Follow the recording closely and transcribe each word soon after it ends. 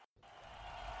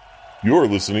You're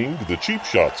listening to the Cheap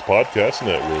Shots Podcast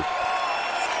Network.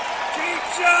 Cheap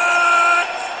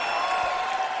Shots!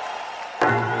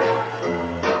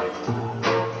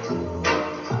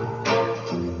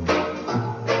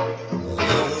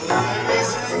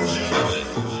 Ladies and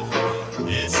gentlemen,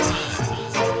 it's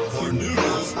time for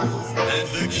Noodles and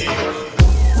TK.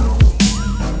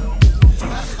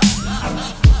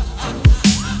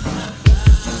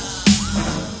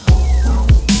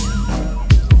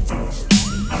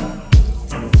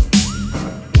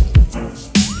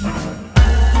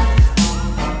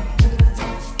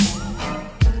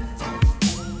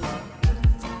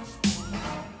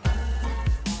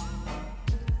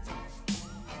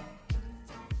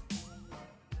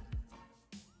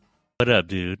 What up,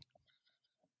 dude?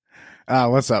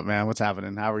 What's up, man? What's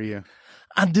happening? How are you?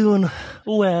 I'm doing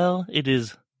well. It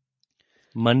is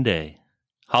Monday.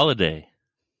 Holiday.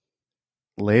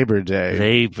 Labor Day.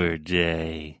 Labor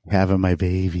Day. Having my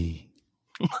baby.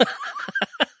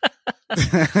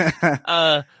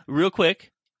 Real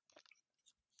quick.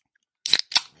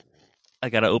 I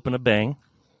gotta open a bang.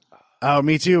 Oh,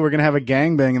 me too. We're going to have a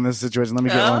gangbang in this situation. Let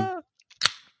me get one.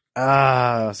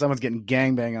 Someone's getting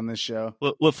gangbang on this show.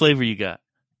 What flavor you got?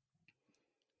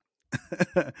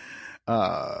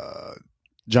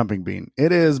 Jumping bean.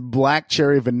 It is black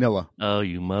cherry vanilla. Oh,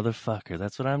 you motherfucker.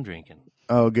 That's what I'm drinking.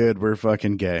 Oh, good. We're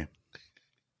fucking gay.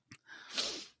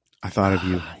 I thought of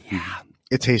you. Yeah.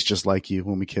 It tastes just like you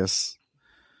when we kiss.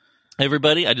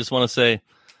 Everybody, I just want to say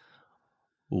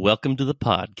welcome to the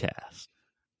podcast.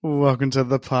 Welcome to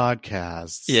the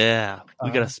podcast. Yeah.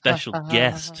 We got a special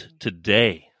guest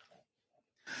today.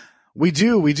 We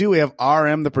do. We have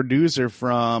RM, the producer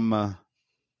from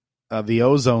the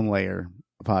Ozone Layer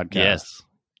podcast.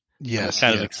 Yes. I'm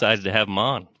kind of excited to have him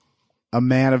on. A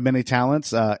man of many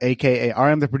talents, a.k.a.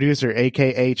 RM, the producer,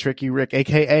 a.k.a. Tricky Rick,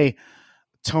 a.k.a.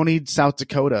 Toni South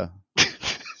Dakota.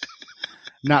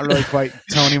 Not really quite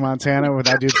Tony Montana with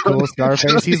that dude's cool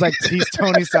Scarface. He's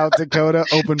Toni South Dakota,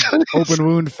 open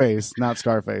wound face, not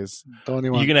Scarface. You're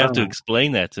going to have to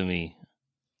explain that to me.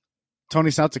 Toni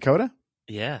South Dakota?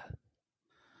 Yeah.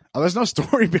 Oh, there's no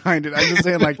story behind it. I'm just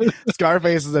saying, like,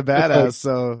 Scarface is a badass,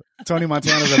 so Tony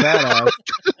Montana's a badass.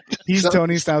 He's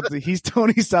Toni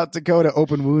South Dakota,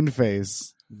 open wound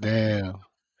face. Damn.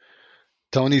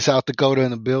 Toni South Dakota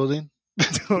in the building.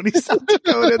 Toni South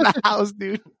Dakota in the house,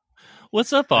 dude.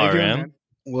 What's up, How you doing, RM? man?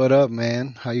 What up,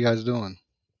 man? How you guys doing?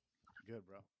 Good,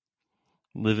 bro.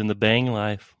 Living the bang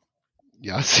life.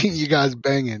 Yeah, I seen you guys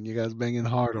banging. You guys banging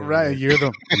hard over Right, there. you're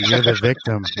the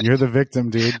victim. You're the victim,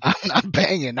 dude. I'm not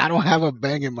banging. I don't have a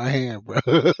bang in my hand, bro.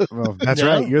 Well, that's No.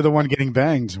 right. You're the one getting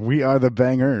banged. We are the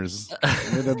bangers.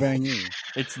 We're the banging.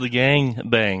 It's the gang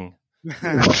bang.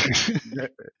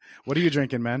 What are you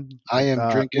drinking, man? I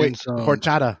am drinking some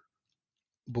horchata.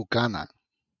 Bucana.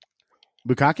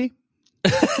 Bukkake?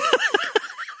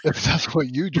 If that's what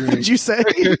you What drink. did you say?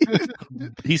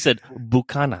 He said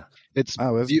Bucana. It's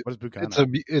What is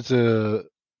Bukkana?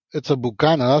 it's a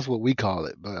Bucana. That's what we call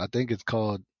it, but I think it's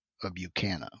called a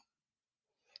Bucana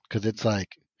because it's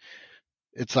like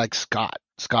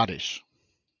Scottish.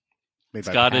 Made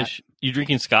by Scottish. You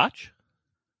drinking scotch?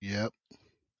 Yep. Pat.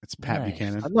 It's Pat Nice.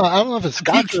 Buchanan. I don't know if it's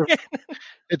Scotch or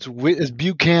it's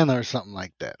Buchanan or something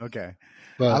like that. Okay.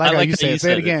 But I like how like you how say you it.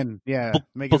 Say it said it. again. Yeah.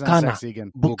 Make it sound Bukkana. sexy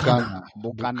again. Bucana.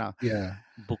 Bukkana. Yeah.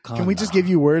 Bucana. Can we just give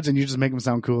you words and you just make them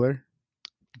sound cooler?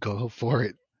 Go for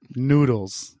it.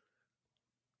 Noodles.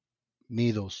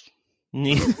 Needles.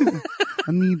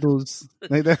 Needles.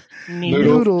 Like that.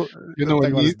 Noodle. Noodle. You know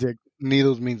Like what on his dick.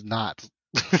 needles means knots.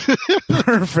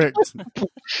 Perfect.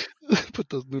 Put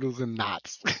those noodles in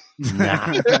knots.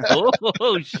 Nah.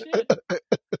 Oh, shit.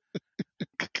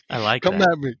 I like Come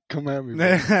that. at me. Come at me.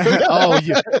 man. Oh,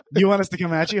 you want us to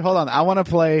come at you? Hold on. I want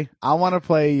to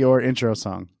play your intro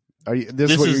song. Are you this is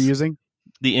This what is- you're using?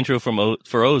 The intro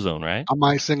for Ozone, right? I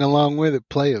might sing along with it.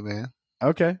 Play it, man.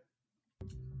 Okay.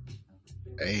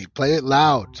 Hey, play it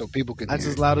loud so people can That's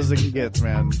hear as loud as it can get,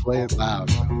 man. it. Play it loud.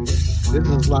 Bro. This is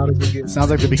as loud as it gets.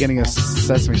 Sounds like the beginning of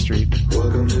Sesame Street.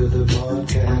 Welcome to the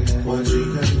podcast.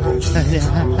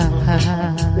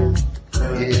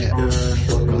 Yeah.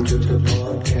 Welcome to the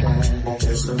podcast.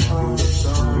 It's the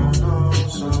Ozone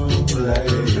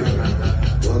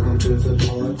Layer. Welcome to the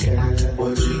podcast.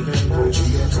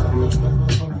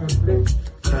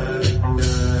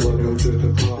 Welcome to the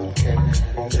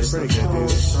podcast. It's Pretty good,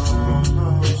 dude.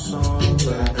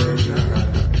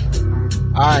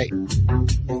 All right. I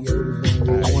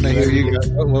want to hear you guys.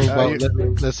 What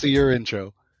about, let's see your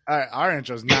intro. All right, our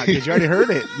intro's not good. You already heard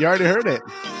it.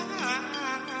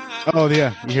 Oh,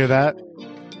 yeah. You hear that?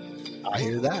 I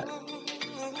hear that.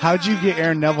 How'd you get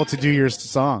Aaron Neville to do your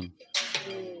song?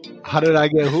 How did I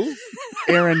get who?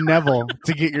 Aaron Neville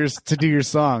to do your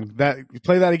song.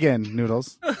 Play that again,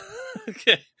 Noodles.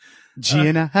 Okay.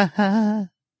 Gina.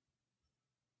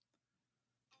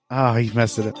 Oh, he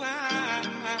messed it up.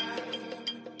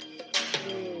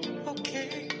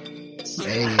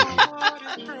 Hey.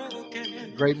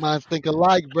 Great minds think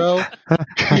alike, bro.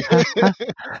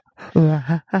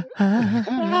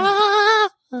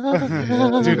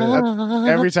 Dude,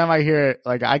 every time I hear it,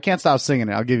 like I can't stop singing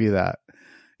it. I'll give you that.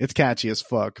 It's catchy as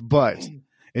fuck, but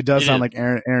it does sound like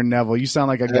Aaron Neville. You sound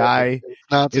like a guy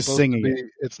is singing it.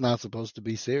 It's not supposed to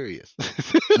be serious.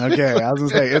 Okay, I was gonna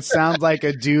say it sounds like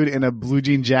a dude in a blue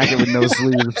jean jacket with no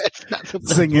sleeves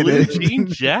singing blue it. jean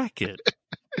jacket.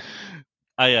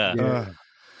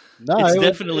 No, it's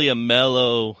definitely a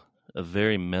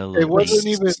very mellow. It wasn't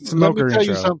beat. even. Smoker Let me tell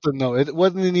you intro. something though. It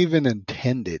wasn't even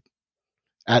intended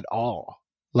at all.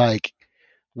 Like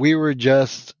we were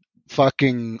just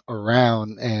fucking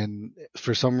around, and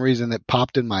for some reason it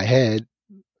popped in my head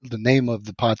the name of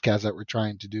the podcast that we're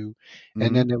trying to do,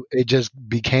 and then it just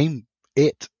became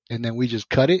it, and then we just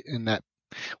cut it, and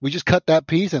we just cut that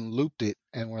piece and looped it,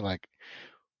 and we're like,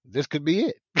 this could be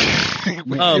it. You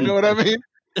know what I mean?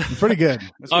 Pretty good.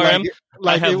 RM,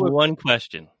 I have one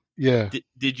question. Yeah.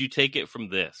 Did you take it from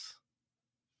this?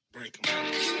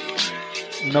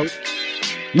 Nope.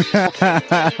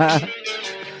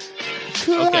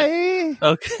 Okay.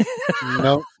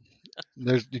 Nope.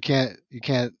 You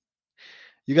can't.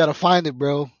 You got to find it,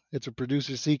 bro. It's a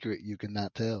producer secret. You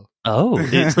cannot tell. Oh,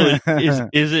 is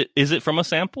it from a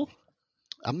sample?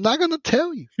 I'm not gonna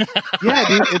tell you. Yeah,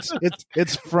 dude,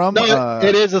 it's from.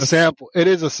 It is a sample. It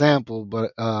is a sample,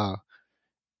 but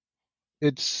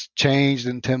it's changed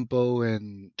in tempo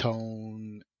and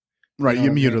tone. Right,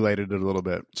 you mutilated it a little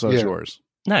bit, so it's yours.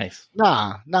 Nice.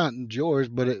 Nah, not yours,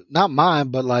 but not mine.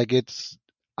 But like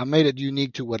I made it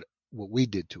unique to what we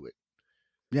did to it.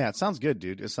 Yeah, it sounds good,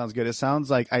 dude. It sounds good. It sounds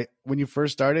like when you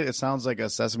first started, it sounds like a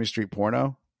Sesame Street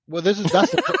porno. Well, that's the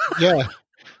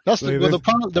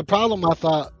the problem. I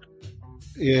thought,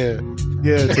 yeah,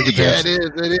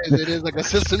 it is like a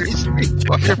Sesame Street.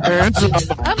 Fuck your parents.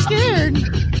 I'm scared.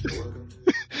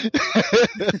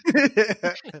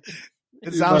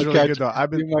 It sounds really good though.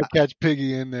 You might catch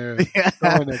Piggy in there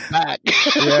throwing it back.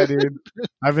 Yeah, dude.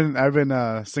 I've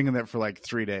been singing that for like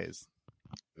 3 days.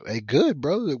 Hey, good,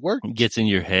 bro. It works. It gets in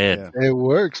your head. Yeah. It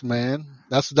works, man.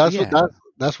 That's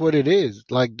what it is.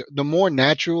 Like the more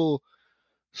natural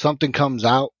something comes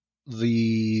out,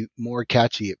 the more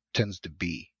catchy it tends to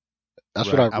be.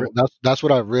 That's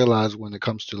what I realized when it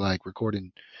comes to like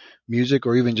recording music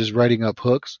or even just writing up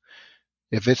hooks.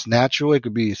 If it's natural, it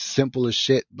could be as simple as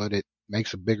shit, but it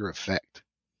makes a bigger effect.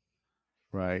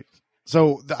 Right.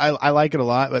 So I like it a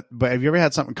lot, but have you ever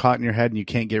had something caught in your head and you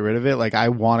can't get rid of it? Like I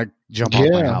want to jump off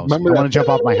my house. I want to jump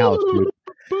off my house, dude.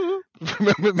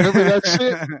 Remember that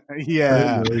shit?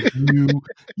 Yeah.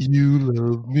 You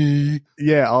love me.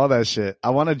 Yeah, all that shit.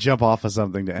 I want to jump off of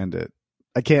something to end it.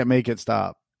 I can't make it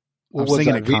stop. I'm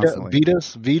singing it constantly.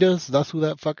 Vitas, that's who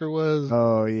that fucker was.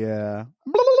 Oh yeah.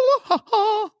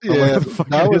 Yeah,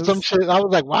 that was some shit. I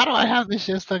was like, why do I have this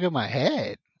shit stuck in my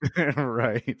head?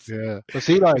 Right. Yeah. But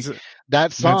see, like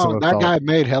that song, that guy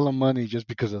made hella money just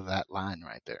because of that line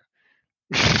right there.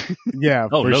 Yeah.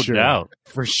 Oh, no doubt.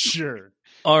 For sure.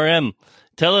 RM,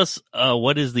 tell us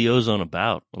what is the ozone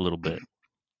about a little bit.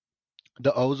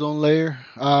 The ozone layer.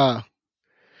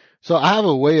 So I have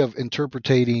a way of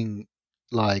interpreting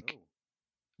like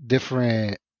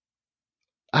different.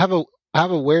 I have a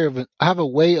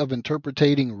way of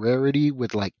interpreting rarity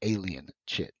with like alien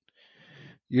shit.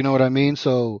 You know what I mean?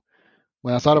 So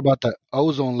when I thought about the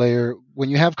ozone layer, when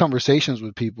you have conversations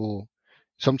with people,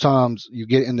 sometimes you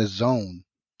get in the zone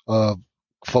of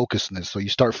focusedness. So you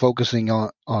start focusing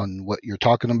on what you're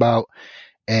talking about,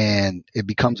 and it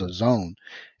becomes a zone.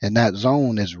 And that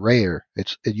zone is rare.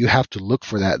 You have to look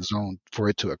for that zone for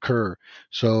it to occur.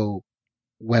 So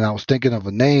when I was thinking of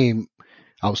a name,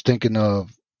 I was thinking of,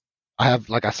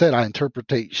 like I said, I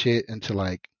interpretate shit into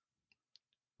like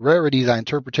rarities. I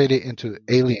interpretate it into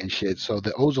alien shit. So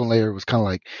the ozone layer was kind of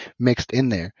like mixed in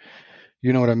there.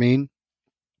 You know what I mean?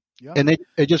 Yeah. And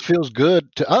it just feels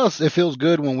good to us. It feels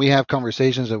good when we have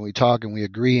conversations and we talk and we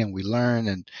agree and we learn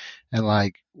and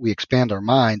like we expand our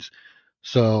minds.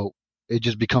 So it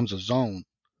just becomes a zone.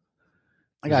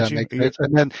 I got you.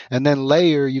 And then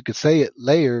layer, you could say it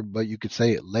layer, but you could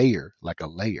say it layer, like a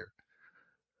layer.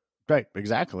 Right,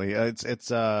 exactly.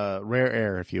 It's rare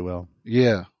air, if you will.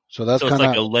 Yeah. So it's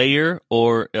like a layer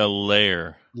or a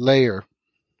layer. Layer.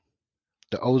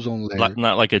 The ozone layer.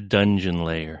 Not like a dungeon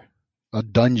layer. A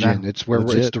dungeon. It's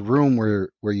the room where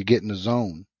you get in the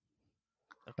zone.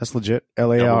 That's legit.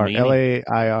 LAR. meaning.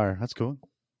 LAIR. That's cool.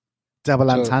 Double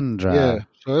So, entendre. yeah.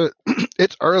 So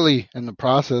it's early in the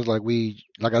process.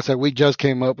 Like I said, we just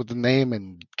came up with the name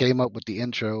and came up with the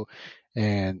intro,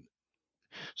 and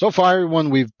so far everyone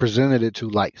we've presented it to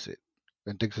likes it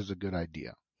and thinks it's a good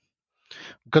idea.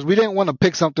 Because we didn't want to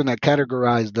pick something that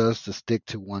categorized us to stick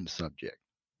to one subject.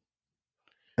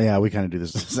 Yeah, we kind of do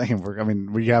this the same. I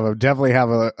mean, we definitely have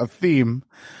a theme.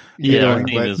 Yeah, our Going,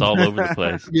 theme is all over the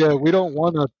place. Yeah, we don't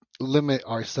want to limit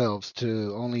ourselves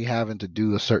to only having to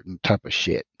do a certain type of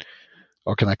shit.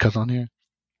 Or can I cuss on here?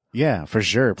 Yeah, for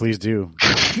sure. Please do.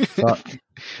 Fuck.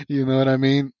 You know what I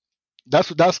mean?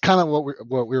 That's kind of what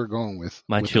we were going with.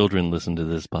 My children listen to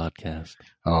this podcast.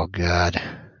 Oh God.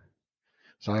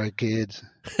 Sorry, kids.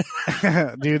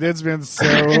 Dude, it's been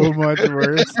so much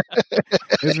worse.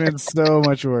 It's been so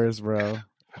much worse, bro.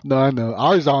 No, I know.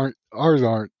 Ours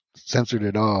aren't censored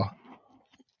at all.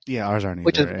 Yeah, ours aren't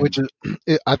either. Which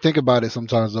is I think about it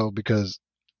sometimes though, because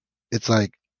it's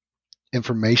like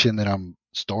information that I'm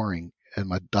storing, and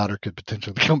my daughter could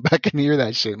potentially come back and hear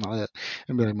that shit and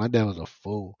be like, my dad was a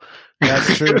fool.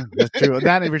 That's true. That's true.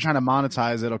 That if you're trying to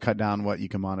monetize, it'll cut down what you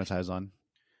can monetize on.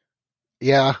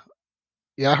 Yeah.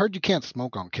 Yeah, I heard you can't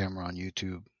smoke on camera on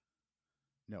YouTube.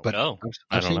 No, But No, I've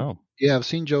I don't seen, know. Yeah, I've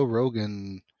seen Joe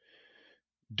Rogan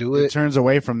do it it, turns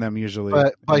away from them usually.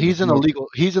 but he's in a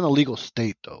legal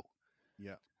state though.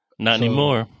 Yeah. Not So-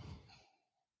 anymore.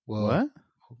 Well, What?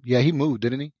 yeah, he moved,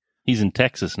 didn't he? He's in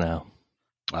Texas now.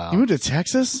 You moved to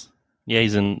Texas? Yeah,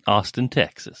 he's in Austin,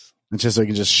 Texas. It's just so you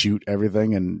can just shoot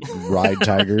everything and ride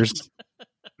tigers.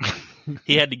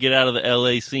 He had to get out of the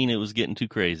LA scene. It was getting too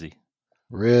crazy.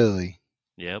 Really?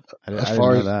 Yep. I As didn't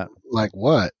far know as that. like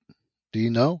what? Do you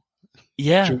know?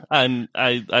 Yeah, Sure.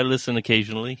 I listen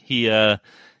occasionally.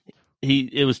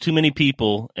 It was too many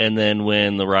people, and then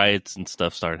when the riots and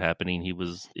stuff started happening, he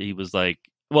was like,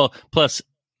 well, plus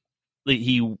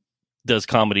he does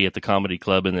comedy at the comedy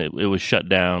club, and it was shut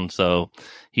down, so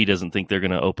he doesn't think they're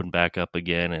going to open back up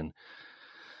again. And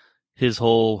his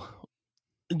whole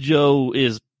Joe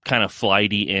is kind of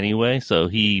flighty anyway, so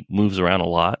he moves around a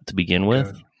lot to begin with.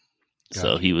 Gotcha.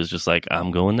 So he was just like, I'm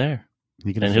going there,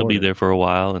 He can and he'll afford be it. there for a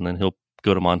while, and then he'll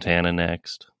go to Montana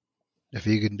next. If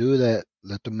he can do that,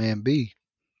 let the man be.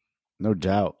 No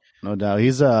doubt. No doubt.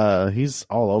 He's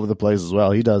all over the place as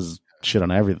well. He does shit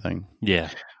on everything. Yeah.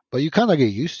 But you kind of get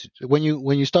used to when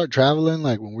you start traveling.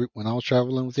 Like when I was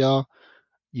traveling with y'all,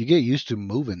 you get used to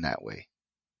moving that way.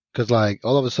 Because like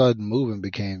all of a sudden, moving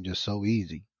became just so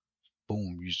easy.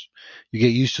 Boom, you get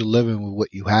used to living with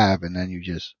what you have, and then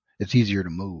it's easier to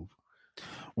move.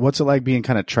 What's it like being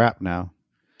kind of trapped now,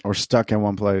 or stuck in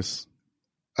one place?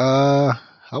 I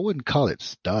wouldn't call it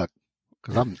stuck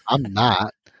because I'm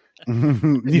not.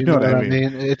 you know what I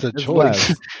mean? It's a It's choice.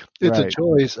 less. It's a Right.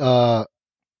 choice.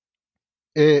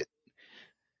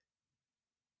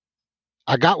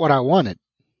 I got what I wanted.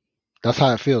 That's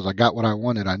how it feels. I got what I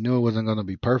wanted. I knew it wasn't going to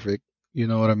be perfect. You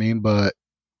know what I mean? But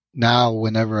now,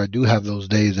 whenever I do have those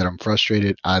days that I'm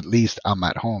frustrated, at least I'm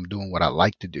at home doing what I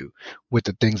like to do with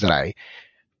the things that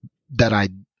I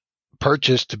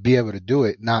purchased to be able to do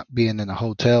it, not being in a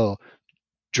hotel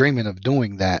dreaming of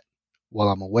doing that while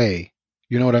I'm away.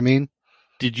 You know what I mean?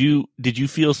 Did you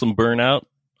feel some burnout,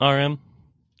 RM?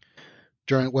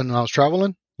 When I was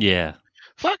traveling? Yeah.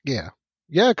 Fuck yeah.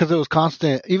 Yeah, because it was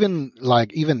constant.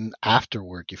 Even after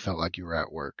work, you felt like you were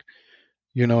at work.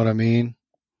 You know what I mean?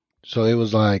 So it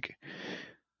was like,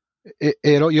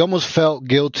 you almost felt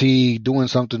guilty doing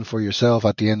something for yourself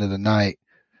at the end of the night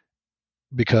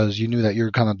because you knew that you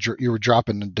were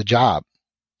dropping the job.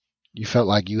 You felt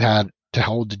like you had to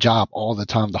hold the job all the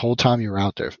time. The whole time you were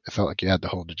out there, it felt like you had to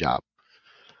hold the job.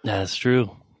 That's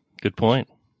true. Good point.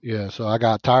 Yeah, so I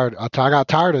got tired. I got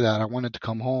tired of that. I wanted to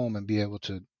come home and be able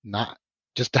to not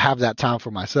just to have that time for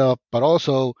myself, but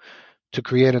also to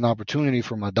create an opportunity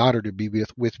for my daughter to be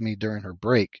with me during her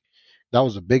break. That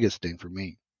was the biggest thing for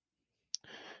me,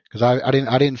 because I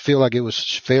didn't feel like it was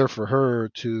fair for her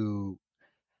to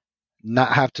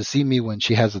not have to see me when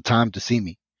she has the time to see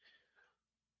me.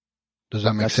 Does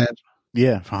that make sense?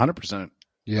 Yeah, 100%.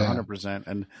 Yeah. 100%.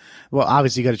 And well,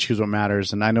 obviously you got to choose what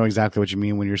matters. And I know exactly what you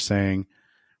mean when you're saying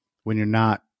when you're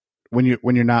not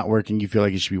working, you feel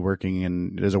like you should be working,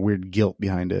 and there's a weird guilt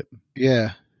behind it.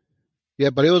 Yeah. Yeah,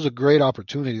 but it was a great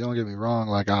opportunity. Don't get me wrong.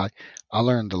 Like I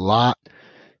learned a lot.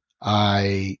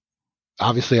 I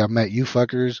met you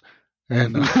fuckers,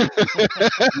 and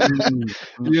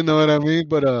you know what I mean.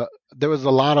 But there was a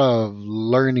lot of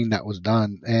learning that was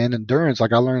done, and endurance.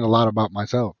 Like I learned a lot about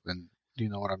myself, and you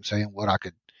know what I'm saying, what I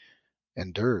could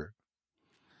endure.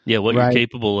 Yeah, what Right. you're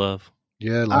capable of.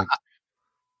 Yeah, like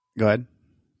Go ahead.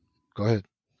 go ahead.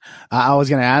 I was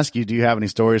going to ask you, do you have any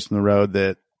stories from the road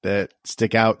that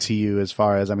stick out to you as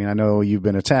far as, I mean, I know you've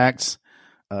been attacked.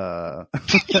 There's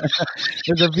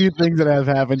a few things that have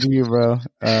happened to you, bro.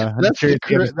 That's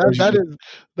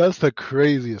the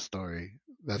craziest story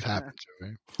that's happened to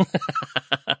me.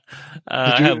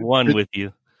 I have one with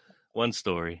you. One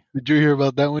story. Did you hear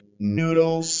about that one?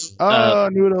 Noodles. Oh,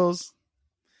 Noodles.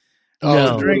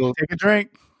 No. Drink. Take a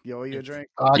drink. You owe you a drink.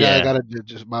 I gotta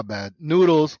just my bad.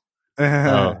 Noodles.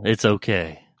 Oh, it's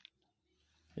okay.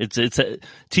 It's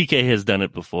TK has done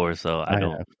it before, so I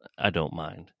don't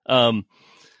mind.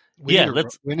 We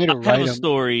need to I have a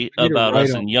story about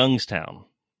us in Youngstown.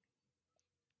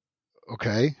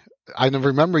 Okay. I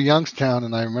remember Youngstown,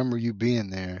 and I remember you being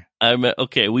there.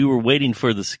 Okay, we were waiting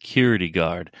for the security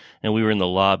guard, and we were in the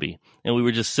lobby, and we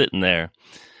were just sitting there,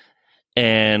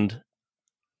 and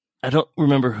I don't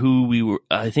remember who we were.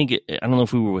 I don't know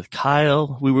if we were with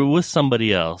Kyle. We were with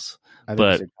somebody else,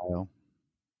 but Kyle.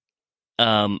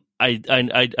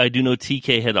 I do know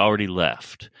TK had already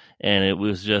left, and it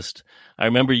was just, I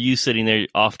remember you sitting there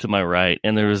off to my right,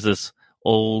 and there was this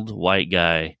old white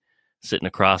guy sitting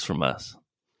across from us,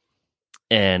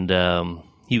 and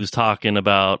he was talking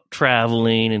about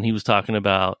traveling, and he was talking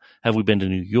about, have we been to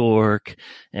New York?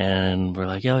 And we're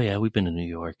like, oh yeah, we've been to New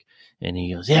York. And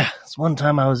he goes, yeah, it's one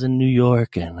time I was in New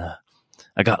York, and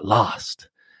I got lost,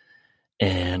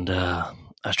 and I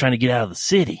was trying to get out of the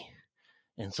city.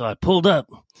 And so I pulled up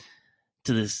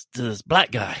to this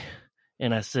black guy,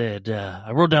 and I said,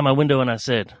 I rolled down my window and I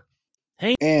said,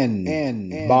 hey,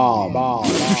 Bomb.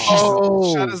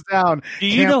 Oh, shut us down. do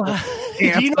you know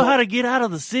how to get out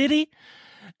of the city?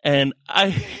 And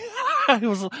I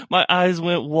was, my eyes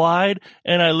went wide,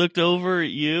 and I looked over at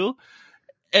you,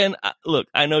 and look,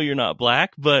 I know you're not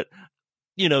black, but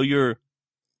you know,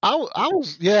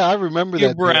 I remember you're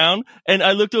that. brown, and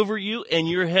I looked over at you, and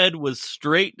your head was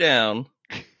straight down,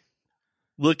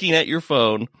 looking at your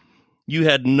phone. You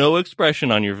had no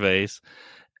expression on your face,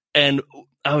 and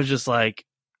I was just like,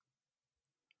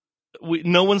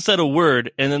 no one said a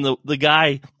word. And then the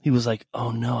guy, he was like, "Oh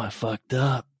no, I fucked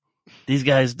up. These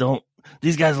guys like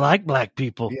black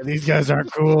people. Yeah, these guys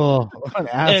aren't cool." What an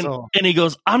asshole. And he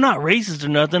goes, "I'm not racist or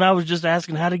nothing. I was just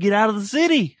asking how to get out of the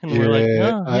city." And we're like,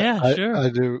 "Oh, yeah,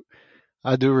 sure."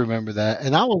 I do remember that.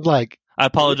 And I was like, I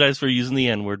apologize for using the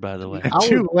N-word, by the way.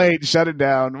 Too late. Shut it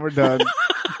down. We're done.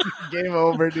 Game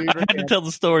over, dude. I had to tell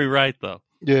the story right, though.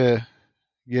 Yeah.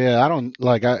 I don't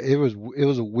like. It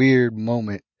was a weird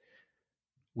moment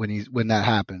when that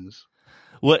happens.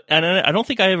 What? And I don't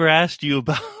think I ever asked you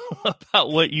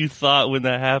about what you thought when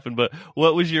that happened. But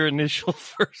what was your initial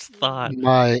first thought?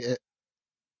 My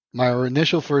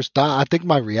initial first thought, I think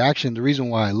my reaction, the reason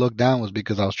why I looked down was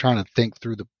because I was trying to think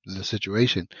through the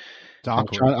situation. I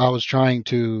was trying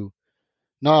to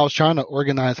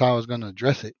organize how I was going to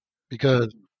address it,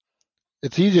 because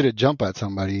it's easy to jump at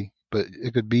somebody, but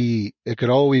it could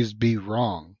always be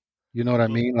wrong. You know what I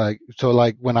mean? Like, so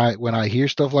like when I hear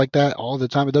stuff like that all the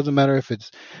time, it doesn't matter if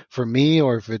it's for me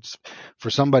or if it's for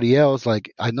somebody else.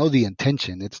 Like, I know the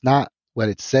intention. It's not what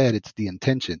it said, it's the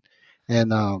intention.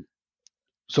 And,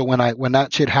 so when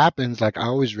that shit happens, like, I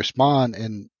always respond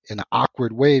in an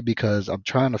awkward way, because I'm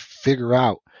trying to figure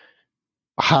out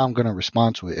how I'm going to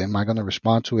respond to it. Am I going to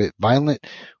respond to it violent,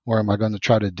 or am I going to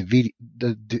try to deviate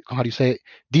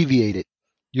it?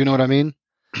 You know what I mean?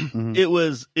 Mm-hmm. It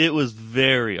was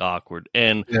very awkward,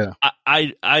 and yeah.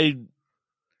 I've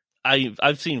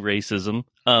seen racism,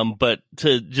 but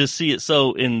to just see it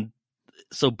so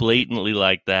blatantly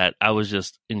like that, I was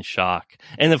just in shock.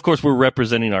 And of course, we're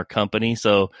representing our company,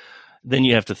 so then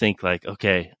you have to think like,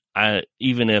 okay,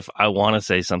 even if I want to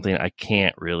say something, I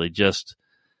can't really just.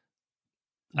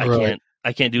 Right.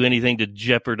 I can't do anything to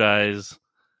jeopardize.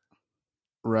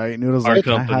 Right, Noodles our like,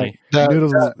 company.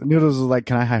 Noodles is like,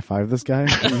 can I high five this guy?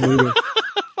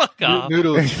 Fuck off.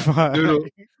 Noodles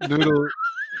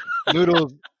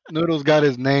got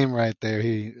his name right there.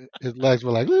 His legs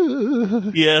were like,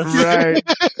 yes, right.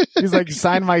 He's like,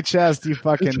 sign my chest, you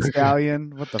fucking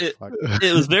stallion. What the fuck?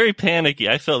 It was very panicky.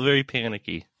 I felt very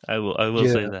panicky. I will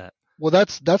say that. Well,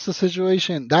 that's the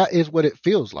situation. That is what it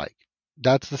feels like.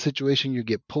 That's the situation you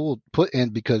get put in,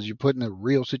 because you're put in a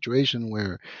real situation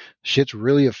where shit's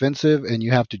really offensive, and you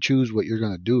have to choose what you're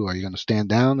gonna do. Are you gonna stand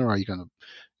down, or are you gonna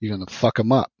fuck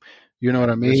them up? You know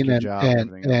what I mean?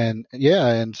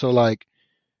 And so like,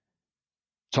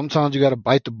 sometimes you got to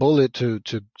bite the bullet to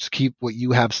keep what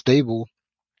you have stable,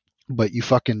 but you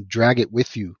fucking drag it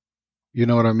with you. You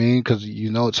know what I mean? Because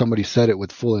you know somebody said it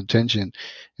with full intention,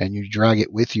 and you drag it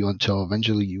with you until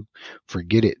eventually you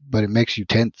forget it. But it makes you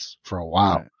tense for a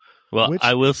while. Well, Which-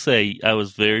 I will say I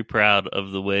was very proud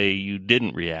of the way you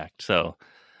didn't react. So,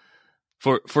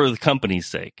 for the company's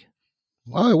sake.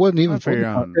 Well, it wasn't even Not for for your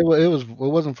the, own. it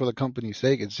wasn't for the company's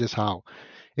sake. It's just how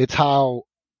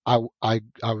I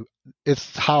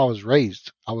it's how I was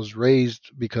raised. I was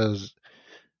raised because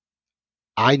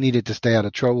I needed to stay out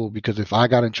of trouble, because if I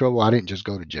got in trouble, I didn't just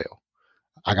go to jail.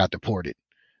 I got deported.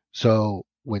 So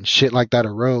when shit like that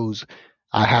arose,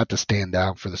 I had to stand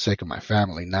down for the sake of my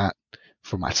family, not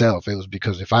for myself. It was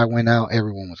because if I went out,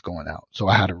 everyone was going out. So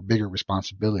I had a bigger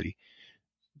responsibility.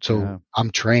 So Yeah. I'm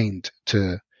trained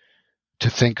to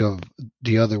think of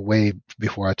the other way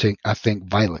before I think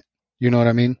violent. You know what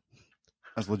I mean?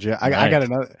 That's legit. I got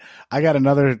another. I got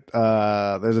another.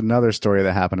 There's another story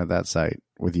that happened at that site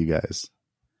with you guys,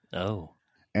 Oh.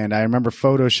 and I remember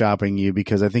photoshopping you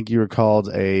because I think you were called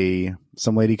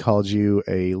some lady called you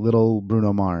a little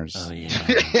Bruno Mars. Oh yeah.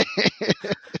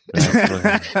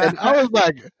 That's And I was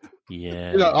like,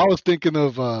 yeah. I was thinking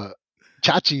of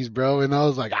Chachi's, bro, and I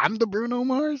was like, I'm the Bruno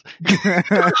Mars.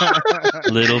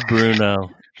 Little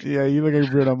Bruno. Yeah, you look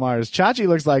like Bruno Mars. Chachi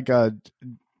looks like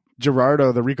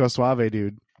Gerardo, the Rico Suave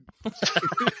dude.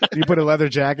 You put a leather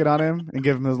jacket on him and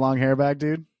give him his long hair back,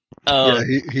 dude. Oh,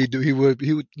 Yeah, he would.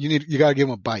 You gotta give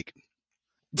him a bike,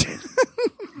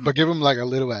 but give him like a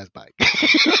little ass bike.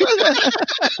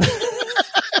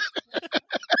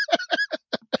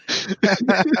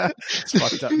 It's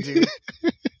fucked up, dude.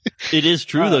 it is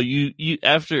true though. You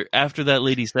after that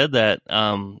lady said that,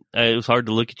 it was hard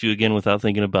to look at you again without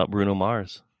thinking about Bruno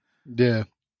Mars. Yeah.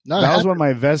 No, That was one of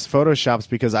my best photoshops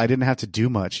because I didn't have to do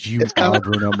much. You are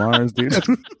Bruno Mars, dude.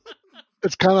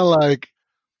 it's kind of like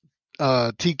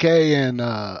TK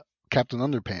and Captain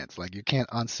Underpants. Like, you can't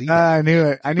unsee that. I knew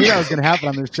it. I knew that was going to happen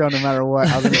on this show no matter what.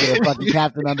 I was going to get a fucking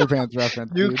Captain Underpants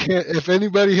reference. You dude. can't. If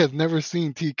anybody has never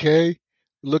seen TK,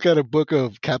 look at a book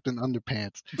of Captain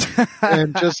Underpants,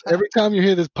 and just every time you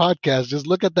hear this podcast, just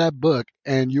look at that book,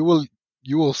 and you will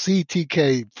see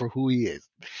TK for who he is.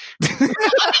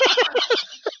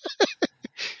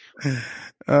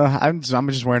 I'm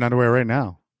just wearing underwear right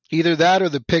now. Either that or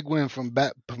the penguin from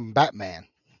Batman.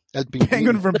 That's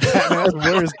Penguin from Batman. That's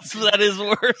worse. That is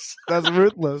worse. That's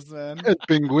ruthless, man. That's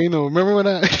Pinguino. Remember when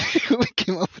we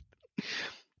came up with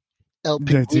El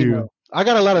Yeah, dude. Pinguino? I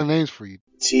got a lot of names for you.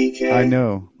 TK. I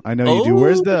know you do.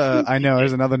 Where's the? I know.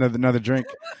 There's another drink.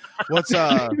 What's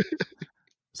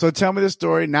So tell me the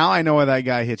story. Now I know why that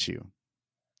guy hit you.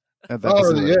 At that Oh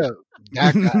facility. yeah,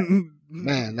 that guy.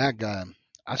 Man, that guy.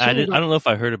 I don't know if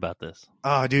I heard about this.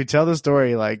 Oh, dude, tell the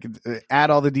story. Like,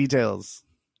 add all the details.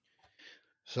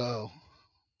 So,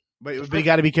 But you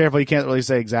got to be careful. You can't really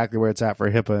say exactly where it's at for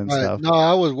HIPAA and right, stuff. no,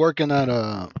 I was working at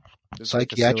a Just like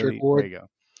psychiatric facility. ward. There you go.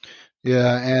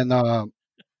 Yeah, and I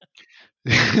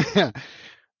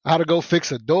had to go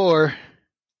fix a door.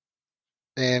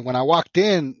 And when I walked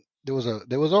in, there was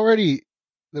already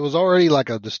like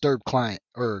a disturbed client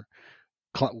or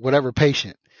whatever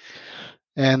patient.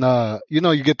 And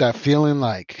you get that feeling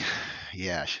like,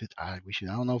 yeah, I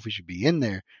don't know if we should be in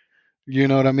there. You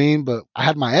know what I mean? But I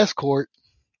had my escort,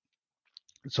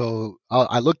 so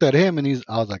I looked at him and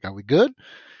I was like, "Are we good?"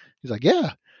 He's like,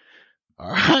 "Yeah."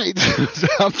 All right. So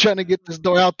I'm trying to get this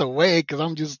door out the way because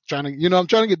I'm just trying to, I'm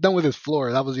trying to get done with this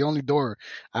floor. That was the only door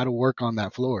I had to work on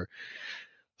that floor.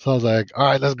 So I was like, "All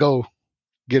right, let's go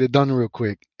get it done real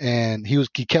quick." And he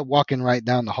kept walking right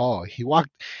down the hall. He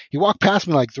walked past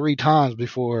me like 3 times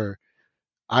before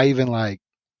I even like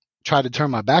tried to turn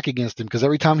my back against him, because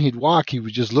every time he'd walk, he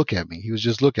would just look at me.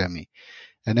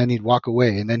 And then he'd walk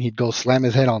away, and then he'd go slam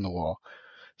his head on the wall.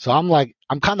 So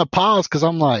I'm kind of paused because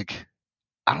I'm like,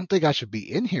 I don't think I should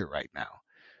be in here right now.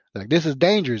 Like, this is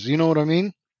dangerous. You know what I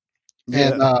mean?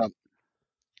 Yeah.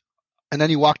 And then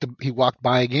he walked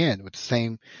by again with the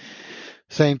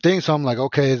same thing. So I'm like,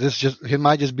 okay, it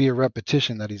might just be a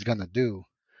repetition that he's gonna do.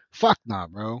 Fuck nah,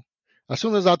 bro. As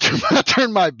soon as I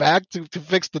turned my back to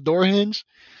fix the door hinge,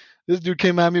 this dude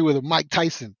came at me with a Mike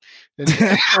Tyson, and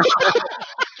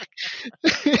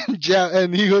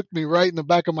he hooked me right in the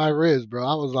back of my ribs, bro.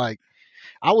 I was like,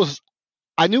 I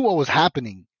knew what was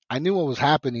happening.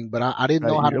 But I didn't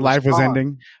know how to your life respond. was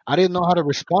ending. I didn't know how to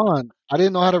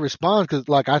respond because,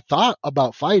 like, I thought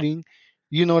about fighting,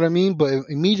 you know what I mean? But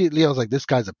immediately I was like, this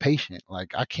guy's a patient.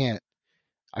 Like, I can't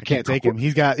Take him.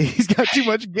 He's got too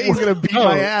much. He's gonna beat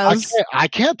my ass. I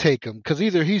can't take him because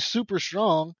either he's super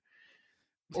strong,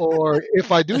 or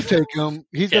if I do take him,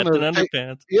 he's Captain gonna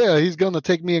Underpants. he's gonna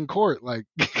take me in court. Like,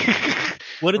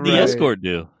 What did the Right. escort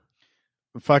do?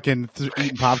 Fucking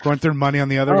eating popcorn, threw money on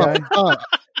the other guy.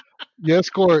 The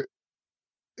escort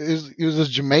he was this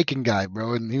Jamaican guy,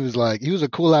 bro, and he was a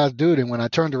cool ass dude. And when I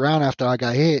turned around after I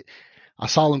got hit, I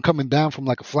saw him coming down from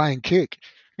like a flying kick.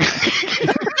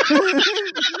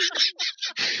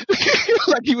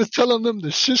 Like he was telling them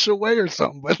to shish away or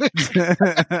something. But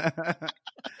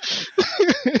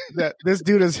this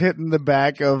dude is hitting the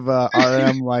back of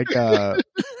RM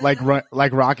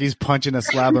like Rocky's punching a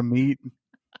slab of meat.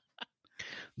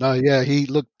 No, yeah, he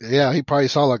probably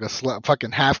saw like a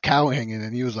fucking half cow hanging,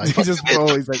 and he was like, he's like,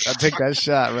 I'll take that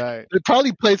shot, right? They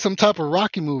probably played some type of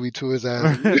Rocky movie to his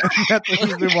ass.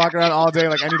 He's been walking around all day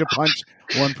like, I need to punch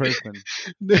one person.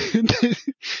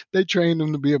 They trained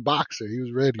him to be a boxer. He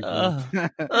was ready.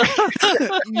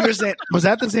 You were saying, was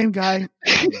that the same guy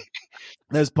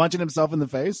that was punching himself in the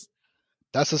face?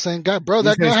 That's the same guy, bro.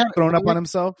 That guy thrown up on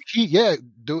himself. Dude,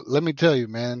 let me tell you,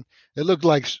 man. It looked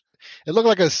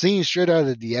like a scene straight out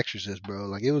of The Exorcist, bro.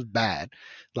 Like it was bad.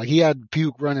 Like he had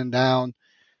puke running down.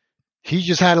 He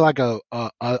just had like a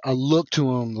look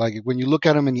to him. Like when you look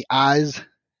at him in the eyes,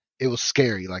 it was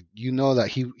scary. Like you know that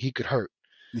he could hurt.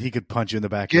 He could punch you in the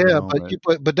back. Yeah,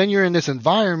 but then you're in this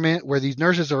environment where these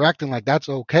nurses are acting like that's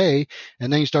okay,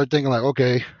 and then you start thinking like,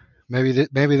 okay, maybe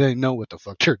they know what the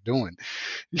fuck they're doing.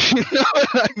 You know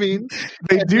what I mean?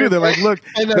 They do. They're like, look.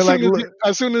 And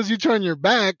as soon as you turn your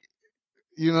back,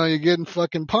 you know, you're getting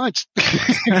fucking punched.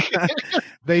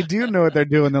 They do know what they're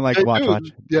doing. They're like, watch.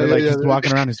 Yeah, they're like, yeah, he's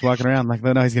walking around. He's walking around. Like,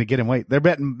 no, he's going to get him. Wait, they're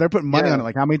putting money on it.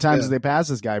 Like, how many times do they pass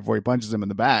this guy before he punches him in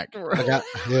the back? I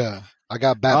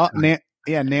got baptized.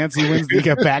 Nancy wins. You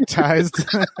got baptized.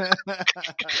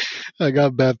 I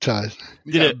got baptized.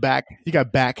 You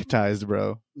got baptized,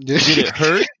 bro. Did it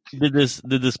hurt?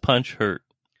 Did this punch hurt?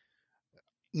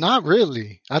 Not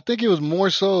really. I think it was more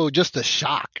so just a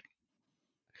shock.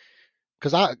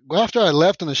 Because after I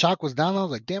left and the shock was down, I was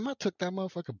like, damn, I took that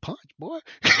motherfucking punch, boy.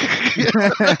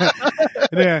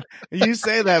 Yeah, you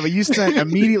say that, but you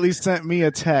immediately sent me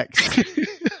a text.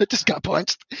 I just got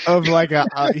punched. Of like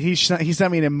he sent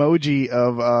me an emoji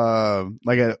of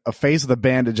like a face with a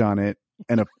bandage on it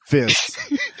and a fist.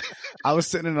 I was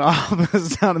sitting in an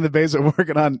office down in the basement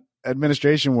working on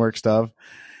administration work stuff.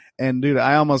 And dude,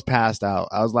 I almost passed out.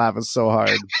 I was laughing so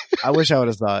hard. I wish I would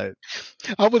have saw it.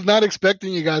 I was not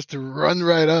expecting you guys to run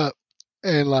right up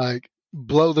and like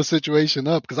blow the situation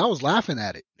up because I was laughing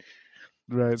at it.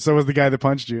 Right. So was the guy that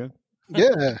punched you.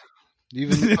 Yeah.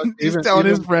 He's telling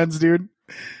his friends, dude.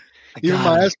 Even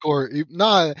my escort.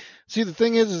 Nah. See, the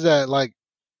thing is that like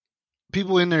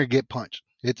people in there get punched.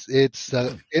 It's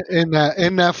in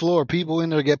that floor, people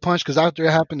in there get punched because after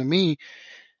it happened to me,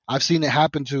 I've seen it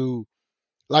happen to.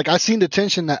 Like, I seen the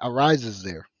tension that arises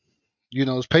there. You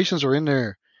know, those patients are in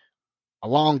there a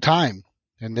long time,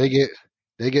 and they get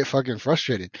fucking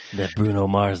frustrated. That Bruno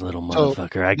Mars little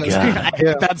motherfucker, I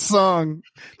got that song,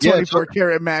 24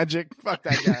 Karat Magic. Fuck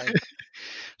that guy.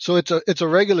 So it's a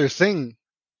regular thing.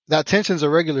 That tension's a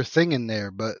regular thing in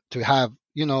there, but to have,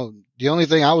 you know, the only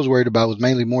thing I was worried about was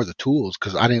mainly more the tools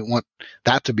because I didn't want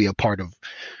that to be a part of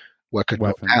what could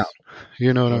go down.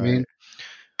 You know what I mean?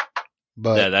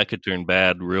 But that could turn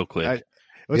bad real quick.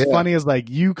 What's funny is like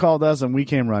you called us and we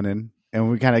came running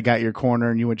and we kind of got your corner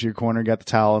and you went to your corner and got the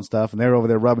towel and stuff and they were over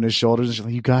there rubbing his shoulders and she's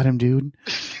like, you got him, dude.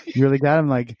 You really got him.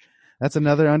 Like, that's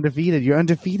another undefeated. You're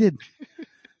undefeated.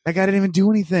 That guy didn't even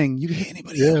do anything. You can hit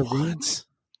anybody once.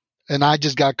 And I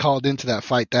just got called into that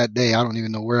fight that day. I don't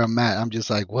even know where I'm at. I'm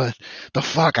just like, what the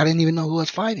fuck? I didn't even know who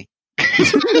was fighting.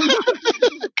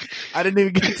 I didn't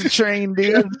even get to train,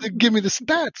 dude. Give me the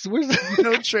stats. Where's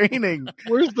no training?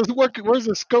 Where's the work? Where's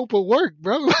the scope of work,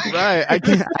 bro? Right. I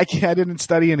didn't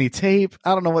study any tape.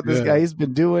 I don't know what this guy's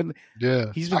been doing.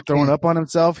 Yeah. He's been throwing up on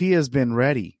himself. He has been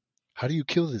ready. How do you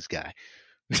kill this guy?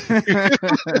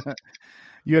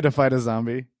 You had to fight a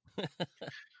zombie.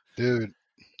 Dude.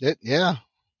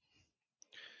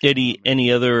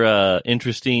 Any other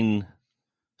interesting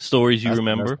stories you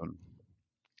remember?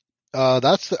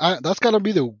 That's got to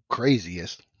be the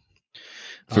craziest.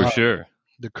 For sure.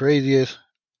 The craziest.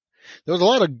 There was a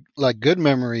lot of like good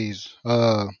memories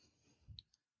of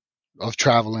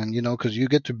traveling, you know, because you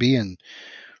get to be in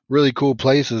really cool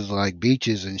places like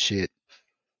beaches and shit.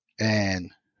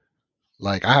 And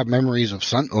like I have memories of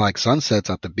sunsets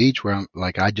at the beach where I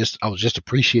was just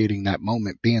appreciating that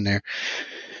moment being there.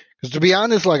 Because to be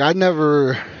honest, like I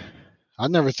never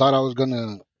thought I was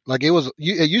gonna like it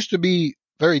used to be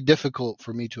very difficult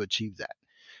for me to achieve that.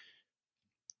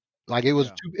 Like it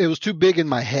was too big in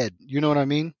my head. You know what I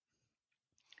mean?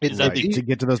 Is that to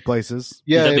get to those places?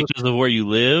 Yeah. Is that because of where you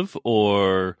live,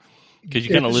 or because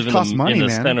you kind of live in the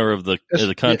center of the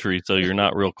country, so you're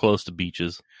not real close to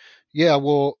beaches? Yeah,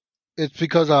 well, it's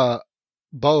because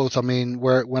both. I mean,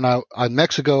 when in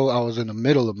Mexico, I was in the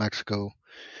middle of Mexico,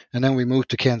 and then we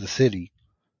moved to Kansas City.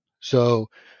 So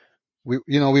we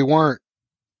weren't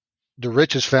the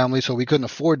richest family, so we couldn't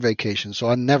afford vacation. So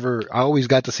I always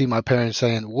got to see my parents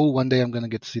saying, "Whoa, one day I'm gonna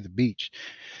get to see the beach."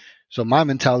 So my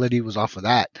mentality was off of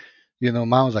that. Mine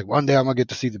was like, one day I'm gonna get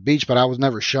to see the beach, but I was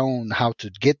never shown how to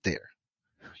get there.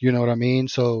 You know what I mean?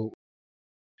 So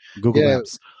Google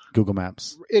Maps.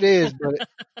 It is, but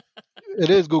it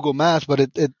is Google Maps, but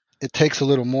it takes a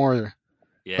little more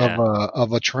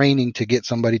of a training to get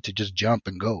somebody to just jump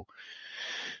and go.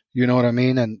 You know what I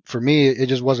mean? And for me, it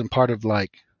just wasn't part of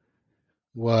like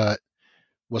what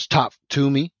was taught to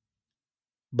me.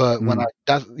 But when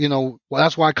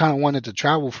that's why I kind of wanted to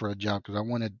travel for a job, because I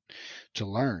wanted to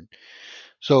learn.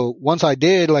 So once I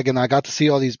did, like, and I got to see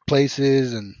all these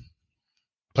places and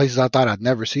places I thought I'd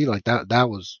never see, like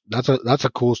that's a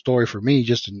cool story for me,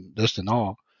 just in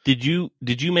all. Did you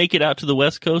make it out to the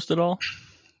West Coast at all?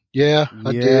 Yeah,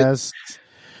 I did. Yeah,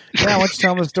 why don't you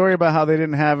tell them the story about how they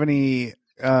didn't have any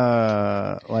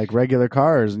like regular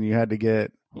cars, and you had to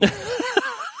get a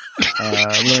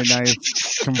really nice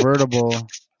convertible.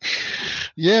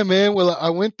 Yeah, man. Well, I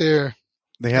went there.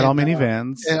 They had all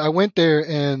minivans. And I went there,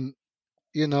 and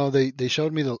they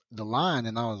showed me the line,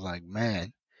 and I was like,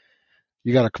 man,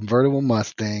 you got a convertible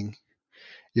Mustang,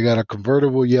 you got a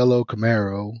convertible yellow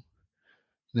Camaro,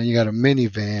 then you got a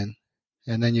minivan,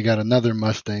 and then you got another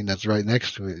Mustang that's right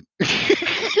next to it.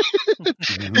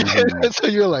 So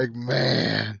you're like,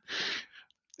 man.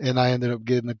 And I ended up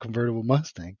getting a convertible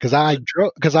Mustang because I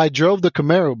drove the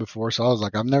Camaro before, so I was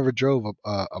like, I've never drove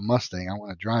a Mustang. I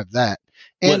want to drive that.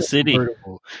 And what city?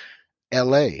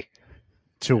 L.A.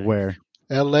 To where?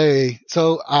 L.A.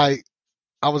 So I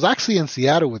was actually in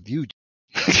Seattle with you.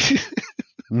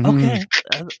 Okay,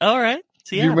 all right.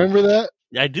 Do you remember that?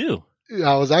 I do.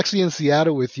 I was actually in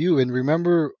Seattle with you, and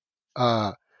remember,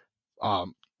 my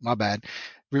bad.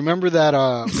 Remember that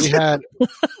we had.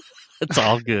 It's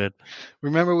all good.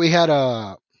 Remember we had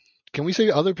can we say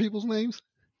other people's names?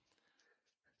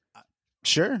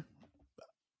 Sure.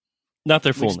 Not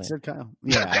their full name.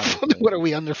 Yeah. What are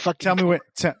we under fucking? Tell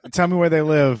me where they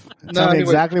live. Tell me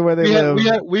exactly where they live.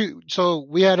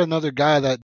 We had another guy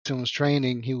that was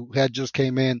training. He had just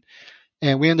came in,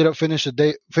 and we ended up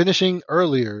finishing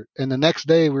earlier. And the next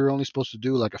day we were only supposed to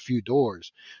do like a few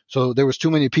doors. So there was too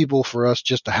many people for us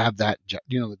just to have that,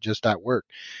 just that work.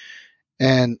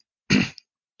 And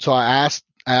so I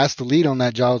asked the lead on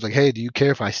that job. I was like, hey, do you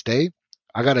care if I stay?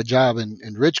 I got a job in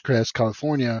Ridgecrest,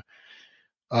 California.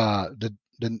 Not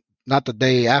the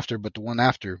day after, but the one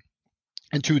after,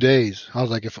 in 2 days. I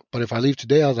was like, if I leave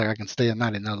today, I was like, I can stay a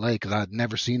night in LA, because I'd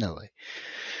never seen LA.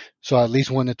 So I at least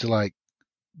wanted to like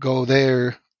go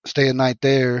there, stay a night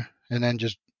there, and then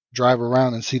just drive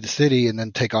around and see the city, and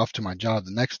then take off to my job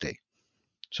the next day.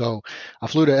 So I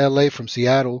flew to LA from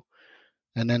Seattle,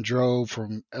 and then drove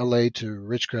from LA to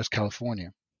Ridgecrest,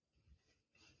 California.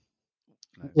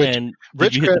 And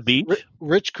did you hit the beach?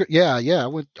 Yeah. I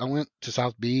went to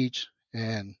South Beach,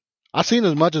 and I seen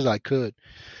as much as I could.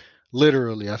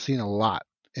 Literally, I seen a lot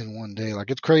in one day.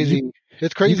 Like, it's crazy.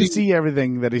 It's crazy. You can see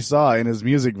everything that he saw in his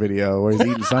music video, where he's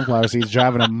eating sunflower seeds,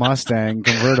 driving a Mustang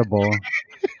convertible.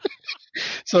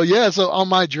 So on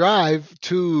my drive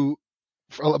from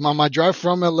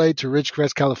LA to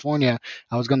Ridgecrest, California,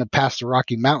 I was going to pass the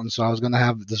Rocky Mountains, so I was going to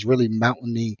have this really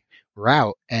mountainy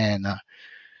route, and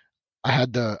I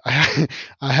had the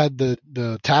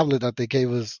tablet that they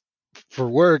gave us for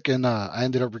work, and I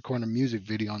ended up recording a music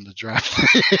video on the drive.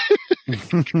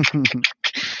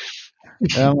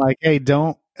 And I'm like, hey,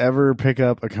 don't ever pick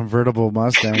up a convertible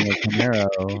Mustang or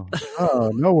Camaro.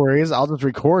 Oh, no worries, I'll just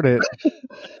record it.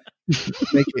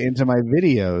 Make it into my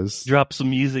videos. Drop some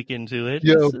music into it.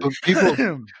 Yeah, but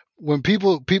when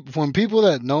people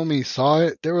that know me saw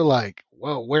it, they were like,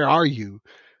 "Well, where are you?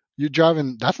 You're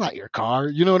driving. That's not your car."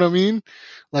 You know what I mean?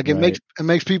 Like, it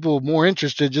makes people more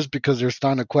interested, just because they're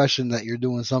starting to question that you're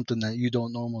doing something that you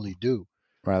don't normally do.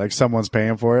 Right, like someone's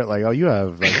paying for it. Like, oh, you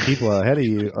have like people ahead of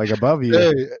you, like above you.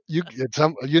 Hey,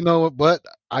 but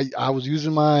I was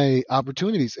using my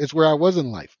opportunities. It's where I was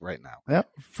in life right now.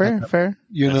 Yep, fair. That's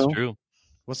true.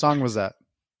 What song was that?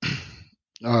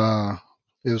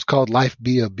 It was called Life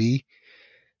Be a B.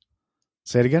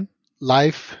 Say it again.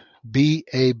 Life Be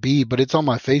a B, but it's on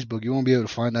my Facebook. You won't be able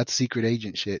to find that secret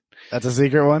agent shit. That's a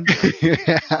secret one?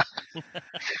 Yeah.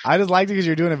 I just liked it because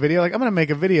you're doing a video. Like, I'm going to make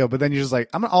a video, but then you're just like,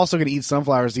 I'm also going to eat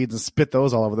sunflower seeds and spit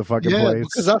those all over the fucking place.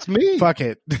 Because that's me. Fuck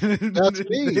it. That's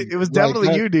me. It was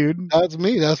definitely you, dude. That's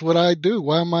me. That's what I do.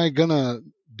 Why am I going to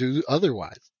do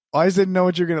otherwise? I just didn't know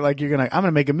what you're going to like. I'm going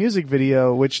to make a music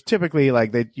video, which typically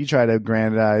like you try to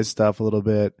grandize stuff a little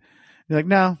bit. You're like,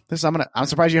 no, I'm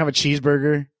surprised you have a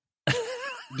cheeseburger.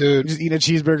 Dude, you just eat a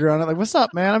cheeseburger on it. Like, what's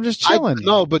up, man? I'm just chilling.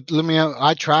 No, but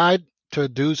I tried to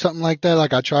do something like that.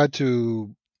 Like I tried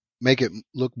to make it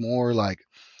look more like,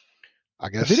 I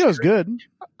The guess video is good.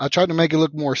 I tried to make it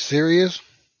look more serious,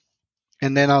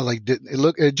 and then I was like,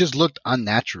 it just looked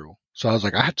unnatural. So I was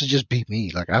like, I have to just be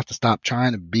me. Like I have to stop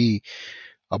trying to be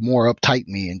a more uptight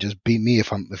me and just be me.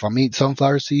 If I'm eating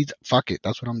sunflower seeds, fuck it,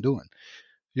 that's what I'm doing.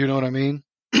 You know what I mean?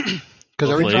 Because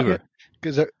What flavor?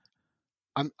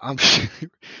 I'm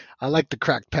I like the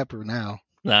cracked pepper now.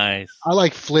 Nice. I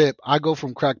like flip. I go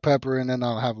from cracked pepper and then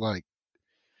I'll have like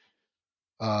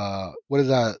what is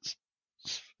that?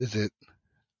 Is it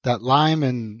that lime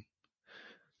and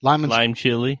Lime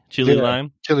chili yeah,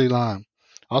 lime. chili lime?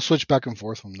 I'll switch back and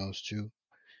forth from those two.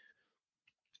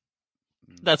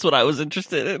 That's what I was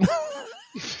interested in.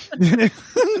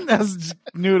 That's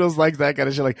Noodles likes that kind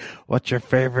of shit. Like, what's your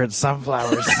favorite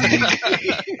sunflower seed?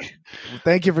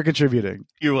 Thank you for contributing.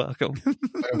 You're welcome.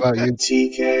 What about you?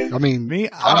 TK. I mean, Me,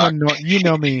 you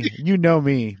know me. You know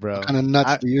me, bro. what kind of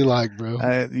nuts do you like,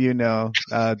 bro? You know,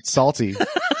 salty.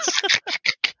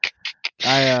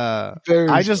 Very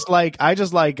I just like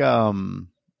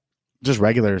just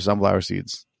regular sunflower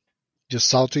seeds. just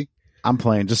salty. I'm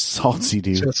playing just salty,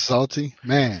 dude. Just salty,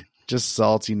 man. Just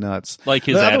salty nuts. Like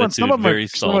his The other attitude, ones, some of them very are,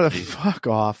 some of the salty. fuck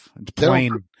off. It's They don't-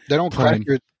 plain. They don't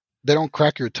Plain.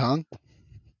 crack your tongue.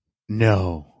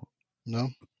 No. No.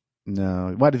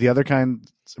 Why do the other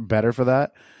kinds better for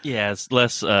that? Yeah, it's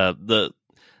less the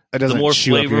It doesn't more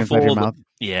chew up your inside your flavorful. mouth.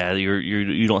 Yeah,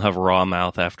 you don't have raw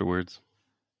mouth afterwards.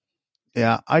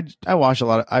 Yeah, I wash a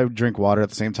lot. I drink water at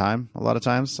the same time. A lot of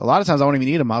times I won't even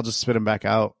eat them. I'll just spit them back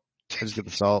out. I just get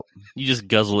the salt. You just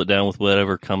guzzle it down with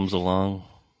whatever comes along.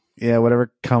 Yeah,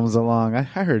 whatever comes along. I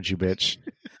heard you, bitch.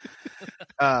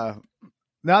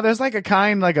 Now there's like a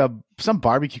kind, like some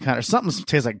barbecue kind or something that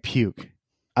tastes like puke.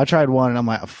 I tried one and I'm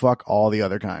like, fuck all the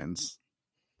other kinds.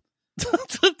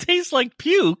 It tastes like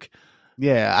puke.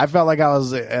 Yeah, I felt like I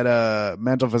was at a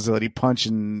mental facility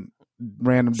punching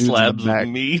random dudes Slabs in the back. of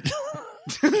meat.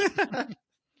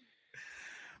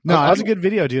 No, that was a good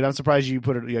video, dude. I'm surprised you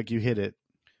put it, like you hit it.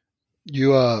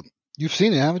 You've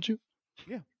seen it, haven't you?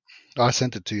 Yeah. Oh, I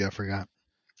sent it to you. I forgot.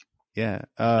 Yeah.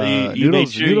 You made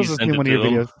Noodles, sure Noodles you has sent seen it one of your to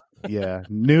him. videos. Yeah.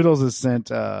 Noodles has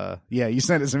sent yeah, you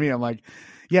sent it to me. I'm like,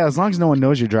 yeah, as long as no one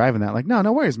knows you're driving that. Like, no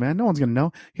worries, man. No one's gonna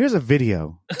know. Here's a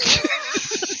video.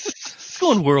 It's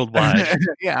going worldwide.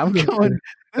 Yeah, I'm going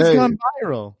it's Hey. gone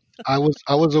viral. I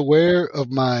was aware of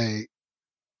my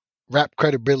rap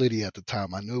credibility at the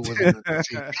time. I knew it wasn't.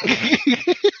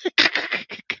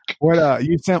 What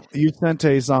you sent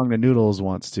a song to Noodles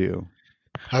once too.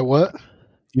 I what?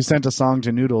 You sent a song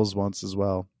to Noodles once as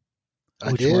well.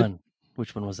 I Which did. one?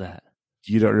 Which one was that?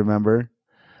 You don't remember?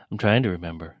 I'm trying to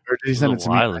remember. Or did you It send it was to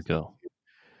a me? while ago.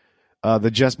 The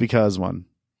Just Because one.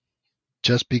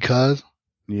 Just because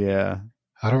Yeah.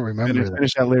 I don't remember that.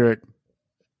 Finish that lyric.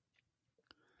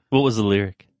 What was the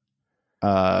lyric?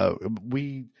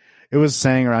 It was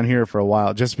saying around here for a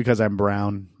while, just because I'm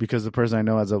brown, because the person I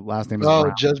know has a last name is Oh,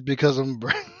 Brown. just because I'm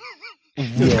brown.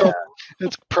 Yeah.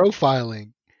 It's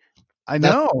profiling. I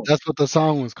know. That's what the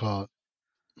song was called.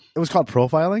 It was called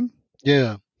profiling.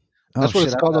 Yeah. That's what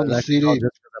it's called on the CD. Just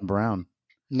because I'm brown.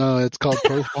 No, it's called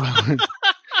profiling.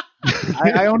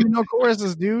 I only know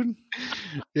choruses, dude.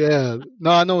 Yeah.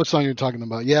 No, I know what song you're talking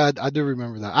about. Yeah, I do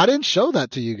remember that. I didn't show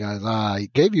that to you guys. I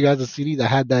gave you guys a CD that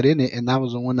had that in it, and that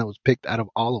was the one that was picked out of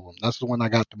all of them. That's the one I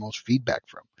got the most feedback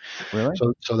from. Really?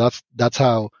 So that's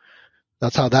how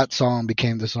that song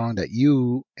became the song that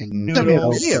you and Send me a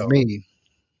Noodles video. me.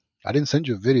 I didn't send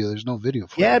you a video. There's no video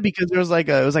for Yeah, it. because there was it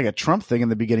was like a Trump thing in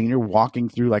the beginning. You're walking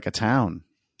through like a town.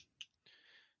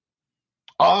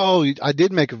 Oh, I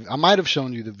did I might have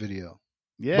shown you the video.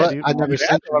 Yeah, but dude. I never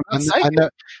sent you. I'm psychic.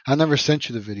 I never sent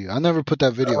you the video. I never put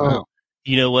that video out.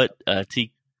 You know what,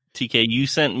 TK, you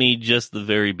sent me just the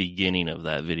very beginning of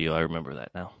that video. I remember that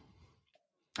now.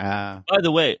 By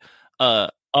the way, RM, I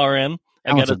gotta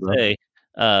Talented, bro. say,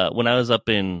 when I was up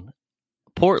in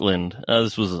Portland,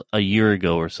 this was a year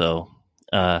ago or so.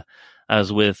 I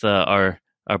was with our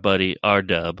buddy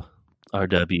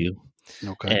RW,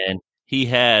 Okay. and he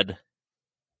had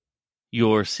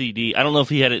your CD. I don't know if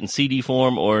he had it in CD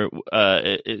form or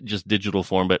just digital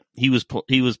form, but he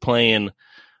was playing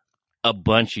a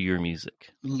bunch of your music.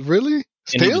 Really?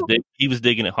 And Still? he was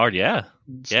digging it hard. Yeah,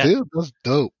 yeah. Still? That's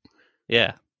dope.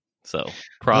 yeah. So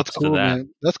props That's cool, to that. man.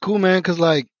 That's cool, man. Because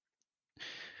like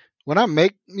when I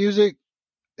make music,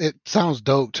 it sounds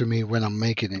dope to me when I'm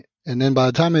making it, and then by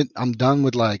the time I'm done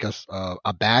with like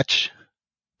a batch,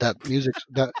 that music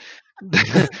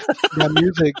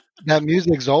that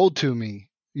music's old to me.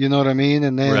 You know what I mean?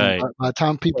 And then Right. by the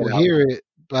time people hear it,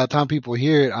 by the time people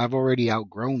hear it, I've already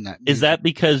outgrown that. Is that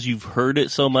because you've heard it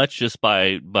so much just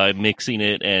by mixing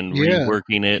it and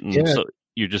reworking it, and so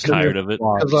you're just tired of it?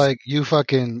 Because like you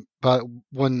fucking, but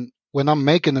when I'm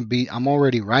making a beat, I'm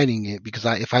already writing it because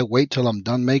if I wait till I'm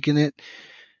done making it,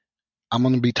 I'm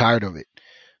gonna be tired of it.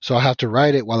 So I have to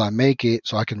write it while I make it,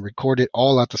 so I can record it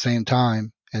all at the same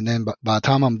time. And then by the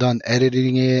time I'm done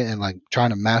editing it and like trying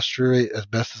to master it as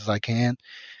best as I can,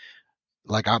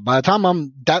 like by the time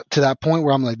I'm to that point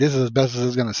where I'm like, this is as best as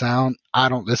it's gonna sound, I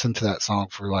don't listen to that song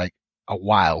for like a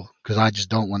while because I just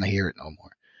don't want to hear it no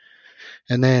more.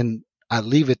 And then I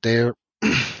leave it there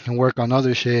and work on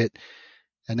other shit.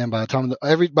 And then by the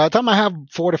time I have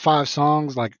 4 to 5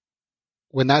 songs, like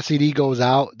when that CD goes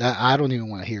out, that I don't even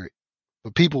want to hear it.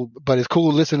 But it's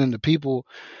cool listening to people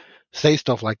say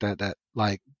stuff like that,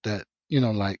 like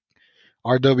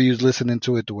RW's listening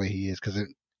to it the way he is, because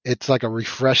it's like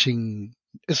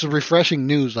it's a refreshing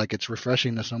news, like it's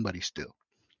refreshing to somebody still.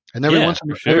 And every once in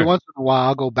a while,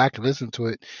 I'll go back and listen to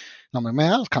it, and I'm like,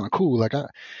 man, that was kind of cool. Like I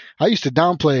used to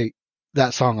downplay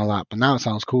that song a lot, but now it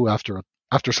sounds cool after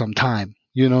some time,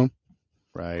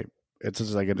 Right. It's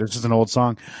just it's just an old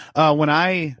song. When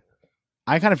I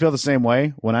kind of feel the same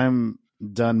way when I'm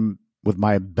done with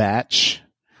my batch.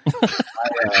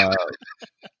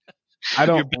 I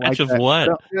don't batch like of that. what?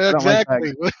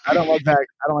 Exactly. I don't like that.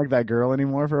 I don't like that girl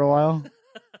anymore for a while.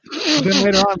 But then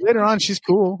later on, she's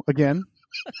cool again.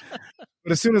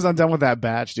 But as soon as I'm done with that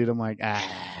batch, dude, I'm like,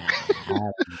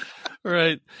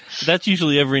 Right. That's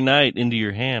usually every night into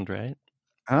your hand, right?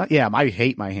 Yeah, I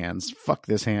hate my hands. Fuck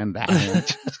this hand, that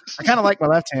hand. I kind of like my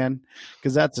left hand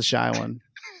because that's a shy one.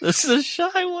 This is a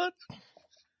shy one.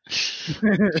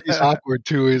 She's awkward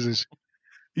too, isn't she?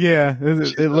 Yeah,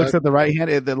 it looks at the right hand.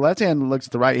 The left hand looks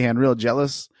at the right hand real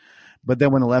jealous, but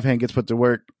then when the left hand gets put to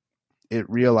work, it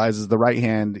realizes the right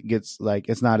hand gets like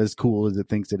it's not as cool as it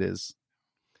thinks it is.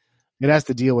 It has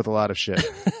to deal with a lot of shit.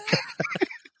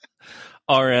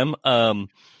 RM,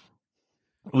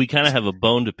 we kind of have a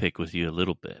bone to pick with you a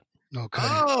little bit. Okay.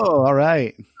 Oh, all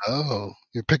right. Oh,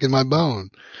 you're picking my bone.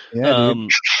 Yeah,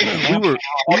 we were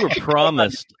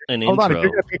promised an Hold intro. on,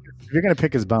 if you're gonna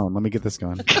pick his bone, let me get this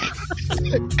going.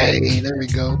 Hey, there we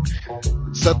go.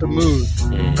 Set the mood.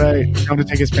 Yeah. Right, time to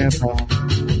take his pants off.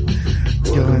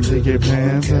 Go and take your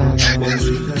pants off.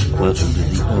 Welcome to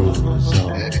the Ozone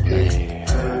Layer.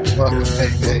 Welcome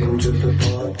to the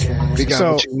podcast. We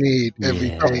got what you need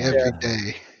every Yeah.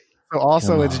 day. So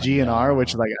also Come it's on, GNR,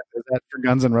 which is that for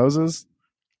Guns N' Roses?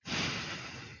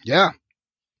 Yeah.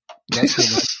 That's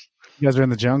good. You guys are in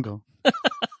the jungle.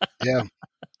 Yeah.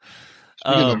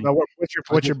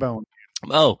 What's your bone?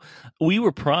 Oh, we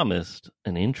were promised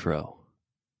an intro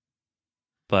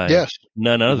by Yes.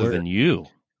 none other than you.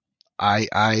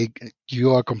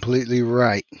 You are completely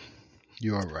right.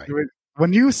 You are right.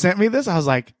 When you sent me this, I was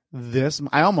like,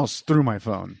 I almost threw my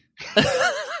phone.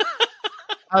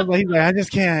 I was like, he's like, I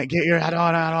just can't get I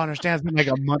don't understand. It's been like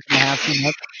a month and a half, 2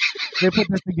 months. They put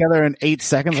this together in 8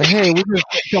 seconds. Like, hey, we just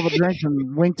took a couple drinks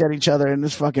and winked at each other and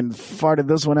just fucking farted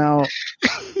this one out.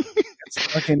 It's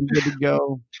fucking good to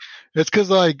go. It's because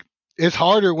like it's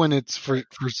harder when it's for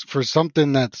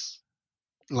something that's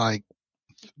like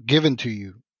given to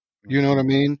you. You know what I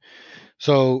mean?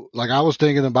 So like I was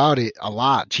thinking about it a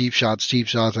lot, cheap shots,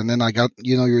 and then I got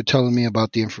you were telling me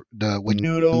about the what you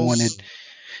Noodles. wanted,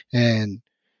 and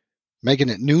making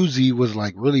it newsy was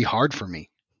like really hard for me.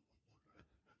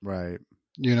 Right.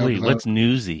 Wait, what's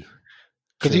newsy?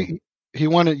 Because he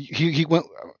went.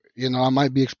 I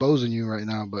might be exposing you right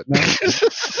now, but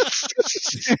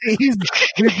He's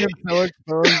been so exposed,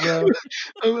 bro.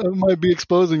 I might be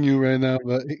exposing you right now,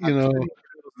 but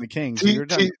The King. So you're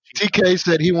done. TK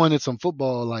said he wanted some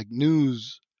football like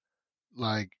news,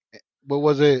 like what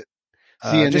was it?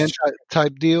 CNN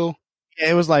type deal. Yeah,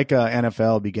 it was like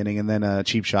NFL beginning, and then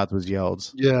Cheap Shots was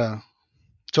yelled. Yeah.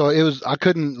 So it was. I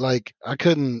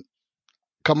couldn't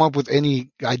come up with any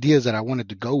ideas that I wanted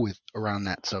to go with around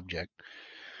that subject.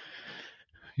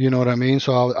 You know what I mean?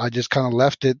 So I just kind of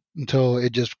left it until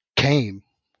it just came,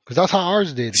 because that's how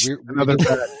ours did.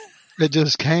 It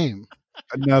just came.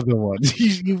 Another one.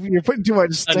 You're putting too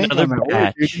much stink on that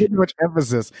word. You're putting too much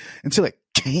emphasis until it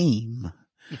came.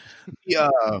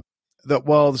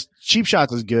 Cheap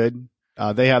Shots is good.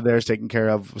 They have theirs taken care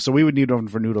of, so we would need one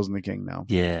for Noodles and the King now.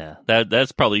 Yeah,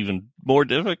 that's probably even more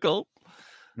difficult.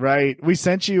 Right. We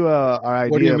sent you our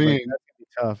idea. What do you mean? That's gonna be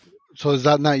tough. So is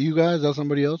that not you guys? That's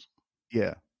somebody else?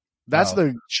 Yeah, that's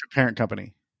the parent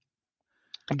company.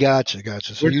 Gotcha.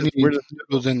 So you need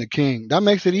Noodles and the King. That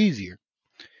makes it easier.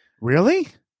 Really?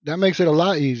 That makes it a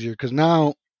lot easier because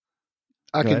now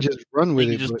I can just run with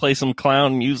You it. can just play some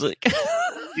clown music.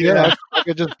 Yeah, I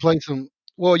could just play some.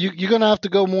 Well, you're gonna have to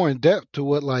go more in depth to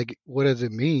what does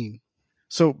it mean?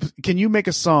 So, can you make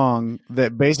a song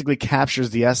that basically captures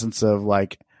the essence of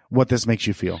like what this makes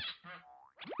you feel?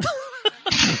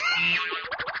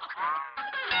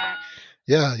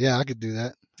 Yeah, I could do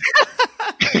that.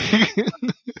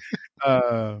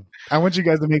 I want you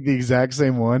guys to make the exact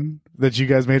same one that you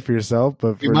guys made for yourself,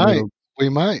 but for We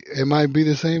might. It might be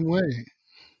the same way.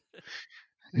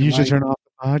 You should turn off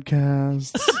the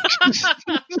podcast.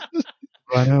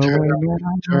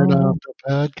 Turn off the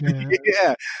podcast.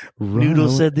 Yeah. Noodle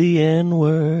said the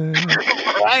N-word.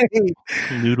 Right.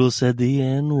 Noodle said the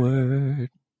N-word.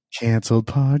 Canceled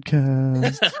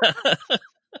podcast.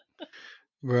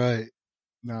 Right.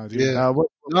 No, dude. Yeah.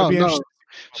 No.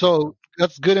 So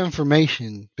that's good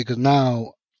information because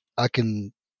now I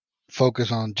can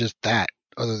focus on just that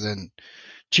other than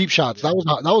cheap shots. That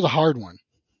was a hard one.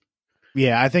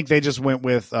 Yeah, I think they just went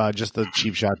with just the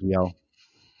cheap shot yell.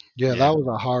 Yeah, that was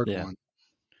a hard one.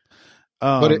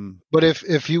 But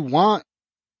if you want,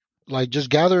 like, just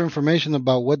gather information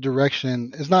about what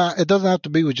direction it doesn't have to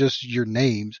be with just your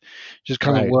names, just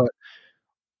kind of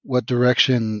what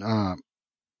direction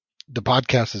the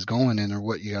podcast is going in or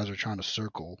what you guys are trying to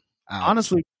circle out.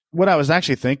 Honestly, what I was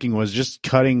actually thinking was just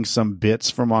cutting some bits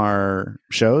from our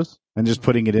shows and just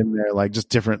putting it in there, like just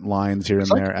different lines here and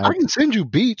there. I can send you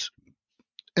beats.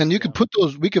 And you could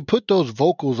we could put those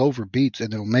vocals over beats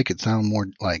and it'll make it sound more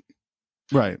like,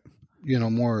 right.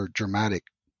 More dramatic.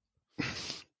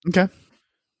 Okay.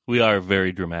 We are a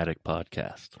very dramatic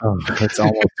podcast. Oh, it's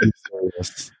almost too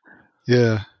serious.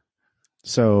 Yeah.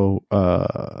 So,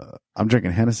 I'm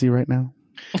drinking Hennessy right now.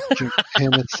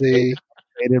 Hennessy.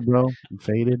 Faded, bro. I'm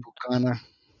faded.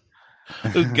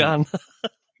 Uganda.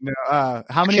 No,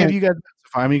 how many of you guys?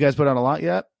 How many of you guys put out a lot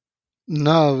yet?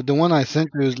 No, the one I sent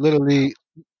you is literally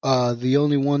the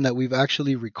only one that we've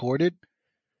actually recorded.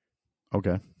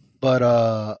 Okay.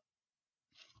 But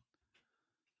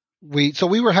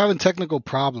we were having technical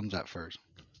problems at first.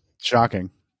 Shocking.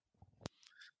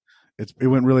 It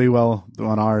went really well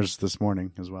on ours this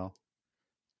morning as well.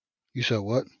 You said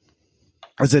what?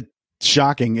 I said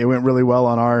shocking. It went really well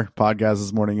on our podcast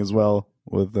this morning as well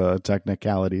with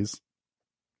technicalities.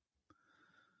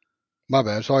 My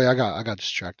bad. Sorry, I got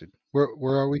distracted. Where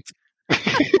are we?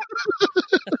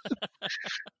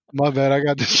 My bad. I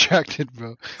got distracted,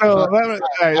 bro. Oh,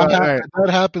 that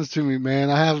happens to me, man.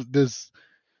 I have this.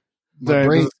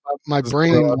 My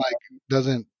brain like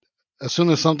doesn't. As soon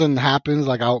as something happens,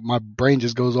 like my brain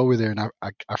just goes over there and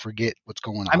I forget what's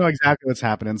going on. I know exactly what's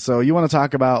happening. So you want to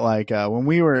talk about like when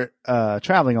we were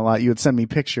traveling a lot, you would send me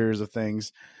pictures of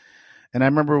things, and I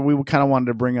remember we kind of wanted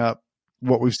to bring up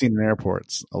what we've seen in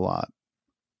airports a lot.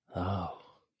 Oh.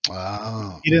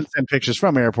 Wow. He didn't send pictures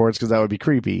from airports because that would be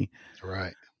creepy.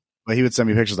 Right. But he would send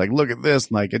me pictures like, look at this.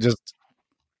 Like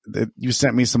you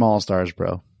sent me some all-stars,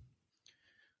 bro.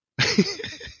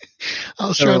 I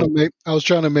was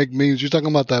trying to make memes. You're talking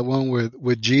about that one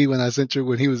with G when I sent you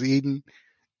when he was eating.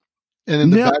 And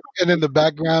in the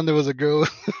background there was a girl.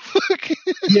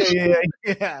 Yeah.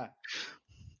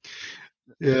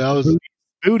 Yeah, I was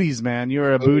booties, man.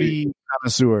 You're a booty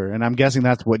connoisseur, and I'm guessing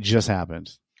that's what just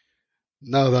happened.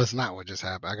 No, that's not what just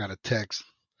happened. I got a text.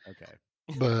 Okay.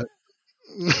 But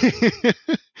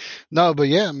no, but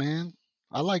yeah, man.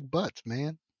 I like butts,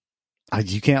 man.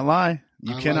 You can't lie.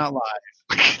 You cannot lie.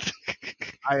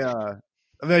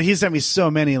 He sent me so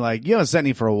many. Like, you haven't sent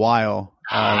me for a while.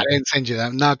 I didn't send you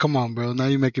that. Nah, come on, bro. Now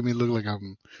you're making me look like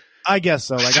I'm. I guess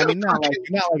so. Like, I mean, not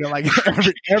like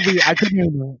every. I couldn't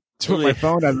even put my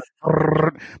phone.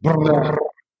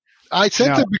 I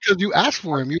sent it because you asked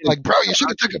for him. You're like, bro, you should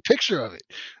have took a picture of it.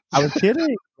 I was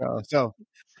kidding, bro. So,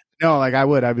 no, like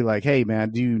I'd be like, hey,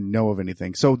 man, do you know of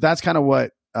anything? So that's kind of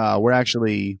what we're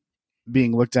actually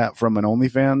being looked at from an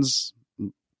OnlyFans.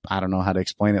 I don't know how to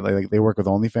explain it. Like they work with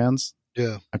OnlyFans.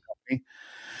 Yeah. A company.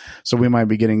 So we might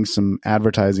be getting some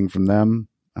advertising from them.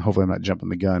 Hopefully I'm not jumping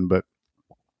the gun, but,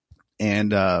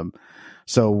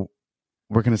 so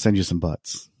we're going to send you some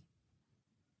butts.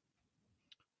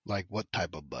 Like what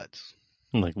type of butts?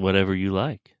 Like whatever you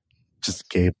like. Just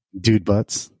gay dude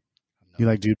butts. No. You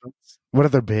like dude butts? What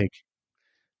if they're big?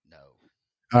 No.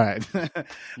 All right.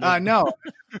 No.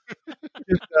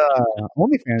 Just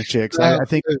OnlyFans chicks. I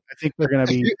think they're gonna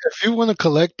be. If you want to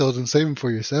collect those and save them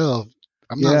for yourself,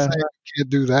 I'm not saying you can't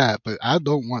do that, but I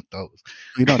don't want those.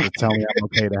 You don't have to tell me I'm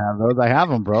okay to have those. I have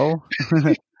them, bro.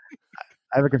 I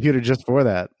have a computer just for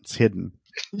that. It's hidden.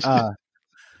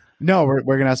 No,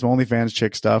 we're gonna have some OnlyFans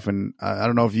chick stuff, and I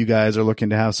don't know if you guys are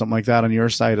looking to have something like that on your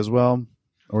site as well,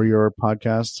 or your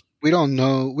podcast. We don't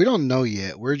know. We don't know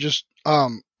yet. We're just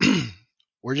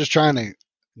we're just trying to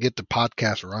get the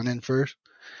podcast running first.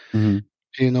 Mm-hmm.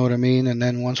 You know what I mean? And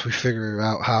then once we figure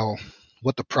out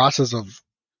what the process of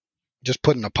just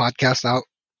putting a podcast out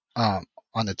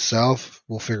on itself,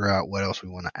 we'll figure out what else we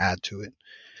want to add to it.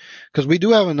 Because we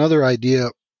do have another idea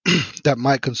that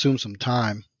might consume some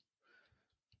time,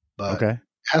 but Okay.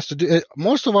 has to do.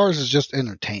 Most of ours is just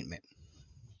entertainment.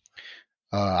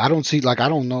 I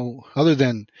don't know other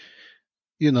than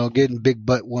getting big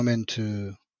butt women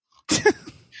to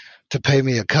pay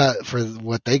me a cut for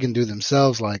what they can do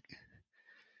themselves. Like,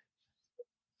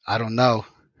 I don't know.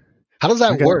 How does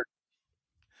that Okay. work?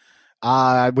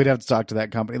 We'd have to talk to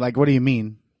that company. Like, what do you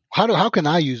mean? How can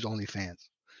I use OnlyFans?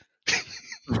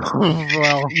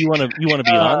 Well, You want to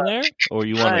be on there, or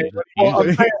you want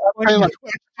to?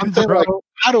 I'm saying, like,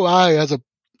 how do I, as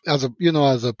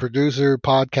a producer,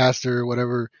 podcaster,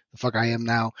 whatever the fuck I am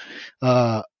now,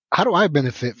 how do I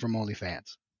benefit from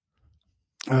OnlyFans?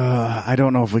 I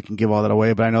don't know if we can give all that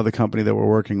away, but I know the company that we're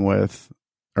working with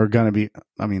are going to be,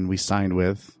 we signed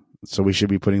with, so we should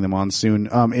be putting them on soon,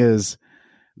 is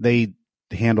they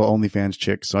handle OnlyFans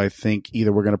chicks. So I think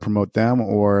either we're going to promote them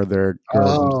or their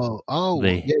girls.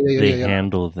 They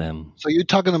handle them. So you're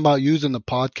talking about using the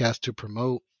podcast to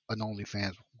promote an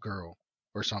OnlyFans girl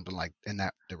or something like in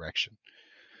that direction.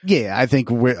 Yeah, I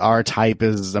think our type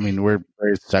is, we're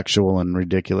very sexual and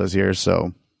ridiculous here.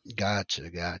 So Gotcha.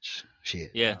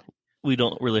 Shit. Yeah, we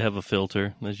don't really have a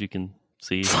filter, as you can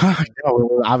see.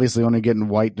 we're obviously only getting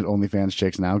white OnlyFans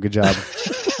chicks now. Good job.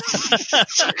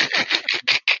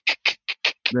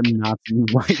 The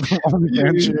Nazi white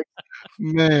OnlyFans chicks.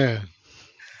 Man.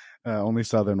 Only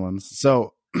Southern ones.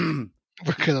 So we're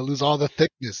gonna lose all the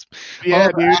thickness. Yeah,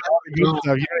 dude. All the good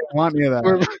stuff. You don't want any of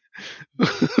that.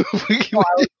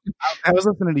 I was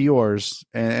listening to yours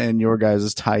and your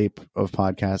guys' type of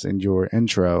podcast and your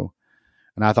intro,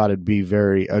 and I thought it'd be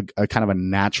a kind of a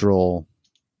natural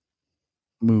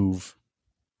move.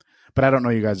 But I don't know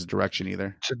you guys' direction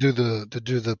either. To do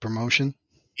the promotion.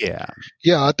 Yeah.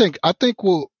 I think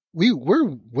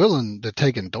we're willing to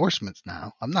take endorsements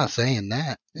now. I'm not saying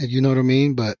that, you know what I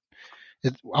mean, but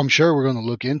I'm sure we're going to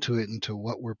look into it, into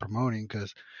what we're promoting,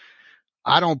 because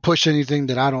I don't push anything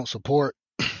that I don't support.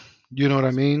 You know what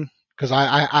I mean? Because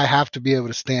I have to be able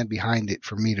to stand behind it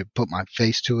for me to put my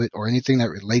face to it or anything that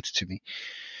relates to me.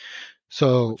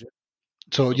 So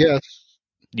yes.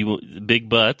 Big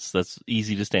butts. That's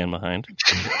easy to stand behind.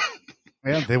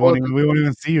 Yeah, we won't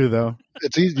even see you though.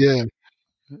 It's easy. Yeah,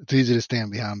 it's easy to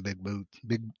stand behind big boots,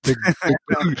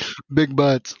 big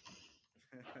butts.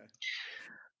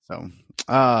 So,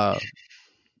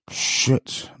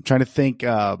 shit. I'm trying to think.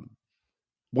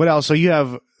 What else? So you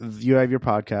have your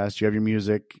podcast, you have your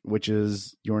music, which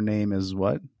is your name is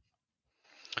what?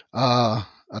 At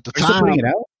the Are you still time, putting it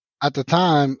out? At the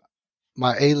time,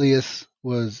 my alias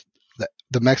was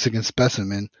the Mexican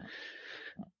Specimen.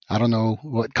 I don't know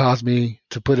what caused me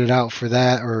to put it out for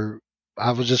that, or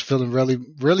I was just feeling really,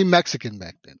 really Mexican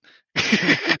back then.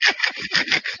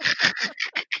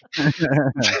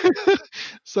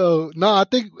 So no, I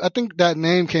think that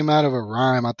name came out of a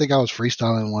rhyme. I think I was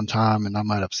freestyling one time and I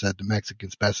might have said the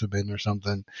Mexican Specimen or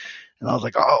something. And I was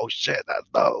like, oh shit, that's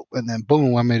dope. And then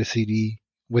boom, I made a CD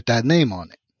with that name on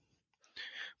it.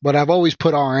 But I've always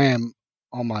put RM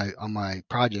on my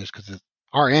projects because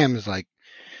RM is like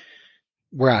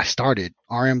where I started.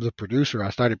 RM's a producer. I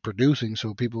started producing.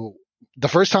 So the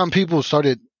first time people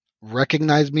started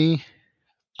recognize me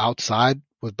outside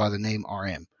was by the name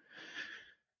RM.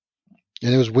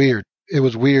 And it was weird. It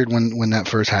was weird when that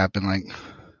first happened. Like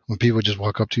when people just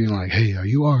walk up to you and like, hey, are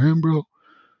you RM, bro?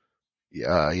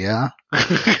 Yeah.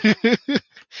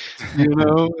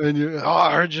 And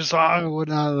I heard your song and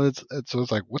whatnot. So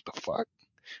it's like, what the fuck?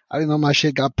 I didn't know my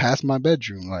shit got past my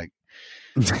bedroom. Like,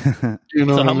 So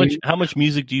how much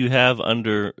music do you have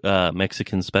under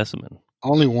Mexican Specimen?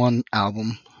 Only one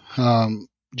album.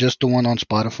 Just the one on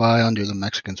Spotify under the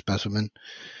Mexican Specimen.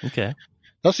 Okay.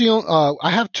 That's the only, I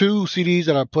have 2 CDs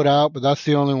that I put out, but that's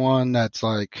the only one that's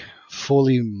like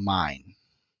fully mine.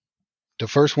 The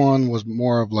first one was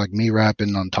more of like me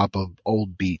rapping on top of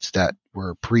old beats that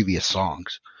were previous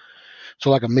songs. So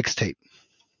like a mixtape.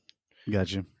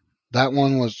 Gotcha. That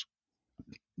one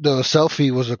the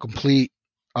Selfie was a complete,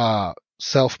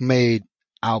 self-made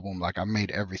album. Like I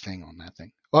made everything on that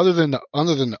thing. Other than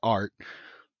the art.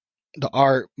 The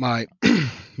art, my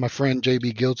friend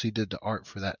JB Guilty did the art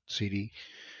for that CD.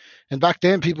 And back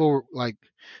then people were like,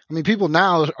 people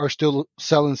now are still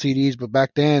selling CDs, but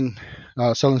back then,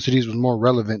 selling CDs was more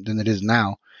relevant than it is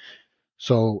now.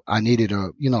 So I needed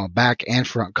a back and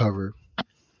front cover.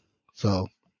 So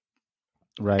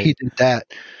right. he did that.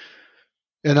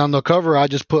 And on the cover, I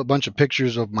just put a bunch of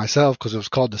pictures of myself because it was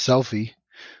called the selfie,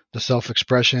 the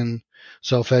self-expression,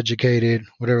 self-educated,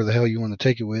 whatever the hell you want to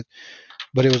take it with.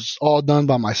 But it was all done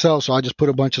by myself, so I just put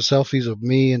a bunch of selfies of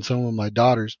me and some of my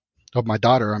daughters. Of my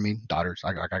daughter, I mean daughters.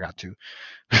 I got two.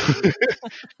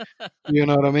 You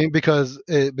know what I mean? Because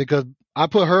I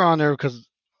put her on there because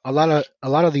a lot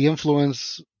of the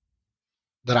influence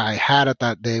that I had at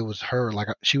that day was her. Like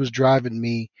she was driving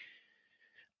me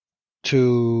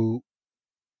to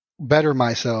better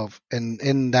myself, and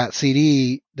in that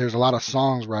CD, there's a lot of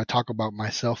songs where I talk about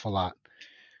myself a lot.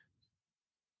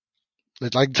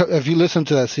 It's like if you listen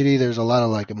to that CD, there's a lot of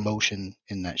like emotion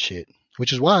in that shit,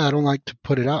 which is why I don't like to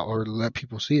put it out or let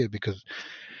people see it because,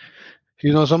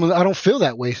 you know, I don't feel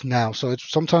that way now. So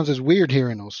sometimes it's weird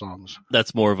hearing those songs.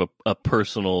 That's more of a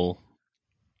personal.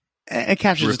 It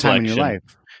captures a time in your life.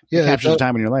 Yeah, it captures a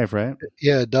time in your life, right?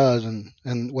 Yeah, it does.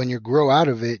 And when you grow out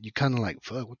of it, you kind of like,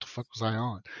 fuck, what the fuck was I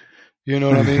on? You know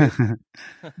what I mean?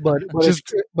 but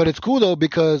it's cool though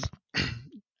because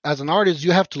as an artist,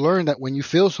 you have to learn that when you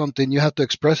feel something, you have to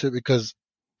express it because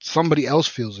somebody else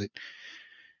feels it.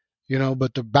 You know,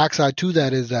 but the backside to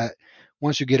that is that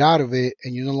once you get out of it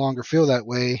and you no longer feel that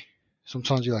way,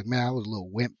 sometimes you're like, man, I was a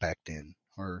little wimp back then,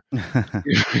 or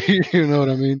you know what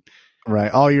I mean?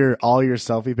 Right. All your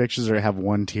selfie pictures have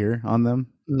one tear on them.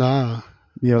 Nah,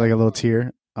 you have like a little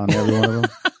tear on every one of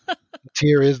them.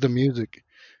 Tear is the music.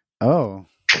 Oh,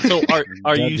 so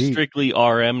are you strictly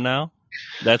RM now?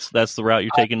 That's the route you're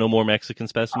taking. No more Mexican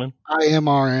specimen. I am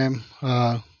RM.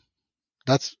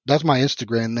 That's my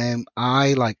Instagram name.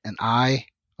 I like an I_M_RM.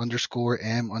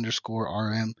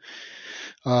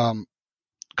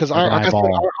 Because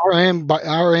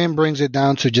RM brings it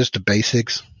down to just the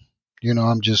basics. You know,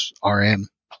 I'm just RM.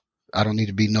 I don't need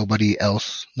to be nobody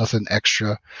else. Nothing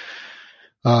extra.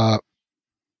 But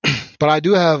I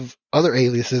do have other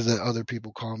aliases that other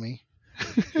people call me.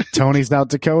 Toni South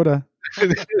Dakota.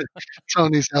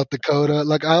 Toni South Dakota.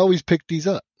 Like I always pick these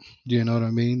up. You know what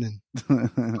I mean?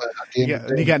 And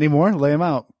you got any more? Lay them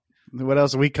out. What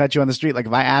else? We cut you on the street. Like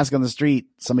if I ask on the street,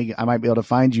 I might be able to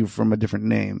find you from a different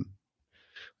name.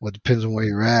 Well, it depends on where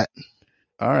you're at.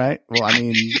 All right. Well, I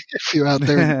mean, if you're out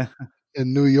there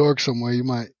in New York somewhere, you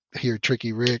might hear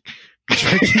Tricky Rick.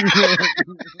 Tricky Rick.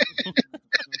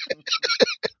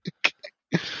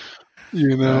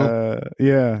 You know?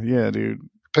 Yeah, dude.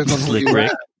 Depends on who you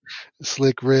ask.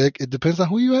 Slick Rick. It depends on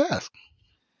who you ask.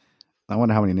 I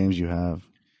wonder how many names you have.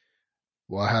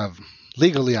 Well, I have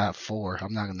 4.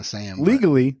 I'm not going to say them.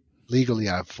 Legally,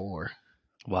 I have 4.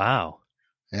 Wow.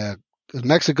 Yeah. Because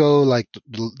Mexico, like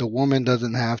the woman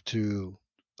doesn't have to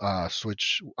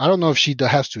switch. I don't know if she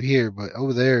has to here, but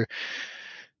over there,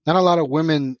 not a lot of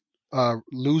women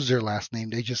lose their last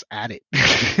name. They just add it.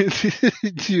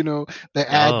 You know, they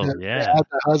add the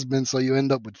husband, so you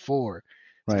end up with 4.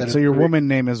 Right. So your woman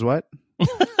name is what?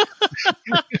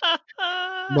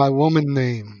 My woman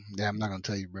name. Yeah, I'm not gonna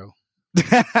tell you, bro.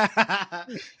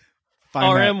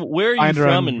 RM, where are you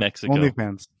from in Mexico?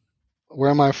 OnlyFans.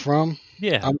 Where am I from?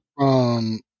 Yeah. I'm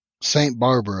from Saint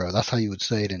Barbara. That's how you would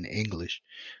say it in English.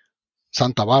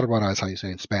 Santa Barbara is how you say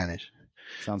it in Spanish.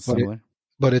 Sounds similar.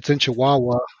 But it's in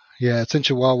Chihuahua. Yeah, it's in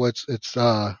Chihuahua. It's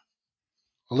a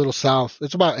little south.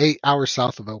 It's about 8 hours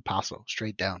south of El Paso,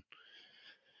 straight down.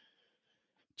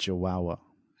 Chihuahua.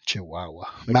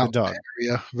 Mountain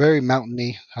area. Very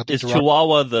mountainy. Is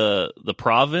Chihuahua the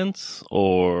province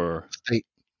or state?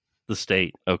 The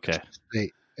state. Okay.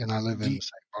 State. And I live in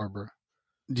Saint Barbara.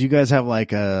 Do you guys have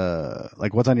like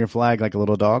what's on your flag? Like a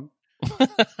little dog?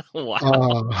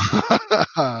 Wow.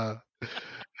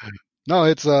 No,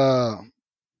 it's I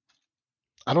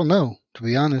don't know, to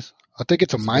be honest. I think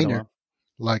it's a minor.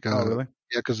 Like oh, really?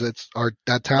 Yeah, because it's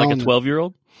that town. Like a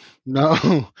 12-year-old?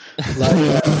 No.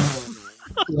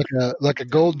 like a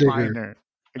gold digger. Minor.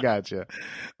 I gotcha.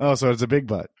 Oh, so it's a big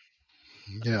butt.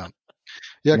 Yeah.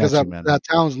 Yeah, because that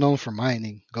town's known for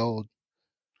mining gold.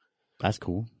 That's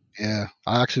cool. Yeah.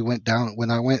 I actually went down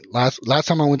when I went last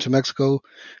time I went to Mexico,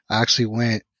 I actually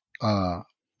went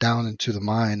down into the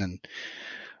mine and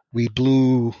we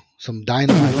blew some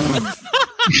dynamite.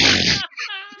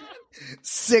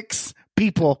 6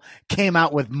 people came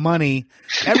out with money.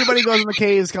 Everybody goes in the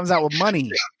caves, comes out with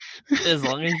money. As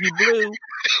long as you blew.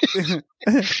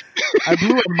 I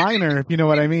blew a minor, if you know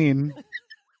what I mean.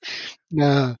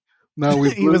 No,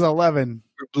 he was 11.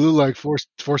 We blew like four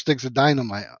sticks of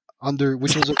dynamite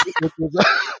which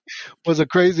was a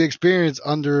crazy experience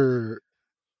in the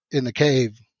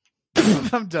cave.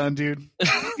 I'm done, dude.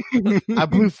 I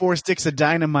blew 4 sticks of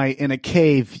dynamite in a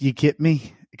cave. You get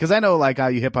me? Because I know like how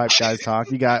you hip hop guys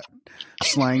talk. You got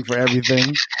slang for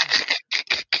everything.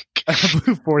 I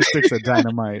blew 4 sticks of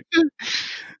dynamite.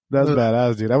 That's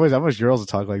badass, dude. I wish girls would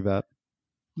talk like that.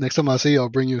 Next time I see you, I'll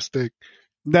bring you a stick.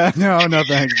 No,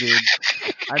 thanks, dude.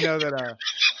 I know that,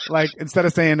 like, instead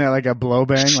of saying like a blow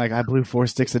bang, like, I blew 4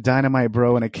 sticks of dynamite,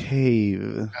 bro, in a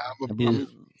cave.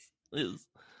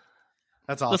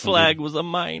 That's awesome. The flag was a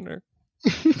minor.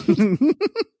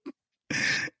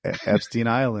 Epstein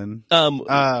Island.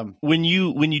 When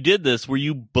you did this, were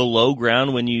you below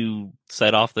ground when you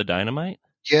set off the dynamite?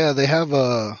 Yeah, they have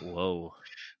Whoa.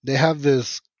 They have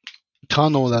this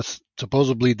tunnel that's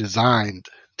supposedly designed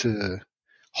to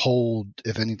hold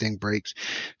if anything breaks.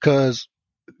 Because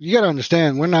you got to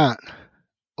understand, we're not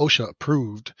OSHA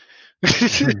approved.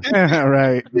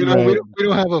 Right. You know, right. we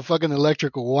don't have a fucking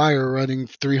electrical wire running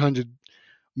 300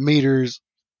 meters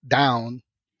down.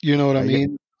 You know what I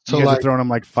mean? So you guys are throwing them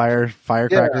like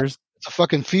firecrackers. Yeah, it's a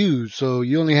fucking fuse. So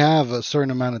you only have a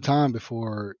certain amount of time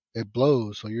before it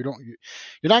blows. So you're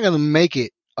not gonna make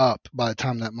it up by the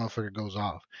time that motherfucker goes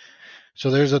off. So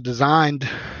there's a designed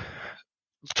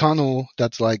tunnel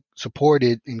that's like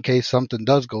supported in case something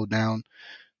does go down.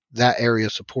 That area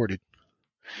is supported.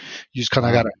 You just kind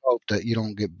of gotta hope that you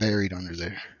don't get buried under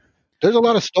there. There's a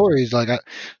lot of stories. Like I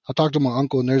talked to my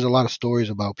uncle, and there's a lot of stories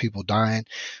about people dying.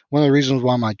 One of the reasons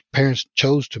why my parents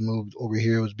chose to move over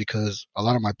here was because a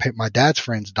lot of my dad's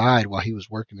friends died while he was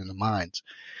working in the mines,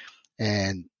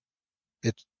 and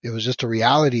it was just a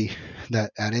reality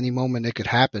that at any moment it could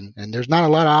happen. And there's not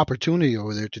a lot of opportunity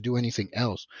over there to do anything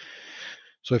else.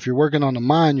 So if you're working on the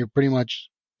mine, you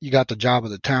got the job of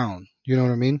the town. You know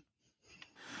what I mean?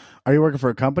 Are you working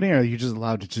for a company, or are you just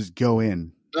allowed to just go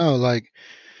in? No, like.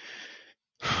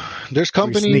 There's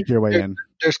companies sneak your way in.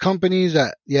 There's companies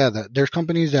that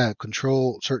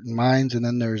control certain mines, and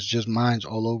then there's just mines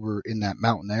all over in that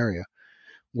mountain area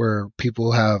where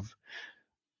people have,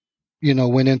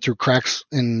 went in through cracks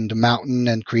in the mountain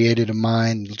and created a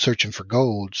mine searching for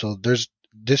gold. So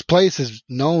this place is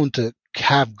known to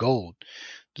have gold.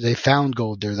 They found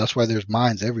gold there. That's why there's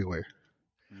mines everywhere.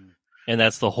 And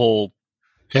that's the whole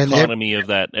economy of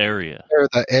that area.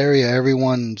 The area,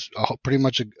 everyone's pretty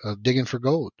much digging for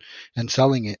gold and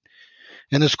selling it.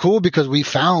 And it's cool because we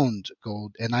found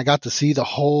gold, and I got to see the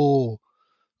whole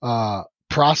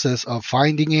process of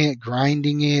finding it,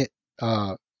 grinding it.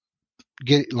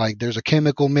 There's a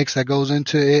chemical mix that goes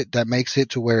into it that makes it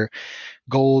to where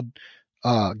gold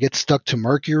gets stuck to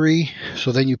mercury.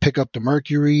 So then you pick up the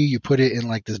mercury, you put it in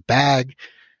like this bag.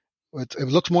 It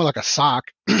looks more like a sock,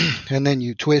 and then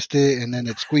you twist it, and then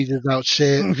it squeezes out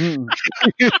shit, and then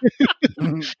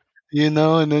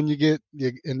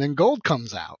and then gold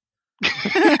comes out.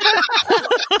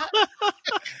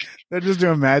 They're just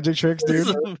doing magic tricks, dude.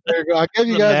 There you go. I gave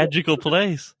you guys a magical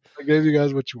place. I gave you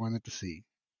guys what you wanted to see.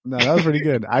 No, that was pretty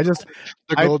good. I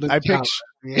picture,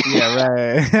 yeah,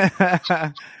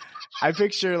 right. I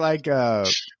picture like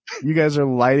you guys are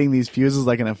lighting these fuses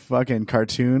like in a fucking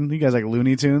cartoon. You guys like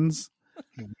Looney Tunes.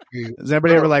 Does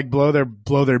anybody ever like blow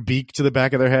their beak to the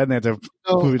back of their head and they have to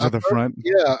move it to the front?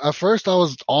 Yeah, at first I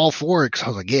was all for it because I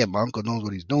was like, yeah, my uncle knows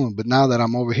what he's doing. But now that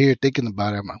I'm over here thinking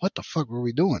about it, I'm like, what the fuck were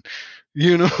we doing?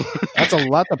 That's a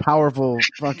lot of powerful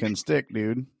fucking stick,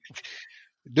 dude.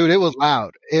 Dude, it was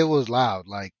loud. It was loud.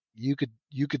 Like you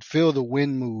could feel the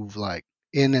wind move like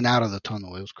in and out of the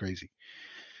tunnel. It was crazy.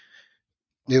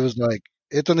 It was like,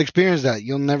 it's an experience that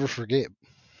you'll never forget.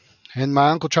 And my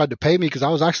uncle tried to pay me because I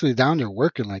was actually down there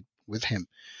working like with him.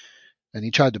 And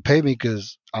he tried to pay me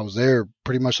because I was there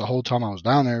pretty much the whole time I was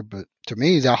down there. But to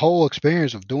me, that whole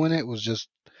experience of doing it was just,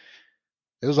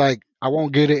 it was like, I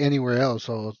won't get it anywhere else.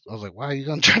 So I was like, why are you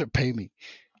going to try to pay me?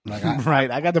 Like,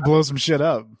 I got to blow some shit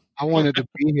up. I wanted to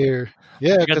be here.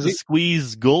 Yeah. I got to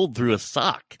squeeze gold through a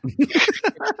sock.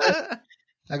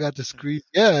 I got to squeeze.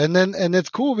 Yeah. And it's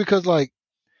cool because like,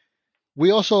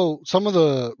 we also, some of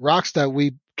the rocks that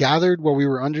we gathered while we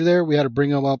were under there, we had to bring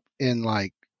them up in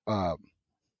like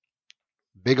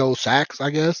big old sacks, I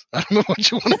guess. I don't know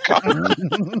what you want to call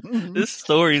it. This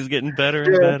story is getting better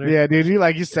and better. Yeah, dude,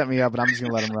 you set me up, and I'm just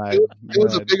gonna let him ride.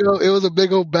 It was a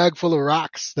big old bag full of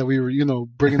rocks that we were,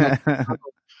 bringing up.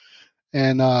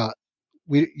 And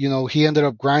he ended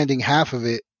up grinding half of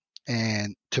it,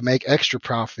 and to make extra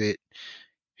profit,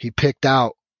 he picked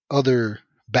out other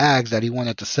bags that he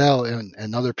wanted to sell,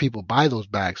 and other people buy those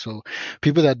bags. So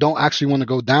people that don't actually want to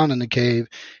go down in the cave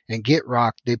and get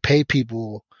rock, they pay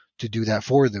people to do that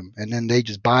for them, and then they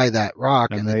just buy that rock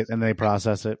and they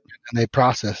process it. And they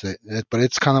process it. But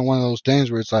it's kind of one of those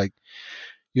things where it's like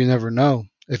you never know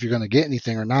if you're going to get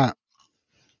anything or not.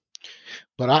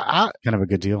 But I kind of a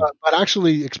good deal. But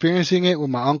actually experiencing it with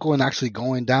my uncle and actually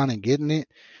going down and getting it,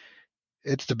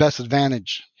 it's the best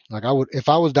advantage. Like if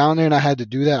I was down there and I had to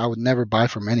do that, I would never buy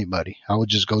from anybody. I would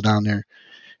just go down there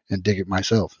and dig it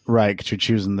myself. Right, because you're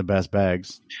choosing the best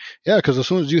bags. Yeah, because as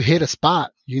soon as you hit a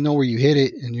spot, you know where you hit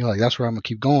it, and you're like, that's where I'm gonna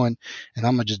keep going, and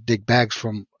I'm gonna just dig bags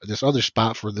from this other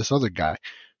spot for this other guy.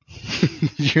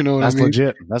 You know what That's I mean?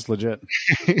 legit. That's legit.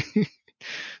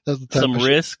 That's the type Some of shit.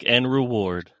 risk and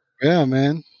reward. Yeah,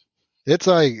 man. It's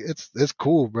like it's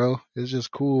cool, bro. It's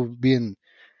just cool being.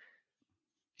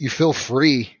 You feel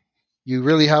free. You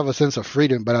really have a sense of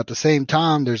freedom, but at the same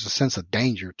time, there's a sense of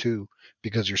danger too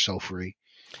because you're so free.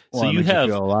 So Well, it you makes have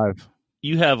feel alive.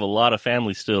 you have a lot of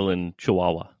family still in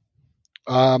Chihuahua.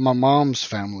 My mom's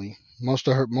family, most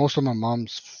of my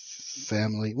mom's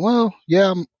family. Well,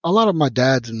 yeah, a lot of my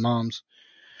dad's and mom's,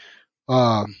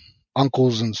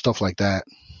 uncles and stuff like that.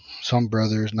 Some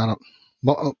brothers,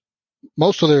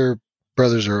 most of their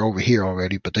brothers are over here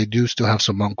already, but they do still have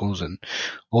some uncles and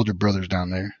older brothers down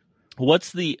there.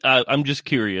 What's the? I'm just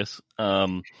curious.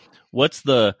 What's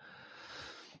the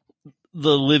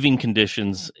living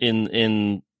conditions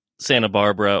in Santa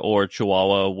Barbara or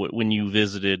Chihuahua when you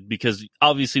visited? Because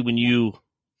obviously, when you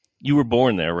were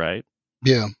born there, right?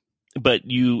 Yeah. But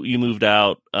you moved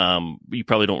out. You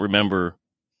probably don't remember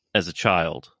as a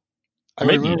child. Or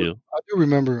maybe you do. I do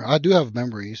remember. I do have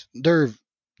memories. They're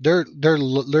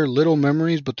little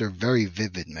memories, but they're very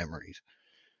vivid memories.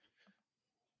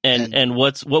 And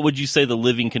what would you say the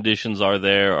living conditions are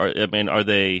there? Are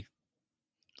they?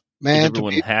 Man, is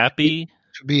everyone happy?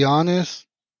 To be honest,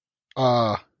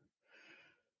 if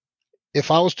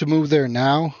I was to move there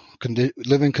now,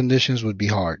 living conditions would be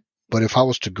hard. But if I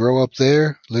was to grow up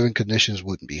there, living conditions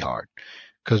wouldn't be hard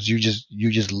because you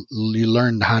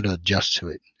learn how to adjust to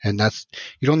it, and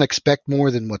you don't expect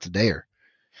more than what's there.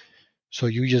 So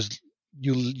you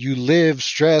live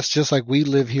stressed just like we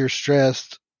live here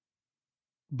stressed,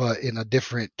 but in a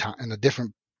different time, in a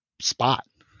different spot.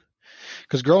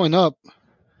 Because growing up,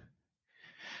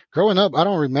 I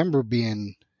don't remember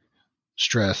being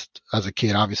stressed as a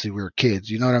kid. Obviously, we were kids,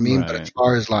 you know what I mean? Right. But as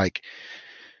far as like,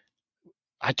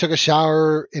 I took a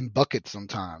shower in buckets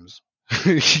sometimes.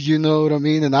 You know what I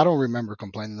mean? And I don't remember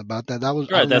complaining about that. That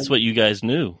was Right. That's what you guys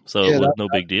knew, so Yeah, it was no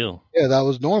big deal. Yeah, that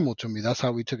was normal to me. That's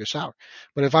how we took a shower.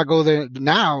 But if I go there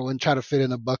now and try to fit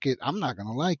in a bucket, I'm not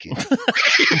gonna like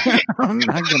it. I'm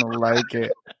not gonna like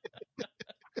it.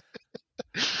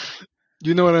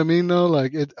 You know what I mean, though?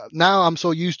 Like now, I'm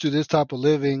so used to this type of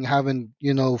living, having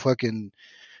fucking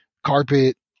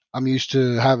carpet. I'm used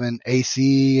to having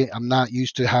AC. I'm not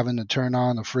used to having to turn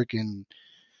on a freaking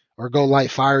or go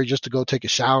light fire just to go take a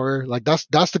shower. Like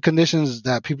that's the conditions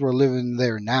that people are living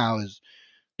there now. Is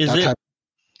it?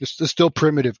 It's still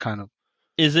primitive, kind of.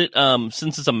 Is it?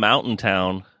 Since it's a mountain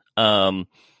town,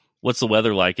 what's the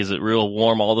weather like? Is it real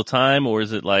warm all the time, or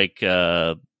is it like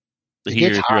here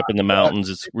if you're up in the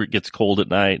mountains, it gets cold at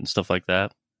night and stuff like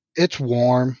that? It's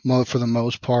warm for the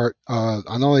most part.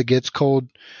 I know it gets cold.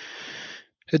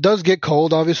 It does get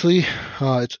cold, obviously.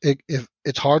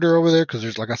 It's harder over there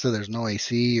because like I said, there's no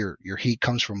AC, or your heat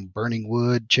comes from burning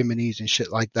wood, chimneys, and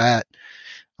shit like that.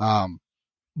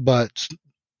 But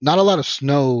not a lot of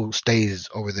snow stays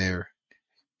over there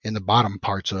in the bottom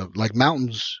parts of like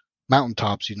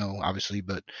mountaintops, obviously.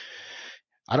 But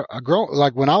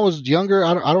like when I was younger,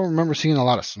 I don't remember seeing a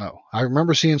lot of snow. I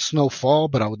remember seeing snow fall,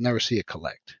 but I would never see it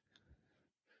collect.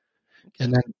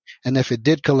 Okay. And if it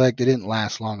did collect, it didn't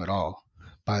last long at all.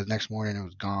 By the next morning, it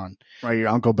was gone. Right, your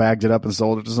uncle bagged it up and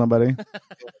sold it to somebody.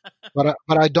 But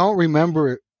I don't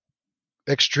remember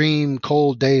extreme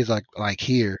cold days like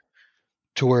here,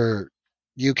 to where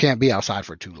you can't be outside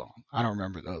for too long. I don't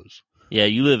remember those. Yeah,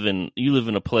 you live in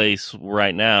a place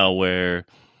right now where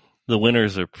the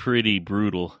winters are pretty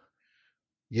brutal.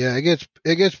 Yeah, it gets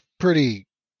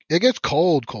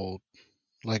cold.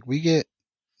 Like we get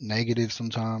negative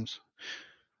sometimes.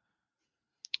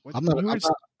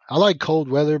 I like cold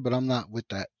weather, but I'm not with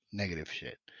that negative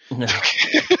shit.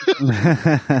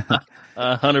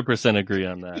 100% agree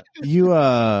on that. You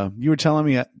were telling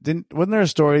me, wasn't there a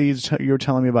story you were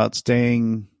telling me about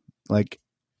staying like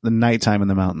the nighttime in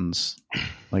the mountains,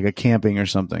 like a camping or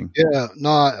something? Yeah,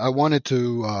 no, I wanted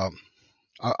to.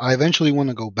 I eventually want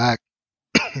to go back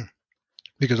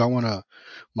because my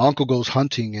uncle goes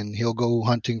hunting, and he'll go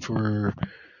hunting for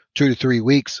 2 to 3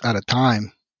 weeks at a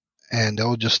time. And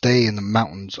they'll just stay in the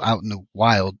mountains out in the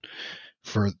wild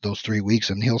for those 3 weeks,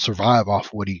 and he'll survive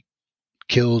off what he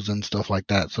kills and stuff like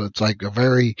that. So it's like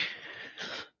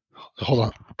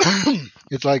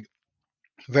it's like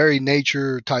very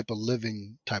nature type of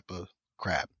living type of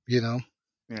crap, Yeah,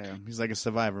 he's like a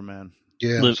survivor, man.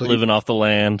 Yeah, living off the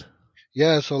land.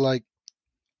 Yeah, so like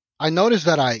I noticed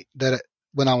that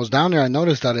when I was down there, I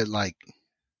noticed that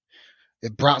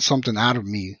it brought something out of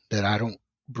me that I don't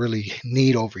really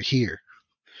need over here.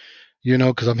 You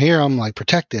know, because I'm here, I'm like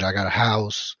protected. I got a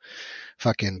house.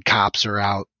 Fucking cops are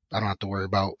out. I don't have to worry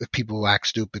about if people act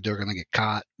stupid, they're gonna get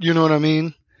caught. You know what I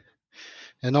mean?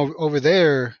 And over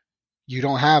there, you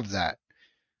don't have that.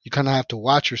 You kind of have to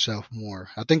watch yourself more.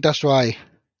 I think that's why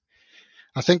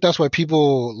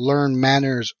people learn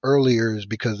manners earlier, is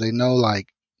because they know like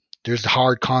there's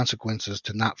hard consequences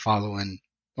to not following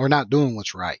or not doing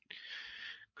what's right.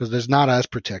 Because there's not as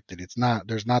protected. There's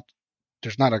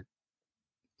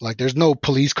no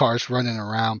police cars running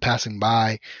around, passing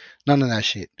by, none of that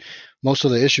shit. Most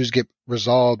of the issues get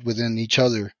resolved within each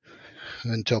other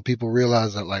until people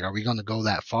realize that, like, are we going to go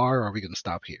that far or are we going to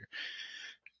stop here?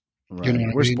 Right. You know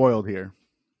what We're I mean? spoiled here.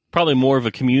 Probably more of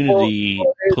a community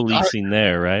policing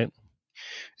there, right?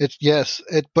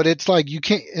 But it's like you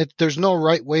can't. There's no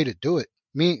right way to do it.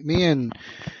 Me and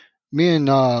my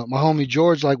homie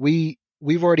George, like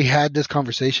we've already had this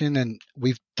conversation and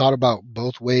we've thought about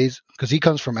both ways, because he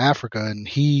comes from Africa and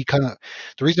he kind of,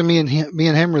 the reason me and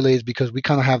him relate is because we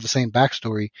kind of have the same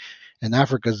backstory, and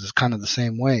Africa's is kind of the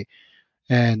same way.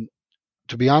 And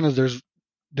to be honest,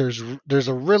 there's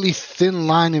a really thin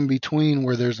line in between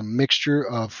where there's a mixture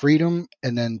of freedom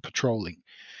and then patrolling,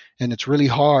 and it's really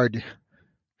hard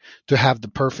to have the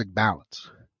perfect balance.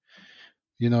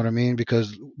 You know what I mean?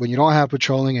 Because when you don't have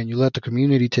patrolling and you let the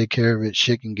community take care of it,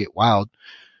 shit can get wild.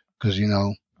 Because, you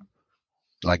know,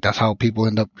 like that's how people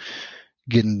end up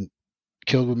getting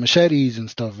killed with machetes and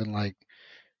stuff in like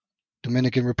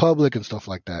Dominican Republic and stuff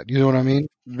like that. You know what I mean?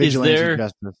 Vigilante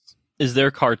justice. Is there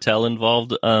cartel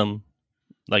involved,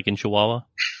 like in Chihuahua,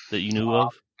 that you knew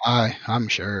of? I'm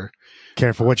sure.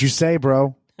 Careful what you say,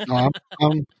 bro. No,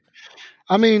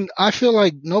 I mean, I feel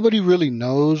like nobody really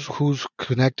knows who's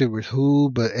connected with who,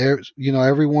 but you know,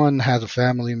 everyone has a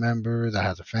family member that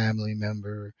has a family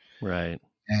member, right?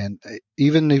 And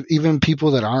even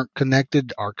people that aren't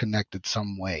connected are connected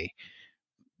some way,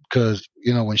 because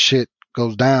you know when shit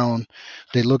goes down,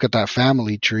 they look at that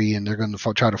family tree and they're going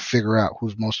to try to figure out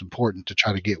who's most important to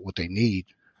try to get what they need.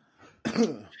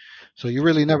 So you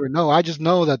really never know. I just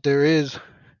know that there is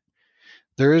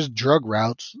drug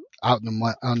routes out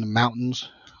on the mountains.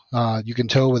 You can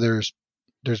tell where there's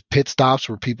pit stops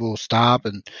where people stop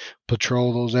and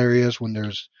patrol those areas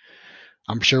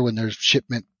I'm sure when there's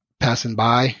shipment passing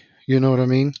by. You know what I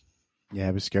mean? Yeah,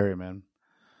 it was scary, man.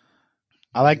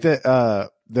 I like the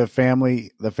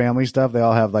family stuff. They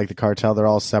all have like the cartel. They're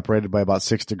all separated by about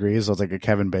 6 degrees. So it's like a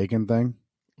Kevin Bacon thing.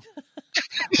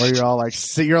 Where you're all like,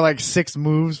 you're like 6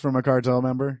 moves from a cartel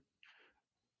member.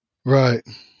 Right.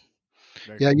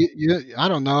 Very Yeah, cool. I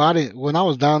don't know. When I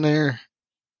was down there,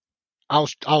 I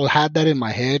had that in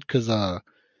my head because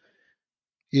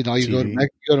you know, you go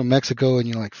to Mexico and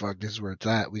you're like, fuck, this is where it's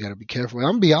at. We got to be careful. And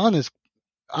I'm gonna be honest,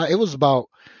 it was about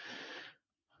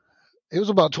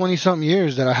 20 something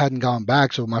years that I hadn't gone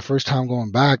back. So my first time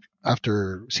going back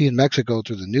after seeing Mexico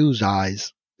through the news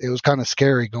eyes, it was kind of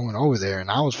scary going over there, and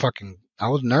I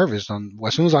was nervous.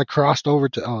 As soon as I crossed over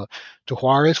to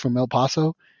Juarez from El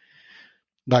Paso,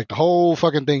 like the whole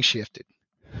fucking thing shifted.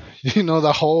 You know,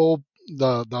 the whole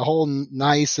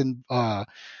nice and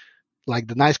like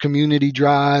the nice community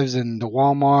drives and the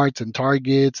Walmarts and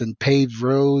Targets and paved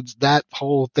roads, that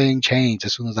whole thing changed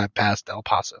as soon as I passed El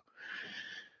Paso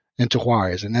into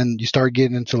Juarez. And then you start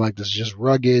getting into like this just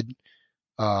rugged,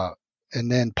 and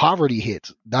then poverty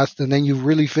hits. And then you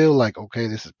really feel like, okay,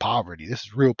 this is poverty. This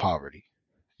is real poverty.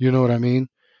 You know what I mean?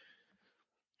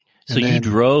 So you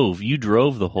drove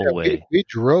the whole way. We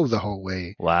drove the whole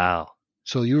way. Wow.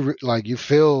 So you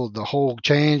feel the whole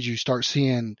change. You start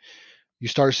seeing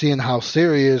how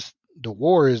serious the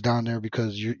war is down there,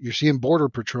 because you're seeing Border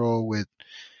Patrol with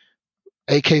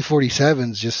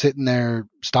AK-47s just sitting there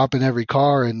stopping every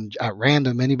car, and at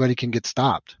random anybody can get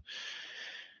stopped.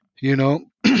 You know,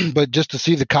 but just to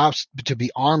see the cops to be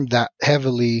armed that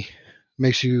heavily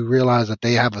makes you realize that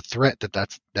they have a threat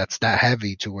that's that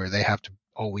heavy to where they have to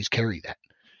always carry that.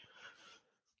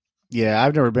 Yeah,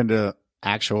 I've never been to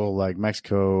actual like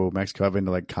Mexico. I've been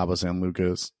to like Cabo San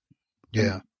Lucas.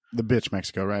 Yeah. The bitch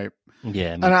Mexico, right?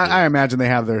 Yeah. And I imagine they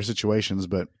have their situations,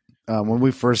 but when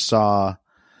we first saw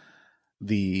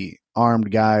the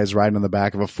armed guys riding on the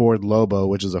back of a Ford Lobo,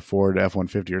 which is a Ford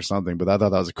F-150 or something, but I thought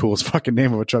that was the coolest fucking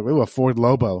name of a truck. Ooh, a Ford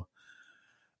Lobo.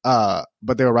 But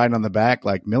they were riding on the back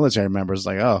like military members,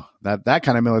 like, oh, that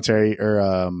kind of military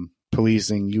or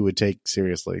policing you would take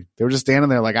seriously. They were just standing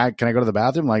there like, can I go to the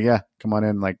bathroom? Like, yeah, come on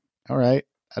in. Like, all right,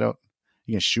 you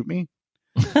gonna shoot me?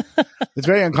 It's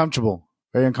very uncomfortable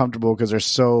because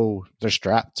they're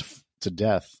strapped to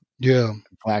death. Yeah.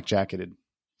 Black jacketed.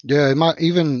 Yeah.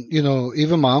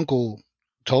 Even my uncle,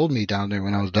 told me down there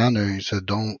when I was down there. He said,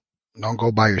 "Don't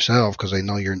go by yourself because they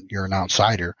know you're an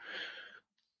outsider."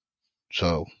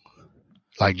 So,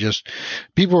 like, just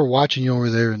people are watching you over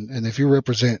there, and if you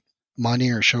represent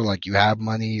money or show like you have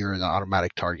money, you're an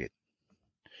automatic target.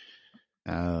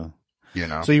 You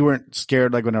know. So you weren't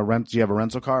scared like when do you have a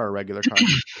rental car or a regular car?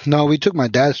 No, we took my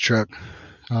dad's truck,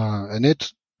 and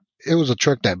it was a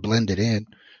truck that blended in.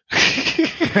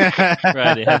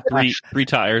 Right, it had three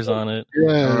tires on it.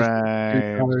 Yeah,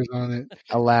 right. 3 tires on it.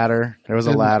 A ladder. There was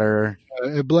a ladder.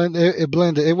 It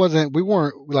blended. It wasn't. We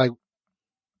weren't like,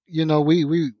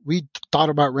 we thought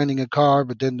about renting a car,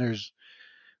 but then there's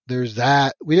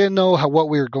that. We didn't know what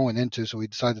we were going into, so we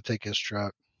decided to take his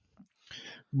truck.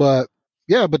 But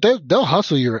yeah, but they'll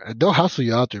hustle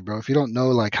you out there, bro. If you don't know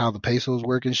like how the pesos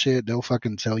work and shit, they'll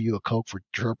fucking sell you a Coke for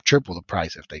triple the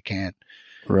price if they can.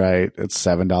 Right, it's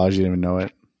 $7. You didn't even know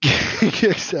it.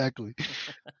 Exactly.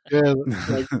 Yeah,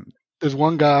 like, there's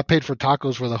one guy I paid for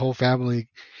tacos for the whole family,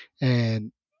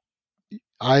 and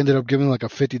I ended up giving like a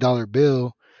 $50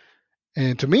 bill.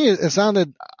 And to me, it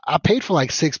sounded, I paid for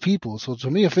like 6 people. So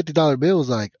to me, a $50 bill was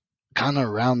like kind of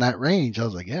around that range. I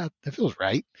was like, yeah, that feels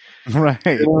right. Right.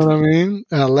 You know what I mean?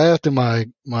 And I left, and my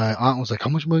aunt was like,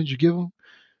 how much money did you give him?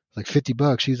 Like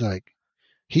 $50. She's like,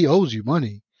 he owes you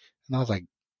money. And I was like,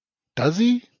 does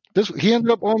he? He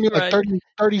ended up owing me like 30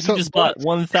 He something. just bought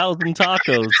 1,000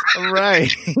 tacos. Right.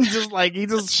 He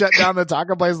just shut down the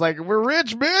taco place like, we're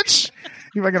rich, bitch.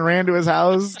 He fucking ran to his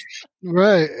house.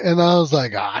 Right. And I was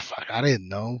like, fuck, I didn't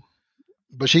know.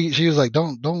 But she was like,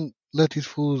 don't let these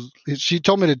fools. She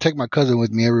told me to take my cousin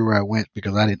with me everywhere I went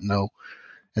because I didn't know.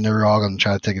 And they were all going to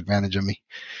try to take advantage of me.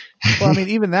 Well, I mean,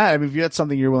 even that, I mean, if you had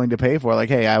something you're willing to pay for, like,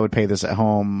 hey, I would pay this at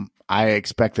home, I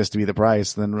expect this to be the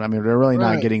price, then, I mean, they're really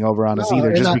not getting over on us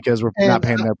either just because we're not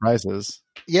paying their prices.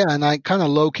 Yeah, and I kind of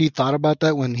low-key thought about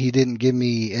that when he didn't give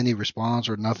me any response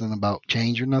or nothing about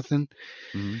change or nothing.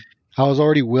 Mm-hmm. I was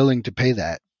already willing to pay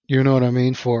that. You know what I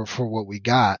mean? For what we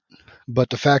got. But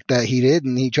the fact that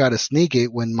he tried to sneak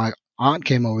it when my aunt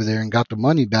came over there and got the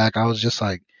money back, I was just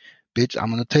like, bitch,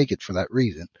 I'm going to take it for that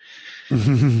reason.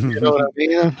 You know what I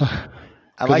mean?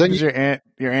 I like that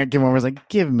your aunt came over and was like,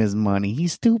 give him his money.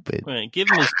 He's stupid. Right, give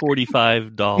him his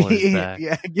 $45 back.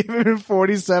 Yeah, give him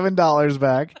 $47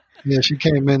 back. Yeah, she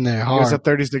came in there hard. It was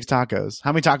 36 tacos.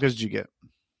 How many tacos did you get?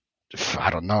 I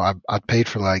don't know. I paid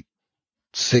for like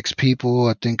 6 people.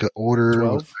 I think an order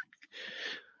 12?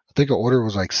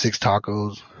 Was like 6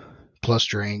 tacos plus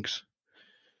drinks.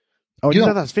 Oh, you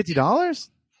thought that was $50?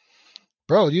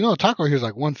 Bro, a taco here is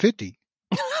like $150.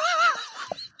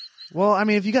 Well, I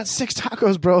mean, if you got 6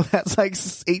 tacos, bro, that's like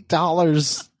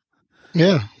 $8.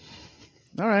 Yeah.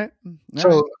 All right.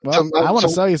 So, well, I want to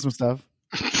sell you some stuff.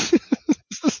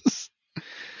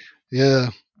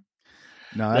 Yeah.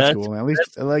 No, that's cool, man. At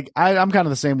least, like, I'm kind of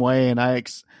the same way, and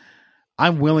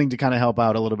I'm willing to kind of help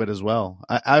out a little bit as well.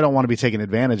 I don't want to be taken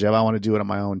advantage of. I want to do it on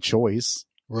my own choice.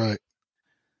 Right.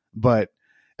 But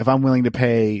if I'm willing to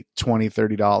pay $20,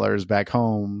 $30 back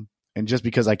home, and just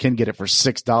because I can get it for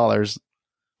 $6,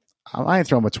 I ain't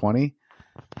throwing him a 20.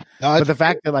 No, but the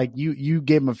fact that like you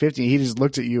gave him a 50, he just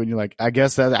looked at you and you're like, I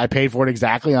guess that I paid for it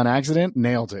exactly on accident.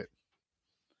 Nailed it.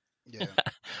 Yeah.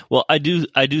 Well, I do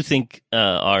think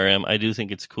RM. I do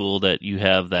think it's cool that you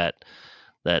have that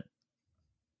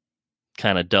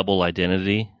kind of double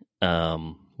identity,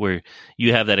 where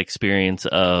you have that experience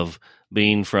of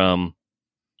being from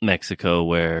Mexico,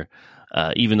 where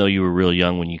even though you were real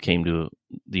young when you came to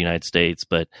the United States,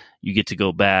 but you get to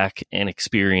go back and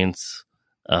experience,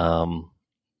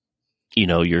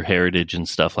 your heritage and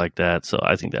stuff like that. So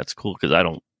I think that's cool because I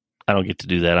don't get to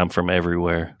do that. I'm from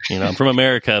everywhere. I'm from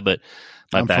America, but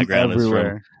my background is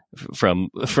from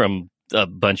a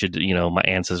bunch of, my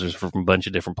ancestors from a bunch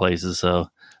of different places. So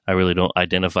I really don't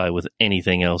identify with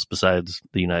anything else besides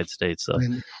the United States. So, I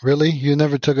mean, really, you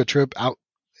never took a trip out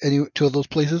any two of those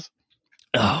places?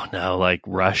 Oh no, like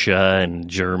Russia and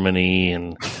Germany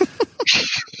and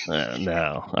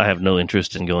no, I have no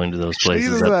interest in going to those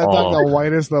places at all. The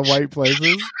whitest, the white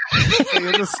places.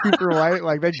 They're just super white,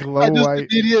 like they glow white. I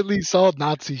just immediately saw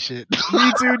Nazi shit.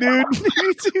 Me too, dude.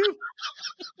 Me too.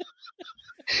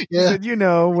 Yeah, said,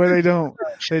 where they don't.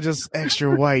 They're just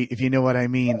extra white, if you know what I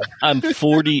mean. I'm like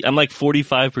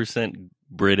 45%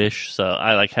 British, so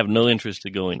I like have no interest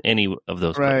in going any of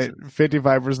those places. Right,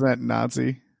 55%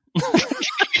 Nazi.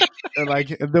 And like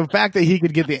the fact that he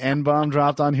could get the N-bomb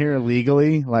dropped on here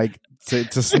illegally, like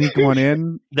to sneak one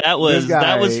in. That was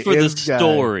for the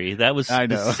story. That was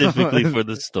specifically for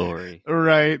the story.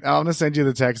 Right. I'm gonna send you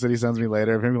the text that he sends me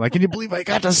later of him like, can you believe I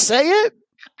got to say it?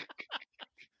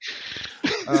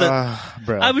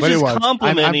 Bro, I was just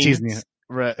complimenting. I'm teasing you.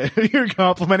 Right. You're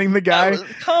complimenting the I guy. was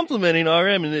complimenting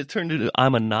RM, and it turned into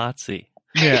I'm a Nazi.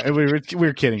 Yeah,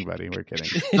 we're kidding, buddy. We're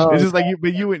kidding. No, It's just like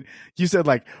you said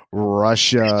like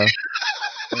Russia.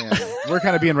 And we're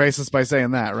kind of being racist by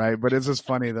saying that, right? But it's just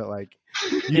funny that like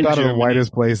you In thought of the Germany.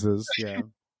 whitest places. Yeah,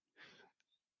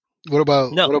 what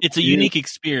about No, what about it's a you? unique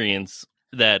experience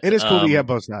that it is cool that you have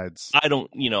both sides. I don't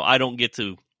get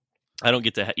to.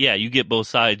 Yeah, you get both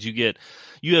sides. You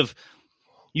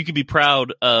can be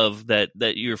proud of that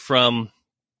you're from,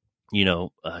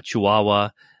 Chihuahua,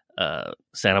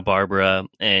 Santa Barbara,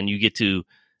 and you get to.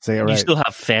 Say it You right. still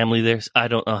have family there. I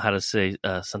don't know how to say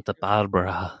Santa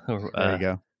Barbara. Or, There you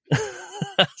go.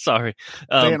 sorry.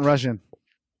 Say it in Russian.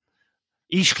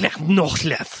 Ich lebe noch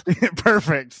left.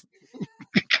 Perfect.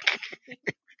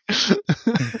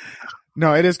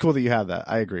 No, it is cool that you have that.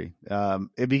 I agree.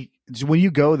 It'd be when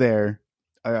you go there.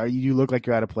 You look like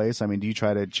you're out of place. I mean, do you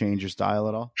try to change your style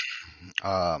at all?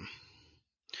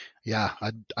 Yeah,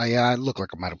 I look like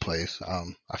I'm out of place.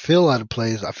 I feel out of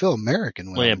place. I feel American.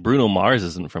 When Well, yeah, Bruno Mars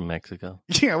isn't from Mexico.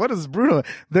 Yeah, what is Bruno?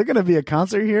 They're gonna be a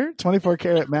concert here. 24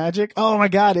 Karat Magic. Oh my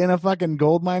god, in a fucking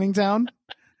gold mining town.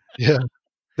 Yeah.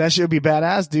 That should be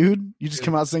badass, dude. You just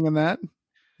come out singing that.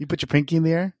 You put your pinky in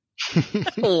the air.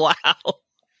 Wow.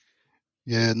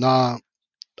 Yeah, nah.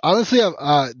 Honestly,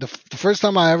 the first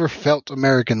time I ever felt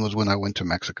American was when I went to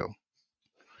Mexico.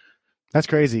 That's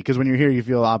crazy because when you're here, you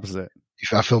feel opposite.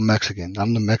 I feel Mexican.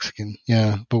 I'm the Mexican.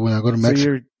 Yeah, but when I go to So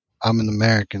Mexico, you're I'm an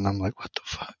American. I'm like, what the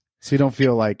fuck? so you don't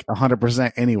feel like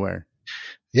 100% anywhere.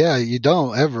 Yeah, you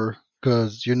don't ever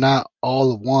because you're not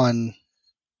all of one and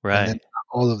Right. then not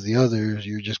all of the others.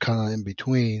 You're just kind of in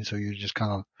between. So you're just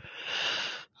kind of,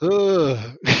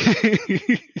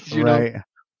 Right.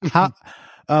 How?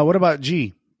 What about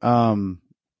G?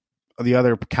 The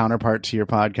other counterpart to your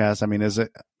podcast. I mean, is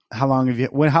it? How long have you?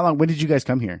 When did you guys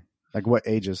come here? Like what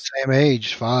ages? Same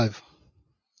age, 5.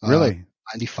 Really?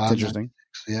 95. That's interesting.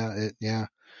 96.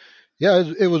 Yeah.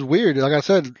 It was weird. Like I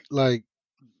said, like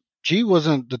G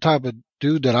wasn't the type of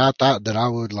dude that I thought that I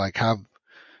would like have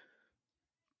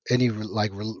any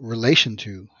relation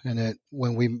to. And that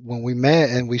when we met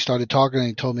and we started talking, and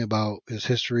he told me about his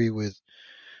history with,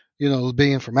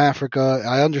 being from Africa,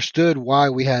 I understood why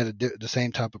we had the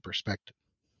same type of perspective.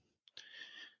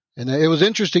 And it was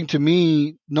interesting to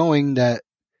me knowing that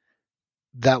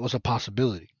was a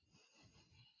possibility.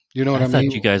 You know what I thought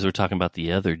mean? you guys were talking about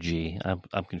the other G.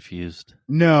 I'm confused.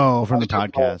 No, from the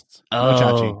podcast. No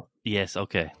Chachi. Oh, yes.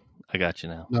 Okay, I got you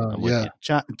now. No, I'm with yeah. you.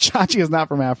 Chachi is not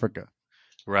from Africa.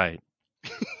 Right.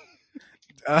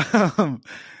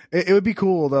 It would be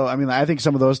cool though. I mean, I think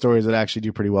some of those stories would actually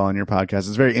do pretty well on your podcast.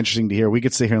 It's very interesting to hear. We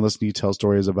could sit here and listen to you tell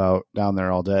stories about down there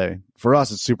all day. For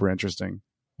us, it's super interesting.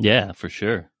 Yeah, for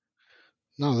sure.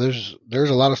 No, there's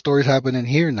a lot of stories happening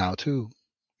here now too.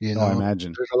 I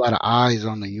imagine. There's a lot of eyes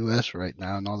on the U.S. right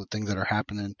now and all the things that are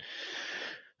happening.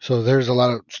 So there's a lot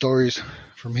of stories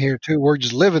from here too. We're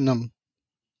just living them,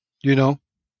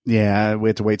 Yeah, we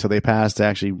have to wait till they pass to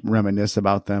actually reminisce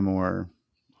about them or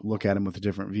look at them with a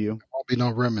different view. Won't be no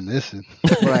reminiscing.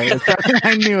 Right.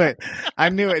 I knew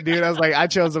it, dude. I was like, I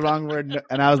chose the wrong word,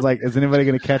 and I was like, is anybody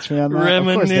going to catch me on that? Of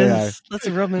course they are. Reminisce. Let's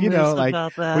reminisce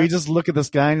about that. where you just look at the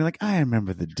sky and you're like, I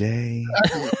remember the day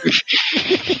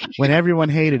when everyone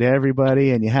hated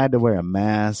everybody and you had to wear a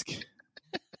mask.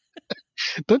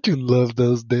 Don't you love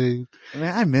those days?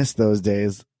 Man, I miss those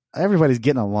days. Everybody's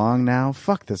getting along now.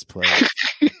 Fuck this place.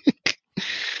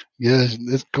 Yeah,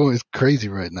 it's crazy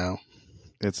right now.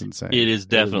 It's insane. It is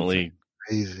definitely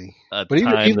Crazy. a But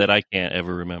even- time that I can't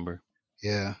ever remember.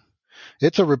 Yeah.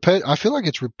 It's I feel like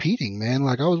it's repeating, man.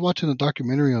 Like I was watching a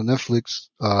documentary on Netflix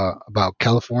about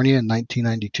California in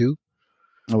 1992.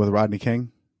 Oh, with Rodney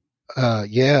King.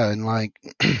 Yeah, and like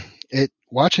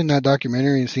watching that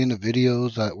documentary and seeing the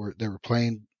videos that they were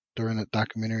playing during that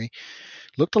documentary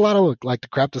looked a lot of like the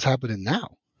crap that's happening now.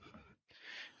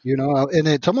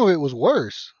 And some of it was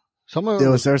worse. Some of it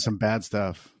There was some bad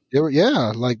stuff. there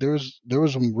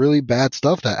was some really bad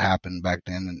stuff that happened back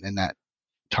then in that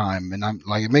time, and I'm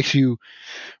like, it makes you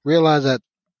realize that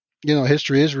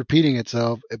history is repeating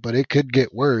itself, but it could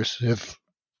get worse if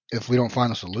we don't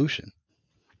find a solution.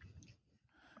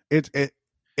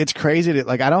 It's crazy to,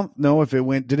 like, I don't know if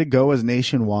did it go as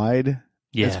nationwide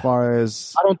Yeah. as far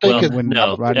as I don't think Well, it, when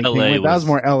no, Rodney King LA went? That was was-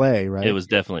 more LA, right? It was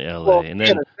definitely LA. well, And you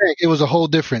then gotta think, it was a whole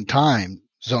different time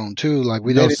zone too. Like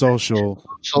we no didn't social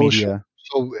media.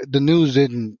 so the news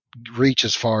didn't reach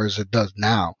as far as it does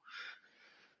now.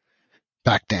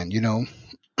 Back then,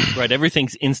 right,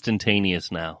 everything's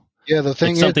instantaneous now. Yeah, the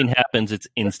thing If is, something happens, it's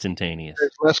instantaneous.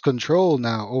 there's less control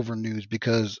now over news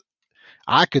because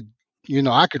I could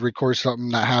I could record something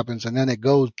that happens and then it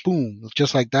goes boom,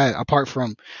 just like that. Apart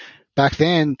from back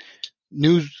then,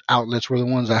 news outlets were the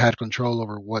ones that had control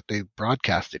over what they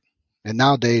broadcasted. And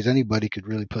nowadays, anybody could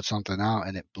really put something out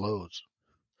and it blows.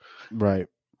 Right.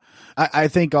 I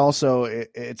think also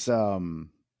it's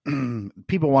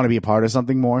people want to be a part of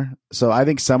something more. So I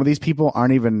think some of these people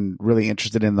aren't even really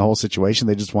interested in the whole situation.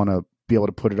 They just want to be able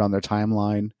to put it on their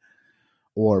timeline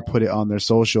or put it on their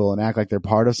social and act like they're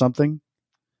part of something.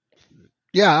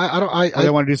 Yeah, I they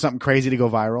want to do something crazy to go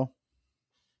viral.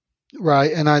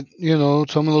 Right. And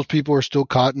some of those people are still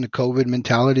caught in the COVID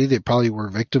mentality. They probably were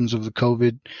victims of the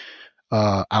COVID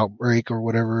outbreak or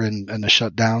whatever and the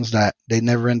shutdowns that they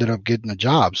never ended up getting a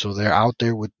job. So they're out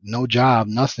there with no job,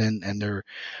 nothing, and they're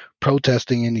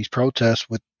protesting in these protests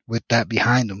with that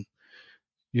behind them.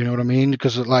 You know what I mean?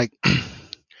 Because like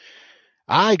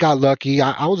I got lucky.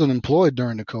 I wasn't employed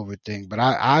during the COVID thing, but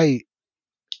I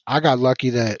got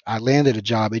lucky that I landed a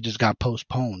job. It just got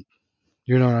postponed.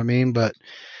 You know what I mean? But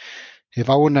if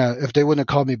they wouldn't have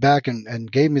called me back and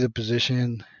gave me the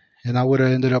position, and I would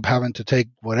have ended up having to take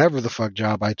whatever the fuck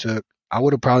job I took, I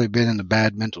would have probably been in a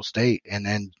bad mental state. And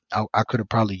then I could have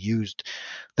probably used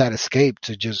that escape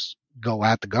to just go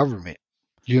at the government.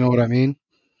 You know what I mean?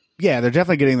 Yeah, they're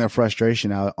definitely getting their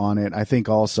frustration out on it. I think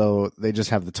also they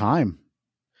just have the time.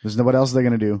 There's what else they're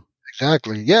going to do.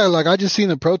 Exactly. Yeah, like I just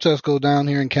seen a protest go down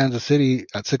here in Kansas City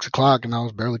at 6:00 and I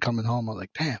was barely coming home. I was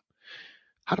like, damn,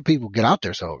 how do people get out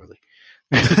there so early?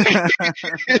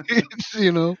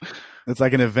 It's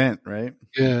like an event, right?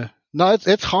 Yeah. No,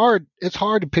 it's hard. It's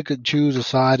hard to pick and choose a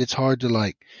side. It's hard to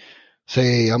like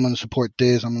say, I'm going to support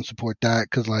this, I'm going to support that.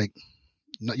 Cause like,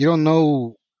 you don't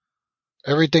know,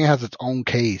 everything has its own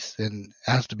case and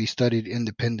has to be studied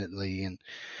independently. And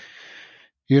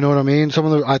you know what I mean?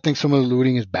 I think some of the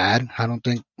looting is bad. I don't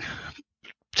think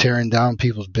tearing down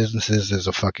people's businesses is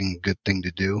a fucking good thing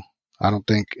to do. I don't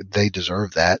think they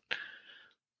deserve that.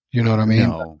 You know what I mean?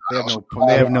 No,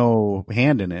 they have no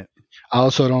hand in it. I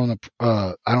also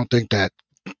I don't think that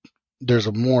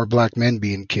there's more black men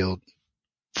being killed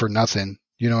for nothing.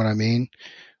 You know what I mean?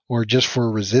 Or just for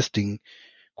resisting,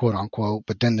 quote unquote.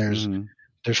 But then there's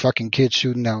fucking kids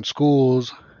shooting down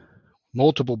schools,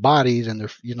 multiple bodies, and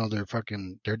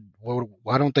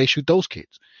why don't they shoot those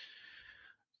kids?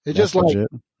 It's just like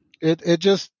it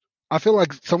just, I feel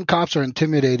like some cops are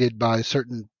intimidated by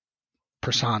certain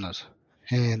personas.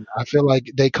 And I feel like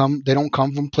they don't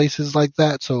come from places like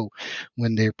that. So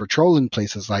when they're patrolling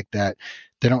places like that,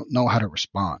 they don't know how to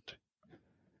respond.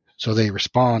 So they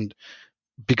respond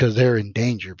because they're in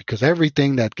danger, because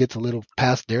everything that gets a little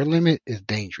past their limit is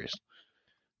dangerous,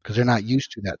 because they're not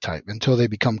used to that type until they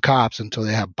become cops, until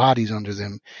they have bodies under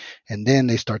them. And then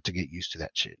they start to get used to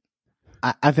that shit.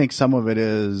 I think some of it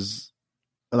is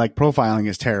like profiling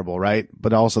is terrible, right?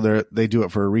 But also they do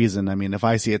it for a reason. I mean, if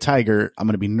I see a tiger, I'm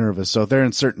going to be nervous. So if they're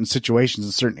in certain situations,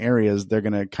 in certain areas, they're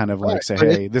going to kind of like say,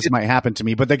 hey, this might happen to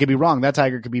me, but they could be wrong. That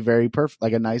tiger could be very perfect,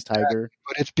 like a nice tiger.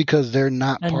 But it's because they're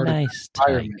not part of the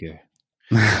environment.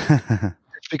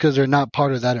 It's because they're not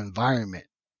part of that environment.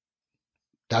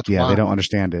 That's why they don't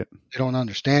understand it. They don't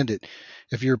understand it.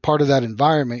 If you're part of that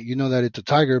environment, you know that it's a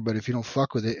tiger, but if you don't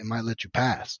fuck with it, it might let you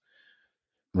pass.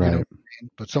 Right. You know?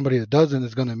 But somebody that doesn't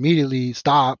is going to immediately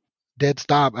dead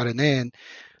stop at an end,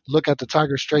 look at the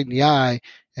tiger straight in the eye,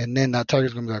 and then that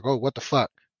tiger's going to be like, oh, what the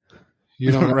fuck?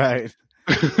 You know? Right.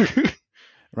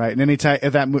 Right. And if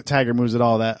that tiger moves at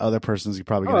all, that other person's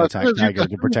probably going to attack the tiger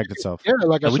to protect itself. Yeah,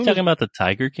 like are we talking about the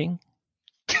Tiger King?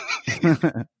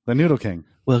 The Noodle King.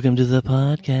 Welcome to the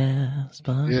podcast.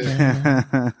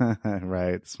 Yeah.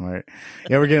 Right. Smart.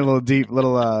 Yeah, we're getting a little deep,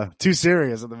 too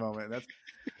serious at the moment.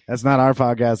 That's not our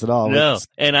podcast at all. No,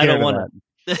 and I don't want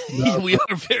to. We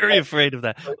are very afraid of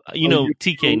that.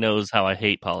 TK knows how I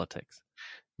hate politics.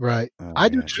 Right. I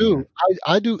do too.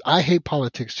 I hate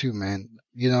politics too, man.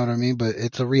 You know what I mean? But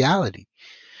it's a reality.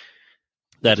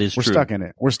 That is true. We're stuck in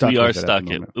it. We're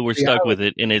stuck with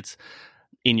it, and it's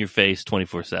in your face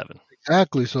 24/7.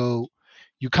 Exactly. So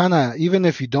you kind of, even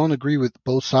if you don't agree with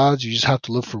both sides, you just have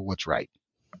to look for what's right.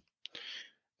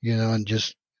 And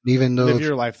just, even though live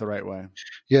your life the right way.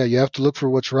 Yeah, you have to look for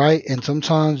what's right, and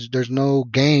sometimes there's no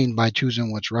gain by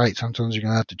choosing what's right. Sometimes you're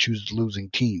gonna have to choose the losing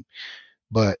team.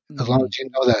 But as long as you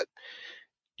know that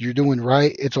you're doing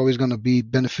right, it's always gonna be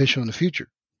beneficial in the future.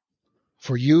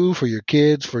 For you, for your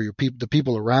kids, for your the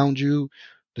people around you.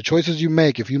 The choices you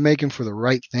make, if you make them for the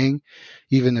right thing,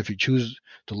 even if you choose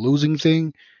the losing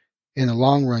thing, in the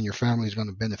long run, your family is going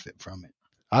to benefit from it.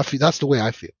 I feel that's the way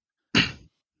I feel.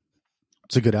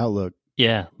 It's a good outlook.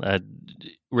 Yeah,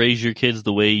 raise your kids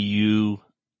the way you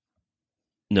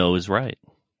know is right.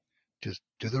 Just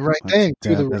do the right thing.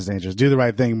 That's dangerous. Do the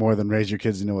right thing more than raise your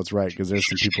kids to know what's right, because there's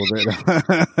some people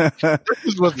that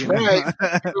This is what's right.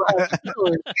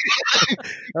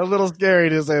 a little scary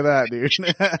to say that, dude.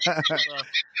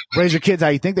 Raise your kids how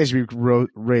you think they should be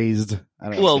raised. I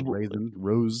don't know.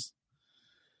 Rose.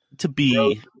 To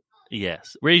be,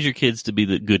 yes. Raise your kids to be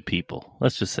the good people.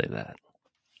 Let's just say that.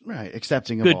 Right.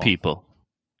 Accepting of good all. People.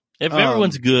 If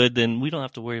everyone's good, then we don't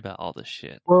have to worry about all this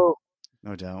shit. Well,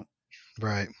 no doubt.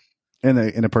 Right. In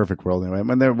a perfect world, anyway. I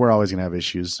mean, we're always going to have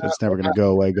issues. It's never going to go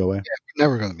away. Yeah, we're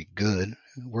never going to be good.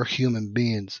 We're human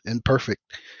beings, imperfect.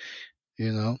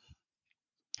 You know.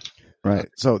 Right.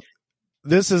 So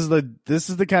this is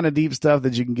the kind of deep stuff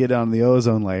that you can get on the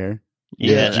ozone layer.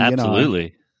 Yeah,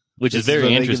 absolutely. Which is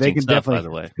very interesting stuff, by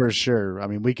the way. For sure. I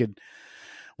mean, we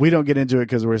don't get into it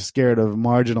because we're scared of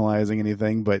marginalizing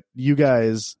anything, but you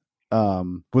guys,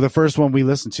 well, the first one we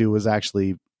listened to was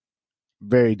actually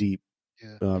very deep.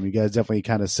 Yeah. You guys definitely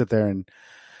kind of sit there, and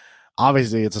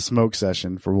obviously it's a smoke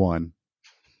session for one.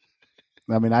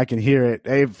 I mean, I can hear it.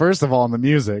 Hey, first of all, in the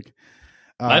music.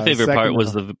 My favorite part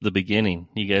was the beginning.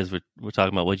 You guys were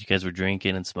talking about what you guys were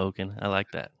drinking and smoking. I like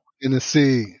that. In the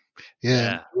sea.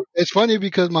 Yeah. It's funny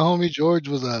because my homie George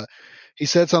was he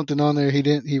said something on there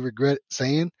he regret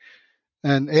saying,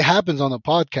 and it happens on the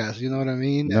podcast. You know what I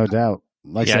mean? No doubt.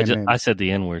 Like I said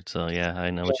the N-word, so yeah, I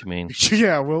know what you mean.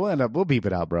 Yeah, we'll beep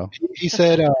it out, bro. He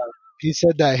said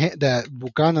that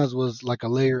Bucanas was like a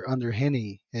layer under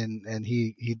Henny, and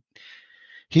he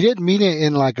didn't mean it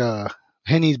in like a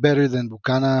Henny's better than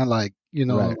Bucana, like, you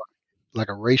know, right. Like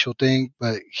a racial thing,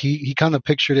 but he kind of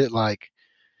pictured it like.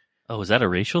 Oh, is that a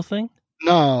racial thing?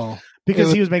 No,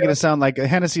 because he was making it sound like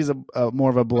Hennessy's a more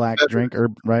of a black drink,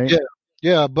 right?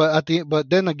 Yeah, but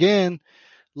then again.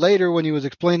 Later, when he was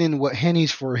explaining what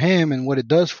Henny's for him and what it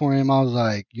does for him, I was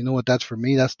like, you know what, that's for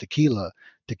me? That's tequila.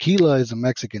 Tequila is a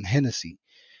Mexican Hennessy.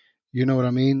 You know what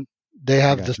I mean? They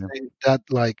have the same,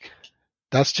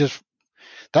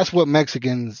 that's what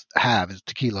Mexicans have is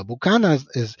tequila. Bucana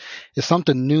is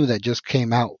something new that just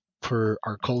came out for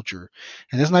our culture.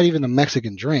 And it's not even a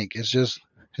Mexican drink. It's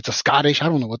a Scottish. I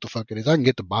don't know what the fuck it is. I can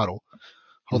get the bottle.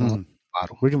 Hold on.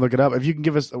 Bottle. We can look it up. If you can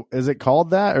give us, is it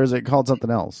called that or is it called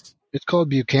something else? It's called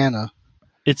Buchanan.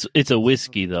 It's a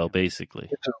whiskey though, basically.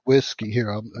 It's a whiskey.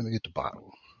 Here, let me get the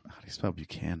bottle. How do you spell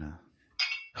Buchanan?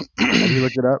 Have you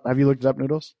looked it up? Have you looked it up,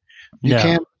 Noodles?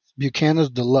 Buchanan's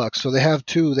Deluxe. So they have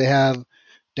two. They have,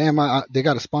 they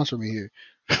got to sponsor me here.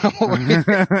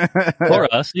 Or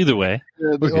us, either way.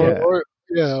 Or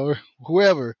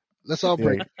whoever. Let's all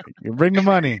bring. You bring the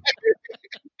money.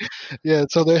 Yeah,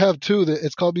 so they have two.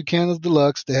 It's called Buchanan's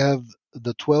Deluxe. They have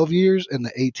the 12 years and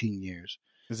the 18 years.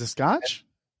 Is it Scotch?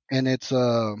 And it's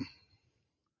hold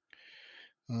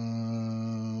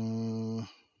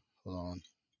on.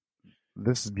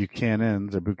 This is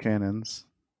Buchanan's or Buchanan's.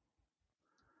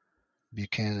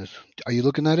 Buchanan's. Are you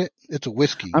looking at it? It's a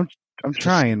whiskey. I'm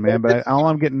trying, man, but all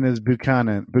I'm getting is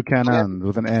Buchanan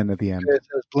with an N at the end. It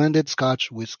says blended Scotch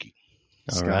whiskey.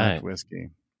 Scotch whiskey.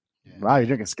 Yeah. Wow, you're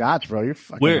drinking Scotch, bro. You're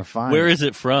fucking refined. Where is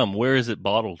it from? Where is it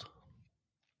bottled?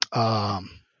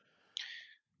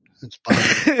 It's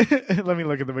bottled. Let me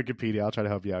look at the Wikipedia. I'll try to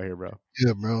help you out here, bro.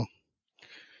 Yeah, bro.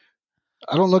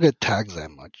 I don't look at tags that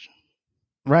much.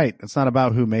 Right. It's not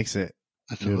about who makes it.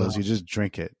 Noodles, you just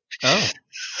drink it. Oh.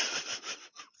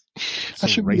 I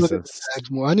should be looking at tags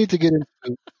more. I need to get into.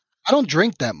 I don't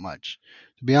drink that much,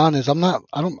 to be honest. I'm not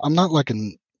like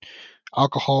an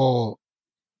alcohol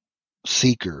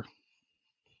seeker.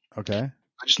 Okay.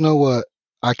 I just know what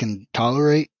I can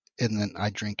tolerate, and then I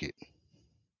drink it.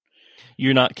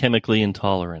 You're not chemically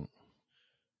intolerant.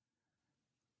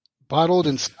 Bottled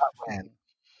in Scotland.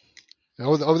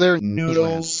 Over there in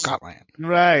Noodles. Scotland.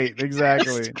 Right,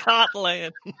 exactly.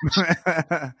 Scotland.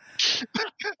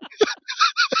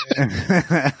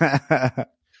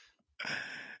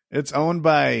 It's owned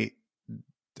by,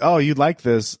 you'd like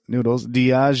this, Noodles,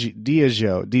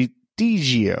 Diageo.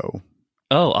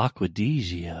 Oh,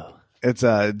 Aquadigio. It's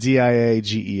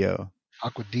Diageo.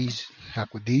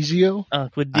 Aquadigio?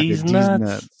 Aquadis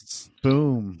nuts.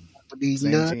 Boom.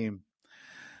 Same nut. Team.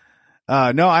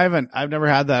 No, I haven't. I've never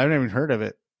had that. I've never even heard of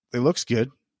it. It looks good.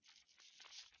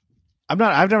 I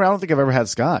don't think I've ever had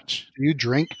Scotch. Do you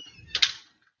drink?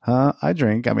 I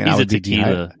drink. I mean, he's a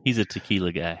tequila. He's a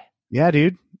tequila guy. Yeah,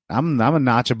 dude. I'm a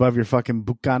notch above your fucking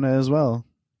Bucana as well.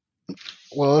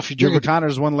 Well, if you your drink, Bucana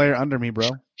is one layer under me,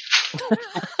 bro.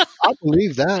 I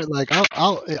believe that. Like,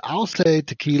 I'll say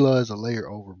tequila is a layer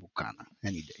over Bucana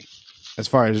any day. As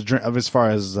far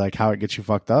as like how it gets you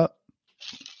fucked up.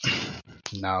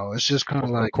 No, it's just kind of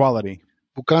like quality.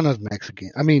 Bucana's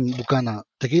Mexican. I mean,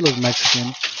 tequila's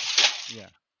Mexican. Yeah.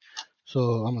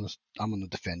 So I'm gonna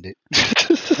defend it.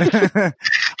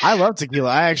 I love tequila.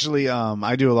 I actually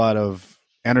I do a lot of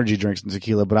energy drinks and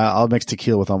tequila, but I'll mix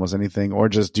tequila with almost anything, or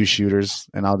just do shooters,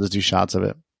 and I'll just do shots of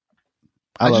it.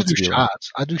 I love just do tequila.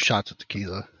 shots. I do shots of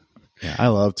tequila. Yeah, I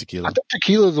love tequila. I think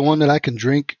tequila is the one that I can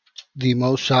drink the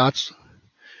most shots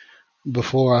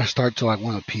before I start to like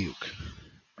want to puke.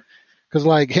 Because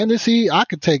like Hennessy, I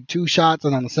could take 2 shots,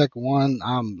 and on the second one,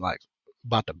 I'm like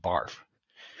about to barf.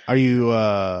 Are you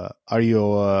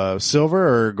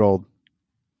silver or gold?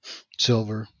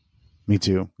 Silver. Me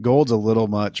too. Gold's a little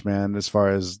much, man, as far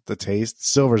as the taste.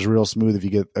 Silver's real smooth if you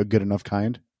get a good enough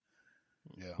kind.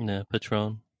 Yeah,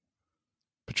 Patron.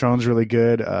 Patron's really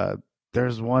good.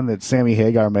 There's one that Sammy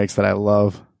Hagar makes that I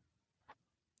love.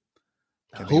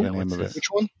 Can't think of the name of it.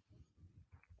 Which one?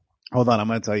 Hold on, I'm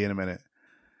going to tell you in a minute.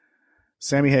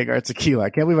 Sammy Hagar tequila. I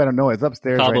can't believe I don't know it. It's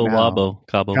upstairs Cabo right now. Wabo.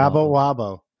 Cabo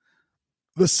Wabo.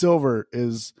 The silver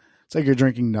is, it's like you're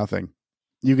drinking nothing.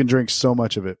 You can drink so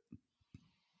much of it.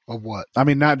 Of what? I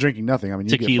mean, not drinking nothing. I mean,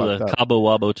 you Tequila. get fucked up. Cabo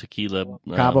Wabo tequila.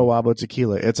 Cabo Wabo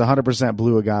tequila. It's 100%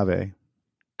 blue agave.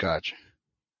 Gotcha.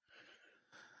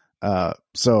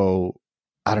 So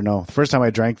I don't know. The first time I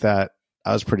drank that,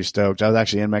 I was pretty stoked. I was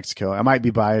actually in Mexico. I might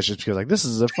be biased just because like this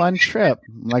is a fun trip.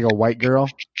 I'm like a white girl.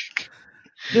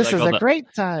 This is a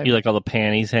great time. You like all the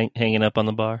panties hanging up on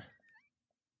the bar?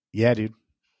 Yeah, dude.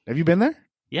 Have you been there?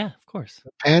 Yeah, of course.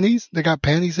 Panties? They got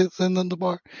panties sitting on the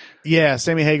bar? Yeah,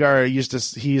 Sammy Hagar used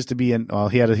to be in. Well,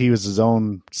 he was his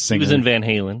own singer. He was in Van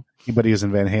Halen. But he was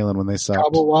in Van Halen when they sucked.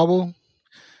 Cabo Wabo?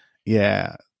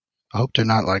 Yeah. I hope they're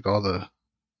not like all the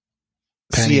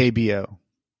panties CABO.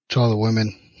 to all the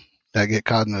women that get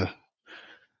caught in the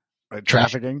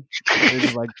trafficking. They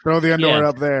just like throw the underwear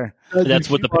up there. That's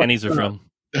what the panties are from.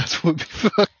 That's what be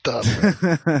fucked up.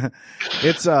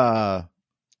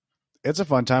 It's a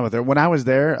fun time with her. When I was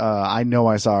there, I know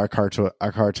I saw our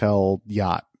cartel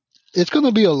yacht. It's going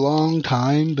to be a long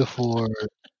time before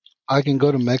I can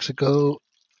go to Mexico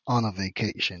on a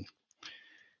vacation.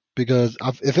 Because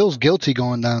it feels guilty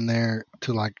going down there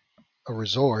to like a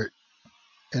resort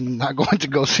and not going to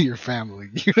go see your family.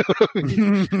 You know what I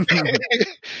mean?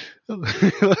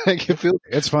 Like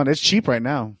it's fun. It's cheap right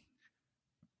now.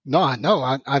 No, I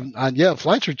know. Yeah,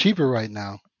 flights are cheaper right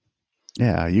now.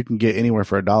 Yeah, you can get anywhere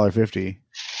for $1.50.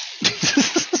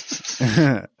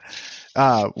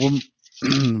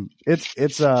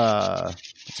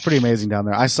 It's pretty amazing down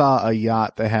there. I saw a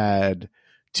yacht that had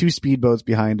 2 speedboats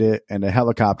behind it and a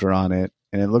helicopter on it,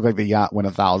 and it looked like the yacht went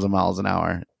 1,000 miles an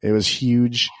hour. It was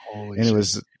huge. Holy and shit. It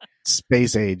was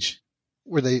space age.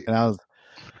 Were they? And I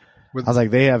was like,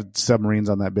 they have submarines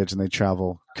on that bitch, and they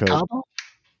travel. Cabo?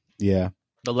 Yeah.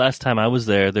 The last time I was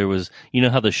there was, you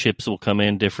know how the ships will come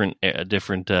in, different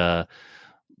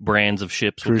brands of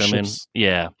ships will Cruise come ships. in.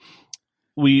 Yeah.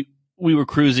 We were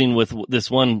cruising with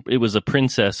this one. It was a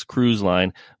Princess cruise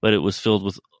line, but it was filled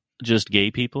with just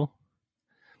gay people.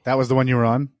 That was the one you were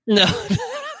on? No.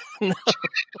 No.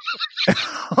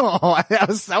 Oh, that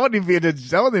wasn't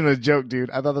even a joke,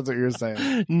 dude. I thought that's what you were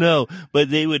saying. No,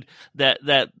 but they would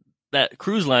that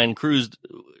cruise line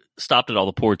stopped at all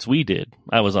the ports we did.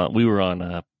 We were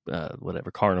on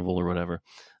whatever Carnival or whatever.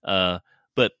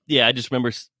 But yeah, I just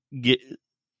remember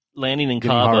landing in Getting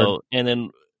Cabo hard. and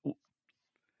then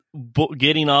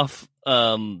getting off.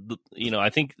 I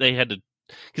think they had to,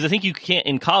 because I think you can't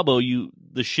in Cabo.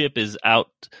 The ship is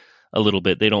out a little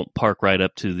bit. They don't park right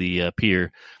up to the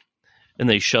pier, and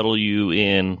they shuttle you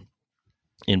in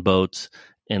boats,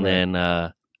 and Right. then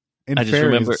In I just ferries,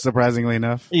 remember, surprisingly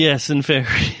enough. yes, in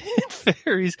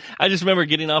ferries. I just remember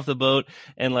getting off the boat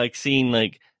and like seeing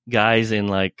like guys in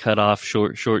like cut off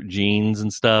short jeans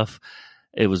and stuff.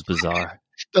 It was bizarre.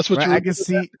 That's what Right, you. I can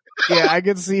see. Yeah, I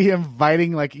can see him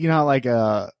biting, like, you know how like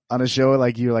on a show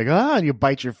like you're like, and you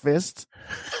bite your fist.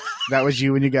 That was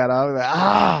you when you got out.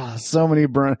 Like, so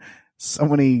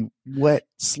many wet,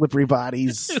 slippery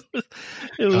bodies.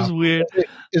 It was weird.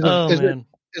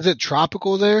 Is it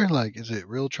tropical there? Like, is it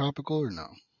real tropical or no?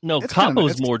 No, It's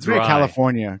Cabo's it's more very dry.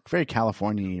 very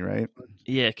California, right?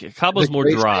 Yeah, Cabo's Is it more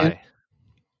gray dry. sand?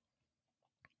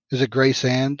 Is it gray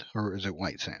sand or is it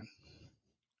white sand?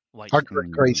 White. Or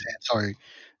gray sand. Sorry,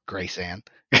 gray sand.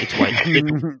 It's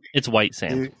white. It's white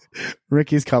sand.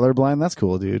 Ricky's colorblind. That's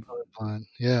cool, dude. Fine.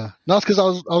 Yeah. No, it's because I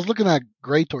was looking at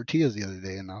gray tortillas the other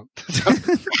day, and I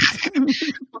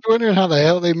was wondering how the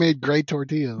hell they made gray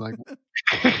tortillas. Like,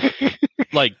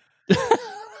 Like,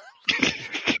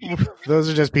 Those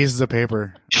are just pieces of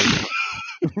paper.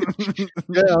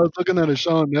 yeah, I was looking at a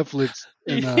show on Netflix.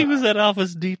 And, he was at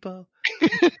Office Depot.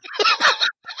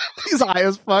 He's high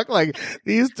as fuck. Like,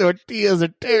 these tortillas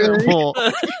are terrible.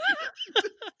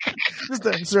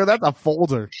 Sir, that's a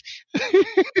folder.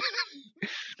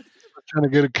 Trying to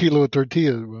get a kilo of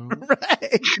tortillas, bro.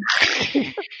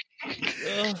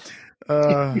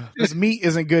 Right. This meat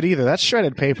isn't good either. That's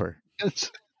shredded paper.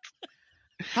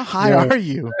 How high are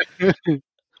you?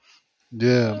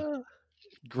 Yeah.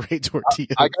 Great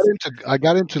tortillas. I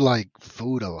got into like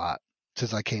food a lot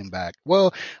since I came back.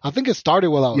 Well, I think it started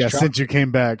while I was since you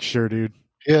came back, sure, dude.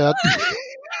 Yeah.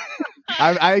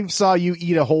 I saw you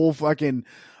eat a whole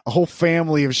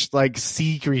family of like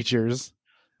sea creatures.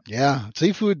 Yeah,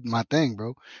 seafood, my thing,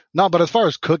 bro. No, but as far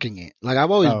as cooking it, like I've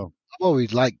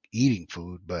always liked eating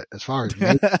food, but as far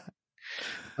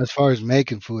as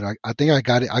making food, I think I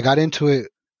got into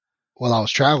it while I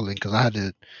was traveling because I had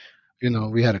to,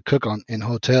 we had to cook in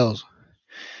hotels,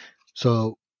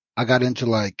 so I got into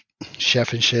like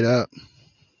chefing shit up.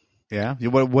 Yeah.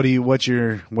 What's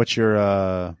your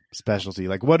specialty?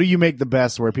 Like, what do you make the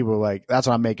best? Where people are like, that's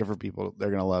what I'm making for people.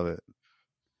 They're gonna love it.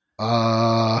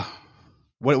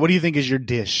 What do you think is your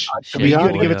dish? You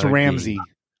got to give it to Ramsey.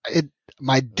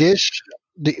 My dish.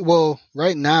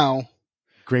 Right now,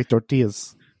 great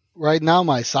tortillas. Right now,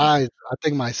 my sides. I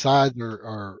think my sides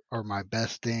are my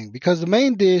best thing because the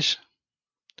main dish.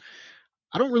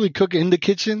 I don't really cook in the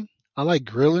kitchen. I like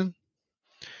grilling.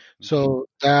 So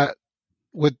that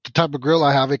with the type of grill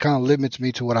I have, it kind of limits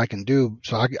me to what I can do.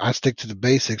 So I stick to the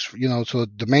basics. So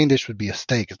the main dish would be a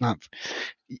steak. It's not.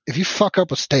 If you fuck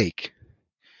up a steak,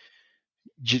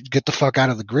 get the fuck out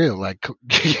of the grill. Like,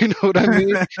 you know what I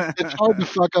mean? It's hard to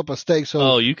fuck up a steak.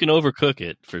 So you can overcook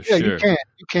it for sure. Yeah,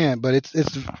 you can, but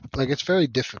it's very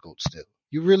difficult still.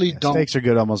 You really don't. Steaks are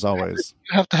good almost always.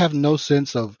 You have to have no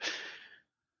sense of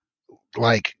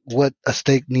like what a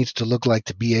steak needs to look like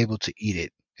to be able to eat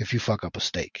it if you fuck up a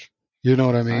steak. You know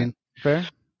what I mean? Fair.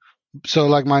 So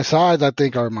like my sides, I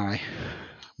think are my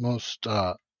most.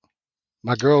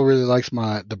 My girl really likes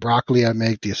the broccoli I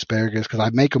make, the asparagus, because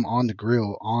I make them on the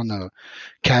grill on a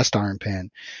cast iron pan,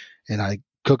 and I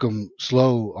cook them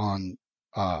slow on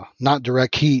not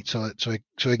direct heat, so it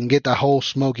can get that whole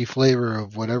smoky flavor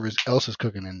of whatever else is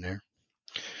cooking in there.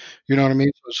 You know what I mean?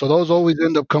 So those always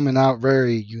end up coming out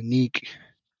very unique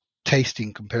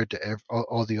tasting compared to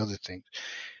all the other things.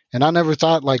 And I never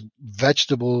thought like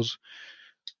vegetables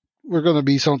were going to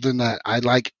be something that I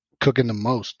like cooking the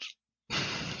most.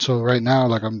 So right now,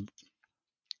 like I'm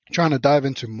trying to dive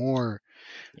into more.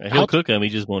 He'll cook them, he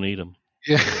just won't eat them.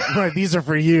 Yeah, right. These are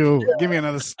for you. Yeah. Give me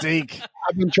another steak.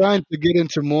 I've been trying to get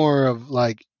into more of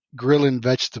like grilling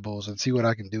vegetables and see what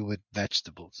I can do with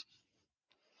vegetables.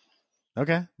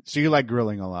 Okay, so you like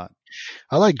grilling a lot.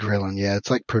 I like grilling. Yeah,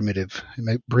 it's like primitive.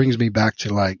 It brings me back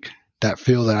to like that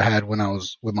feel that I had when I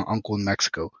was with my uncle in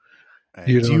Mexico.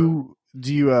 Do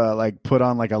you like put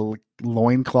on like a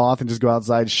loincloth and just go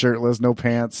outside shirtless, no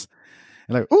pants,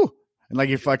 and like ooh, and like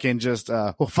you fucking just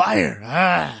fire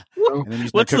and then you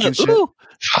start cooking shit.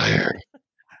 Fire.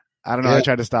 I don't know. Yeah. I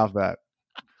tried to stop that.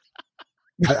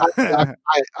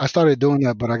 I started doing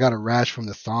that, but I got a rash from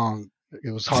the thong.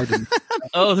 It was hard to.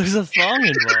 Oh, there's a thong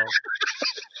involved.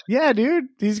 Yeah, dude,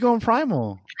 he's going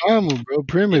primal. Primal, bro,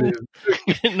 primitive.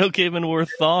 No caveman wore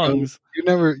thongs. You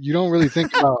don't really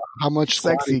think about how much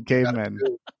sexy cavemen.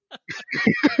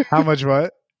 How much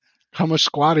what? How much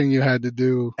squatting you had to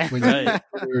do when you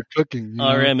were cooking.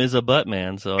 RM is a butt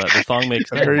man, so the thong makes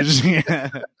sense.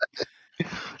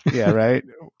 Yeah, right.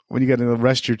 When you got to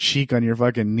rest your cheek on your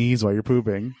fucking knees while you're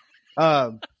pooping.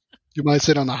 You might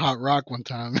sit on a hot rock one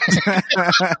time. I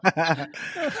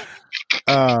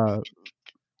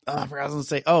forgot what I was going to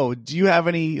say. Oh, do you have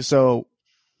any? So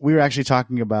we were actually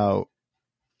talking about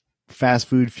fast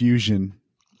food fusion.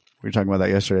 We were talking about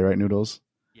that yesterday, right, Noodles?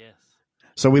 Yes.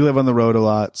 So we live on the road a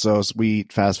lot, so we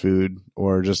eat fast food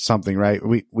or just something, right?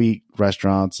 We eat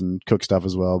restaurants and cook stuff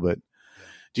as well. But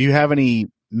do you have any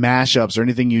mashups or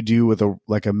anything you do with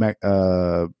like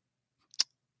a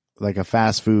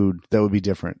fast food that would be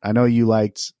different? I know you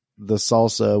liked the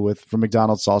salsa from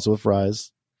McDonald's, salsa with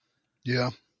fries.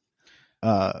 Yeah.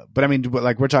 But I mean,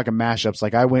 like we're talking mashups.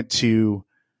 Like I went to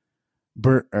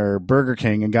Burger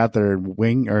King and got their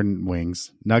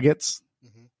nuggets.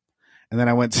 Mm-hmm. And then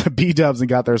I went to B-Dubs and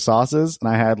got their sauces, and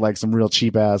I had like some real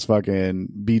cheap ass fucking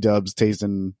B-Dubs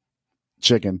tasting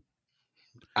chicken.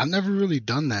 I've never really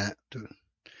done that, dude.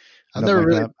 I've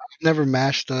never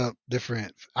mashed up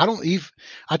different. I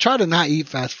try to not eat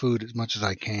fast food as much as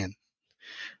I can.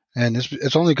 And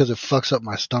it's only because it fucks up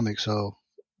my stomach. So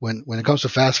when it comes to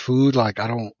fast food, like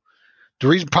the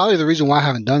reason why I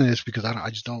haven't done it is because I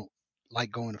just don't like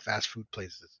going to fast food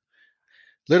places.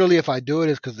 Literally, if I do it,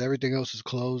 it's because everything else is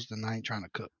closed and I ain't trying to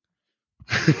cook.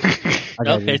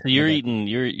 Okay, so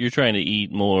you're trying to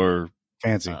eat more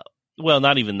fancy. Well,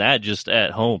 not even that, just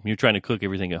at home. You're trying to cook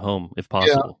everything at home if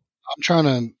possible. I'm trying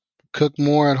to cook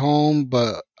more at home,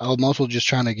 but I'm also just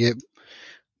trying to get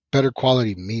better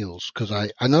quality meals because I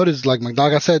noticed like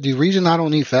I said, the reason I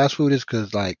don't eat fast food is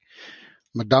because like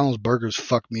McDonald's burgers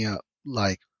fuck me up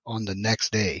like on the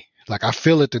next day. Like I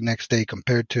feel it the next day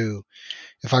compared to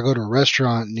if I go to a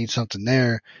restaurant and eat something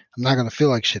there, I'm not gonna feel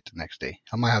like shit the next day.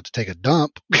 I might have to take a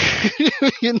dump,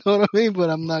 you know what I mean? But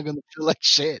I'm not gonna feel like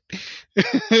shit.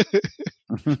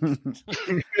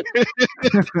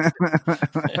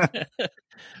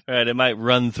 Right, it might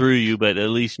run through you, but at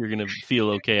least you're gonna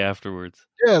feel okay afterwards.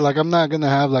 Yeah, like I'm not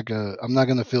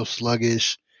gonna feel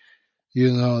sluggish.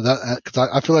 You know that because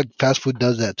I feel like fast food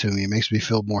does that to me. It makes me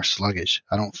feel more sluggish.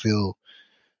 I don't feel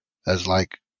as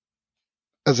like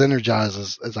as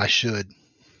energized as I should.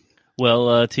 Well,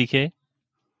 TK,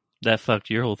 that fucked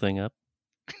your whole thing up.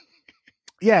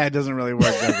 Yeah, it doesn't really work,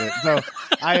 does it? So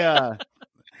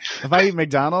if I eat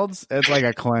McDonald's, it's like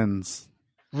a cleanse.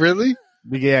 Really?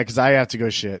 Yeah, because I have to go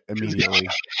shit immediately.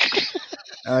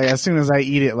 Like, as soon as I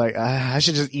eat it, like I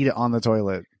should just eat it on the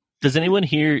toilet. Does anyone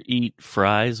here eat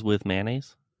fries with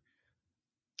mayonnaise?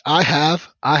 I have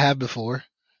before.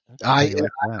 I'm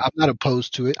I'm not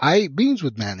opposed to it. I ate beans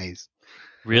with mayonnaise.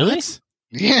 Really? What?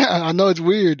 Yeah, I know it's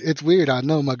weird. It's weird. I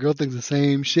know my girl thinks the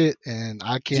same shit, and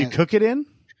I Do you can't. cook it in?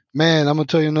 Man, I'm gonna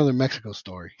tell you another Mexico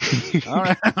story. All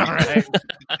right.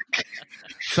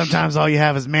 Sometimes all you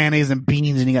have is mayonnaise and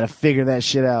beans, and you got to figure that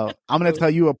shit out. I'm gonna tell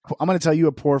you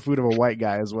a poor food of a white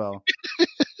guy as well.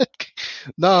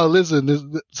 No,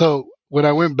 listen. So when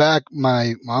I went back,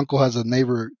 my uncle has a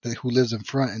neighbor who lives in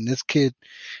front, and this kid,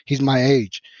 he's my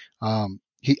age. I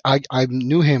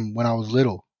knew him when I was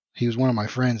little. He was one of my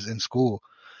friends in school,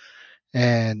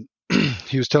 and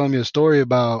he was telling me a story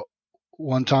about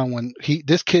one time when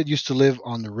this kid used to live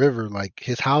on the river. Like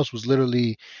his house was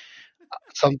literally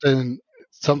something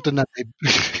that they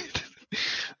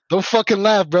don't fucking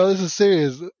laugh, bro. This is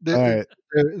serious. All right.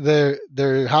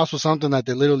 Their house was something that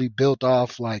they literally built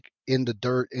off like in the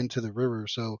dirt into the river.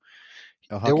 So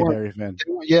A they weren't, Huckleberry fan.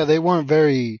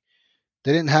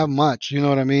 they didn't have much, you know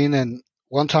what I mean? And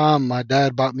one time my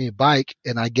dad bought me a bike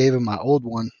and I gave him my old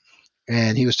one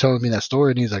and he was telling me that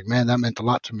story and he's like, man, that meant a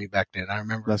lot to me back then. I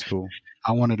remember That's cool.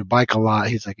 I wanted a bike a lot.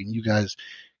 He's like, and you guys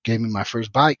gave me my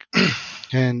first bike.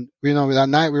 And, you know, that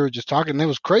night we were just talking and it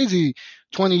was crazy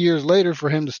 20 years later for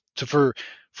him for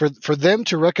them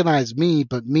to recognize me,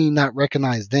 but me not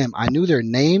recognize them. I knew their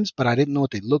names, but I didn't know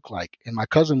what they looked like. And my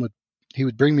cousin would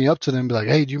bring me up to them and be like,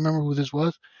 hey, do you remember who this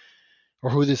was or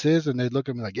who this is? And they'd look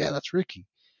at me like, yeah, that's Ricky.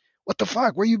 What the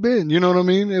fuck? Where you been? You know what I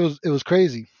mean? It was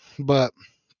crazy. But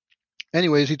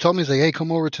anyways, he told me, he's like, hey,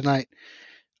 come over tonight.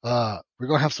 We're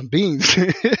going to have some beans.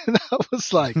 And I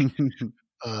was like,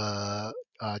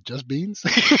 just beans?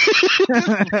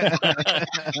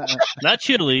 Not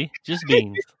chili, just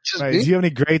beans. Just right, beans? do you have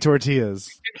any gray tortillas?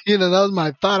 You know, that was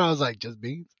my thought. I was like, just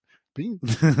beans? Beans?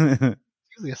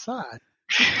 Usually a side.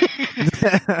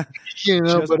 You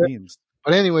know, Just beans.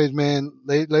 But anyways, man,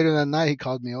 later that night, he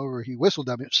called me over. He whistled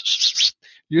at me.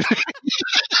 You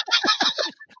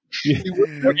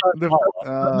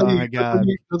Oh my god!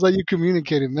 That's how you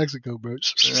communicate in Mexico, bro.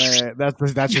 Right,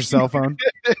 that's your cell phone.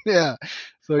 Yeah.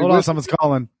 So Hold on, someone's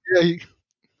calling. Yeah.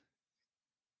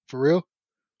 For real?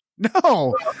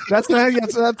 No, that's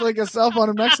like a cell phone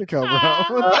in Mexico,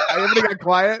 bro. Everybody got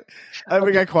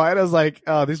quiet. I was like,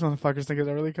 oh, these motherfuckers think it's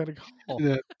a really good call.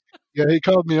 Yeah, he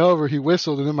called me over. He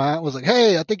whistled, and then my aunt was like,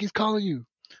 hey, I think he's calling you.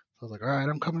 I was like, all right,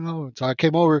 I'm coming over. So I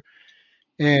came over,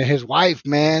 and his wife,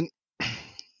 man,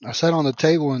 I sat on the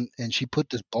table, and she put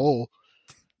this bowl,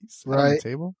 right? On the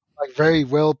table? Like very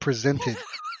well presented.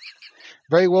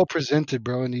 Very well presented,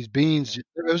 bro. And these beans, it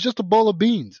was just a bowl of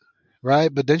beans,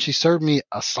 right? But then she served me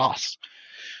a sauce.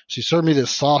 She served me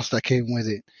this sauce that came with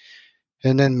it,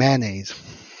 and then mayonnaise.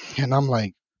 And I'm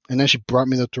like, and then she brought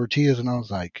me the tortillas, and I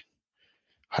was like,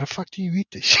 how the fuck do you eat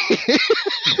this shit?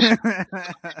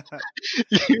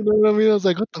 You know what I mean? I was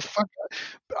like, what the fuck?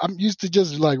 I'm used to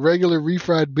just like regular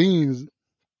refried beans.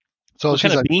 So What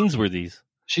she's kind of like, beans were these?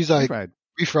 she's like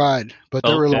refried, but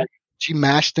they were Okay. like, she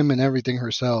mashed them and everything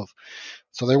herself.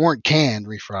 So they weren't canned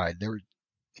refried. They were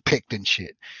picked and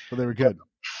shit. Well, they were good.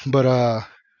 But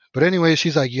anyway,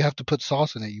 she's like, you have to put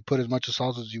sauce in it. You put as much of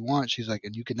sauce as you want. She's like,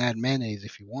 and you can add mayonnaise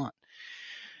if you want.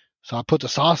 So I put the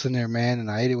sauce in there, man, and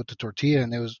I ate it with the tortilla.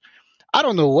 And I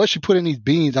don't know what she put in these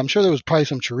beans. I'm sure there was probably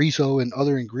some chorizo and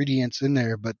other ingredients in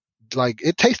there, but like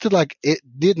it tasted like it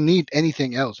didn't need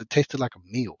anything else. It tasted like a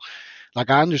meal. Like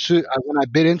I understood when I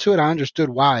bit into it, I understood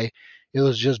why it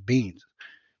was just beans.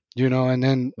 you know, and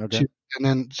then Okay.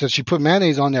 so she put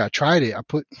mayonnaise on there. I tried it. I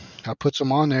put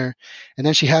some on there, and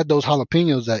then she had those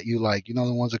jalapenos that you like, you know,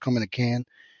 the ones that come in a can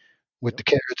with the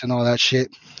carrots and all that shit.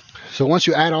 So once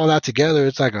you add all that together,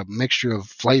 it's like a mixture of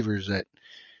flavors that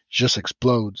just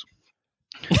explodes.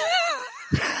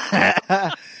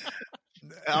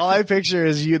 All I picture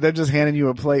is they're just handing you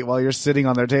a plate while you're sitting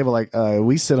on their table. Like,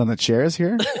 we sit on the chairs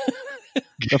here.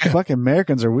 The fucking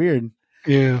Americans are weird.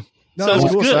 Yeah. No, So it that's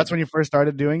was cool. So good. that's when you first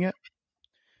started doing it.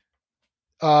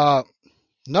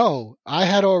 No, I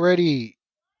had already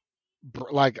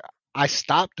like I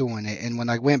stopped doing it, and when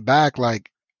I went back, like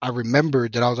I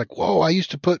remembered that I was like, whoa, I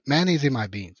used to put mayonnaise in my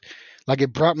beans. Like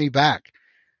it brought me back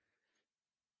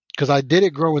because I did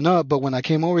it growing up, but when I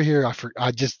came over here,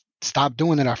 I just stopped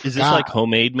doing it. I forgot. Is this like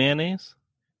homemade mayonnaise?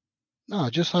 No,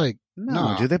 just like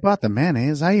No, dude, they bought the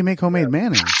mayonnaise. How do you make homemade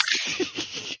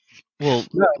mayonnaise? Well,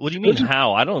 what do you mean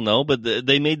how? I don't know, but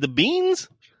they made the beans?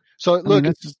 So I mean, look,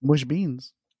 that's just mush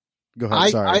beans. Go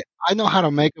ahead. Sorry. I know how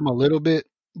to make them a little bit,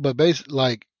 but basically,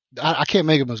 like I can't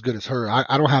make them as good as her.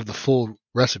 I don't have the full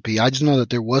recipe. I just know that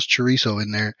there was chorizo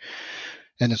in there,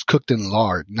 and it's cooked in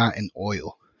lard, not in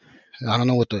oil. I don't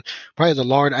know what probably the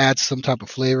lard adds some type of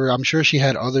flavor. I'm sure she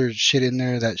had other shit in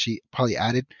there that she probably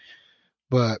added,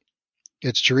 but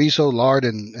it's chorizo, lard,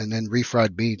 and then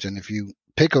refried beans. And if you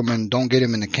pick them and don't get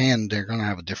them in the can, they're gonna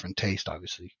have a different taste,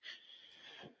 obviously.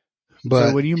 But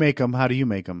So when you make them, how do you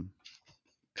make them?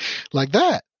 like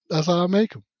that, that's how I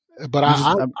make them. But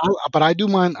I do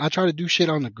mine. I try to do shit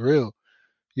on the grill.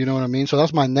 You know what I mean? So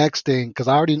that's my next thing because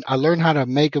I learned how to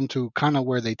make them to kind of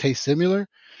where they taste similar.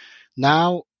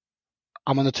 Now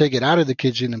I'm gonna take it out of the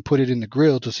kitchen and put it in the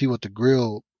grill to see what the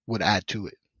grill would add to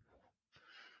it.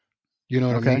 You know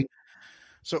what I mean?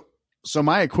 So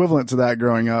my equivalent to that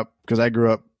growing up, because I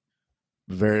grew up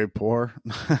very poor,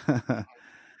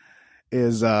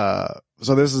 is so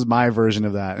this is my version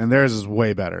of that, and theirs is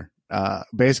way better.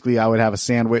 Basically, I would have a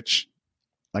sandwich,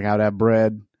 like I would have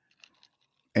bread,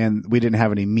 and we didn't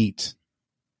have any meat.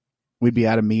 We'd be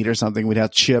out of meat or something. We'd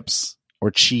have chips or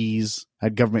cheese. I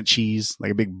had government cheese,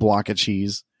 like a big block of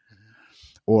cheese,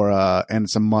 or and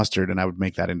some mustard, and I would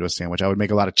make that into a sandwich. I would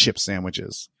make a lot of chip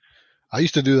sandwiches. I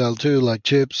used to do that too, like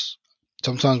chips.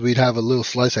 Sometimes we'd have a little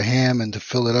slice of ham, and to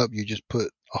fill it up, you just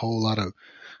put a whole lot of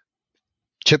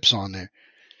chips on there.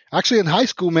 Actually, in high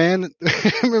school, man,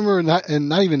 I remember and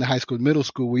not even in high school, middle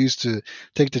school, we used to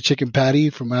take the chicken patty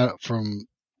from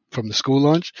the school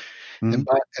lunch and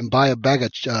buy a bag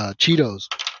of Cheetos,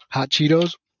 hot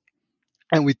Cheetos,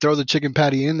 and we throw the chicken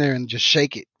patty in there and just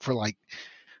shake it for like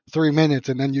 3 minutes,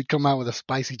 and then you'd come out with a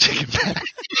spicy chicken patty.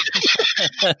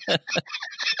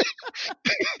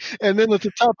 And then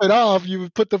to top it off, you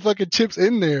would put the fucking chips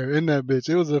in there in that bitch.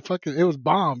 It was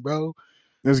bomb, bro.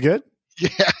 It was good. Yeah.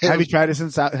 Have you tried it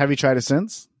since?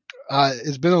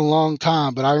 It's been a long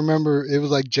time, but I remember it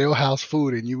was like jailhouse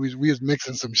food, and we was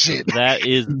mixing some shit. That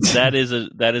is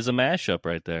a mashup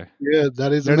right there. Yeah,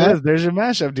 that is. There's your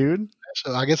mashup, dude.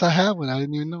 So I guess I have one. I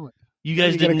didn't even know it. You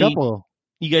guys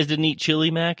didn't eat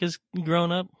chili mac as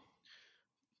growing up?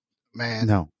 Man,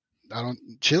 no. I don't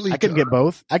chili. I couldn't get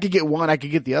both. I could get one. I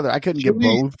could get the other. I couldn't get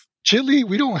both. Chili,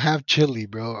 we don't have chili,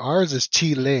 bro. Ours is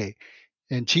chile,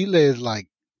 and chile is like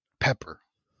pepper.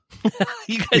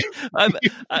 You guys,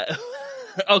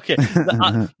 okay.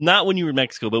 Not when you were in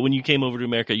Mexico, but when you came over to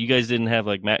America, you guys didn't have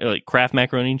like Kraft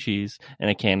macaroni and cheese and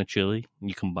a can of chili. And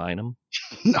you combine them.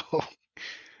 No.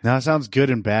 Now it sounds good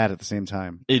and bad at the same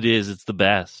time. It is. It's the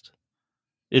best.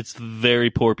 It's very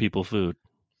poor people food.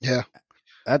 Yeah.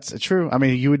 That's true. I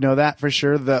mean, you would know that for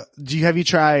sure. Have you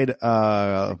tried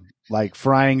like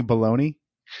frying bologna?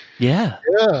 Yeah,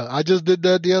 I just did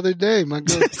that the other day. My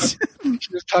girl,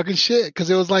 she was talking shit because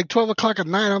it was like 12 o'clock at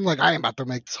night. I'm like, I ain't about to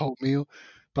make this whole meal,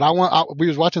 but we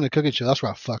was watching the cooking show. That's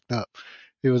where I fucked up.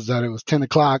 It was 10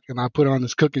 o'clock, and I put on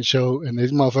this cooking show, and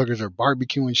these motherfuckers are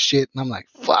barbecuing shit, and I'm like,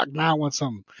 fuck, now I want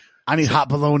something. I need hot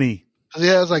bologna.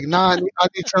 Yeah, I was like, nah, I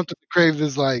need something to crave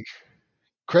this like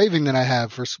craving that I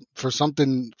have for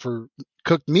something for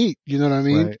cooked meat. You know what I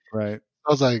mean? Right.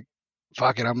 I was like,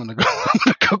 fuck it, I'm gonna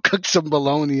go cook some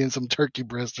bologna and some turkey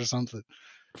breast or something.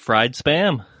 Fried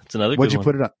Spam. It's another What'd good you one.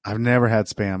 put it on? I've never had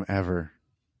Spam ever.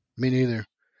 Me neither.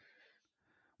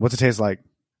 What's it taste like?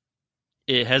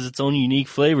 It has its own unique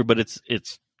flavor, but it's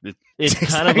kind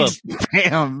of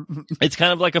Spam. It's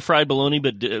kind of like a fried bologna,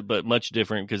 but much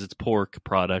different because it's pork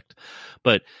product.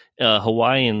 But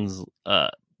Hawaiians,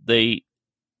 they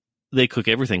cook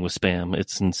everything with Spam.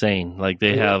 It's insane. Like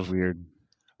they have weird.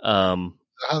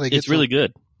 It's really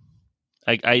good.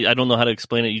 I don't know how to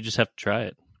explain it. You just have to try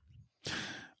it.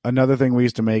 Another thing we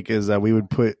used to make is we would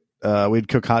put we'd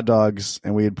cook hot dogs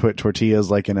and we'd put tortillas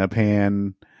like in a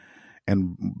pan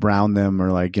and brown them,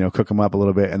 or like, cook them up a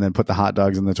little bit and then put the hot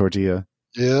dogs in the tortilla.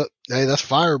 Yeah. Hey, that's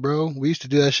fire, bro. We used to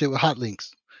do that shit with hot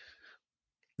links.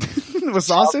 With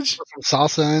sausage? Put some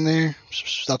salsa in there.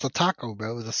 That's a taco,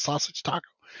 bro. It was a sausage taco.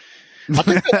 I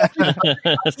think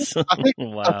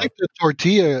the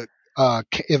tortilla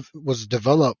it was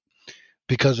developed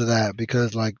because of that,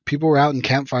 because like people were out in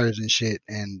campfires and shit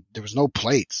and there was no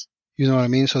plates. You know what I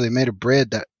mean? So they made a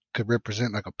bread that could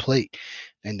represent like a plate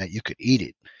and that you could eat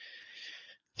it.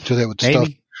 So they would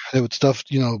stuff,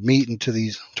 meat into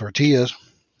these tortillas.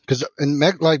 Cause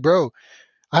like, bro,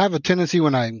 I have a tendency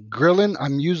when I'm grilling,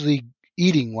 I'm usually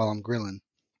eating while I'm grilling.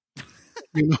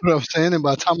 You know what I'm saying? And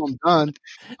by the time I'm done,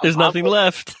 there's nothing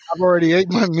left. I've already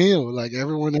ate my meal. Like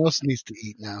everyone else needs to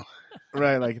eat now.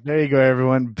 Right. Like, there you go,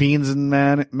 everyone. Beans and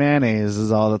mayonnaise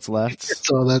is all that's left. That's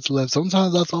all that's left.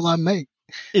 Sometimes that's all I make.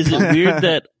 Is it weird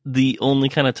that the only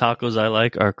kind of tacos I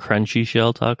like are crunchy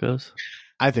shell tacos?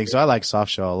 I think so. I like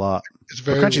soft shell a lot. It's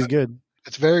very crunchy's good.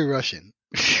 It's very Russian.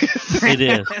 It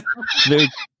is. Very,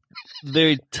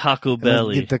 very Taco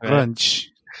Belly. Get the crunch.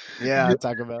 Yeah,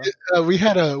 Taco Bell. We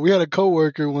had a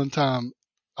coworker one time.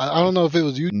 I don't know if it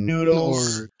was you,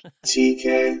 Noodles, or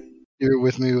TK. you were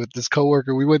with me with this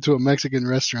coworker. We went to a Mexican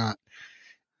restaurant,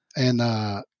 and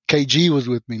KG was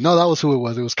with me. No, that was who it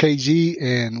was. It was KG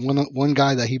and one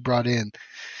guy that he brought in,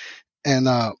 and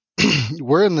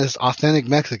we're in this authentic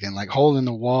Mexican, like hole in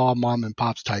the wall, mom and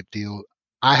pops type deal.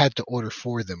 I had to order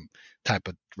for them type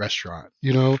of restaurant,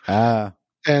 and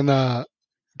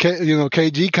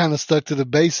KG kind of stuck to the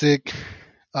basic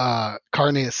carne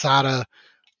asada,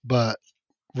 but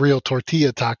real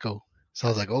tortilla taco. So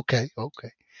I was like, okay.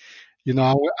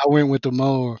 I went with the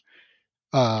more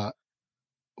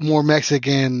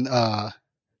Mexican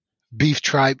beef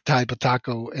tripe type of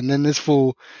taco, and then this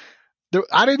fool.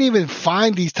 I didn't even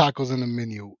find these tacos in the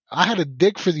menu. I had to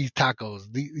dig for these tacos.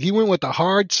 He went with the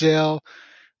hard shell,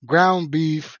 ground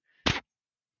beef,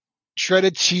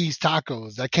 shredded cheese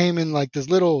tacos that came in like this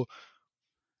little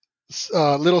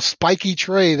spiky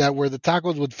tray that where the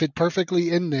tacos would fit perfectly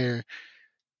in there,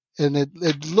 and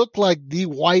it looked like the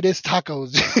whitest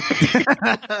tacos.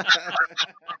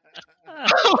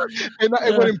 And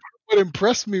what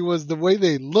impressed me was the way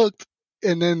they looked,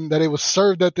 and then that it was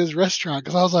served at this restaurant.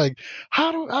 Because I was like,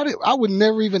 I would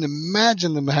never even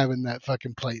imagine them having that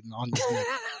fucking plate on the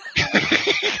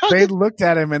They looked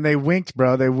at him and they winked,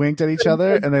 bro. They winked at each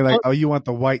other and they're like, "Oh, you want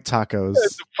the white tacos?"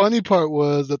 The funny part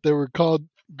was that they were called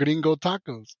gringo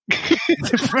tacos.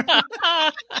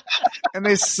 And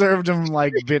they served them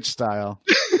like bitch style.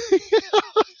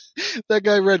 That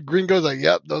guy read gringos like,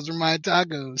 "Yep, those are my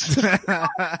tacos."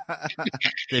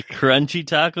 The crunchy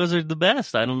tacos are the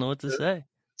best. I don't know what to say.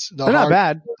 They're not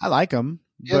bad. I like them,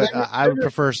 Yeah, but I would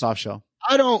prefer soft shell.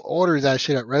 I don't order that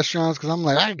shit at restaurants because I'm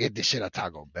like, I get this shit at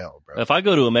Taco Bell, bro. If I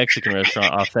go to a Mexican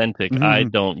restaurant, authentic, I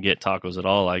don't get tacos at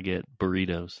all. I get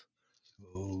burritos.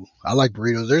 Ooh, I like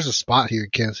burritos. There's a spot here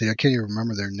in Kansas City. I can't even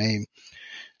remember their name.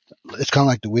 It's kind of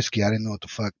like the whiskey. I didn't know what the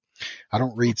fuck. I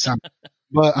don't read some,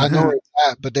 but I know where it's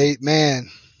at. But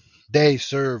they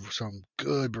serve some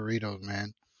good burritos,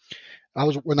 man.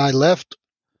 When I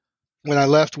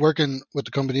left working with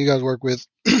the company you guys work with,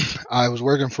 I was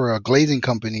working for a glazing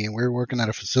company, and we were working at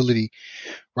a facility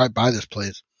right by this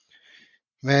place.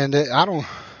 Man, all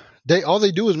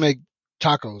they do is make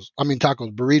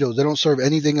burritos. They don't serve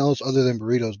anything else other than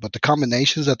burritos, but the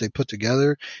combinations that they put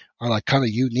together are like kind of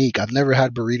unique. I've never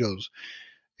had burritos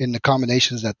in the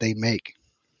combinations that they make.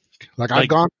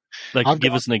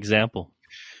 Give us an example.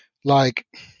 Like,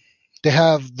 they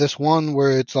have this one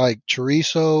where it's like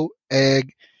chorizo,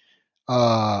 egg,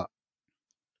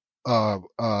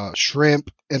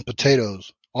 shrimp, and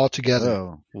potatoes all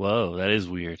together. Whoa, that is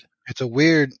weird. It's a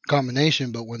weird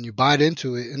combination, but when you bite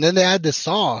into it, and then they add this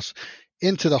sauce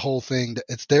into the whole thing,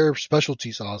 it's their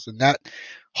specialty sauce, and that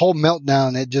whole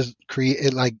meltdown, it just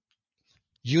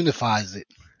unifies it.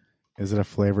 Is it a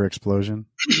flavor explosion?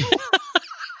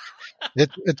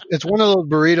 It's one of those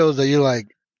burritos that you're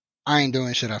like, I ain't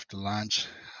doing shit after lunch.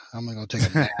 I'm gonna go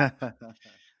take a nap.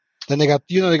 Then they got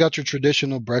your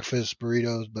traditional breakfast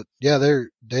burritos, but yeah,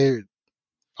 they're.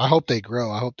 I hope they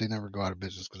grow. I hope they never go out of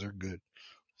business because they're good.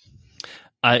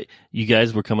 You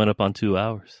guys were coming up on 2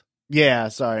 hours. Yeah,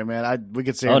 sorry, man. We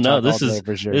could say. Oh no, this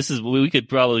is we could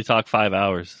probably talk 5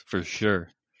 hours for sure.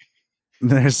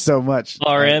 There's so much.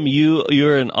 RM,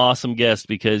 you're an awesome guest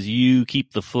because you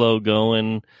keep the flow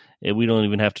going, and we don't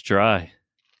even have to try.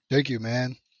 Thank you,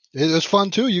 man. It was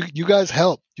fun too. You guys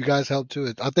help. You guys help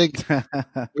too. I think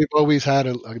we've always had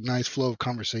a nice flow of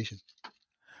conversation.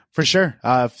 For sure.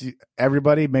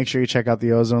 Everybody, make sure you check out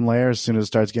the Ozone Layer as soon as it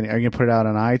starts getting. Are you gonna put it out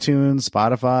on iTunes,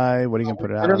 Spotify? What are you gonna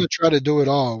put it out? We're gonna try to do it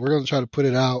all. We're gonna try to put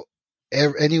it out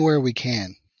anywhere we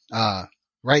can.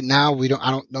 Right now,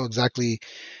 I don't know exactly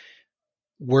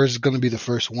where's going to be the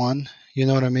first one. You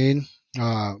know what I mean?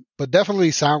 But definitely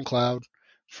SoundCloud.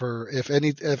 If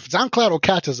SoundCloud will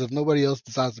catch us if nobody else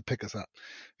decides to pick us up.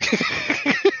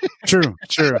 True.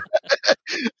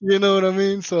 You know what I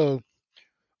mean? So,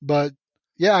 but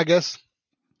yeah, I guess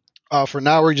for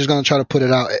now we're just going to try to put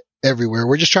it out everywhere.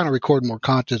 We're just trying to record more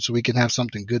content so we can have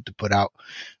something good to put out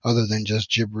other than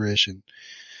just gibberish and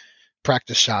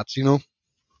practice shots, you know?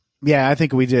 Yeah, I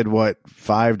think we did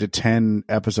 5 to 10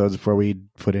 episodes before we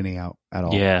put any out at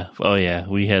all. Yeah. Oh yeah.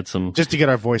 We had some just to get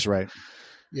our voice right.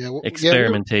 Yeah.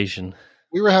 Experimentation.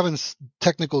 We were having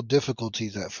technical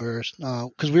difficulties at first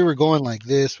because we were going like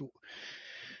this,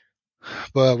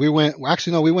 but we went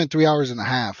 3 hours and a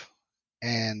half,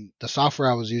 and the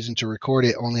software I was using to record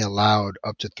it only allowed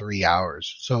up to 3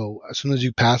 hours. So as soon as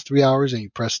you pass 3 hours and you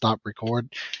press stop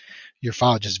record, your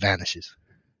file just vanishes.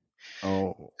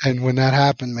 Oh. And when that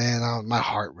happened, man, my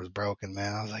heart was broken,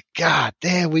 man. I was like, God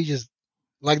damn,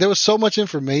 there was so much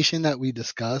information that we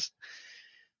discussed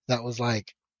that was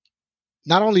like,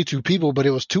 not only to people, but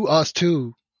it was to us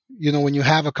too. You know, when you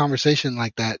have a conversation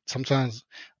like that, sometimes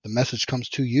the message comes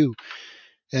to you.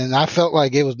 And I felt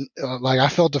like it was I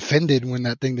felt offended when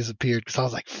that thing disappeared because I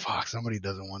was like, fuck, somebody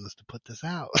doesn't want us to put this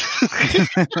out.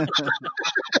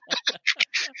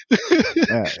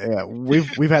 Yeah.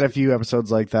 We've had a few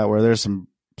episodes like that where there's some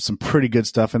pretty good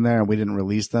stuff in there and we didn't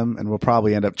release them, and we'll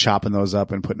probably end up chopping those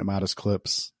up and putting them out as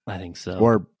clips. I think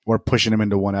so. Or pushing them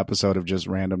into one episode of just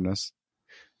randomness.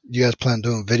 You guys plan on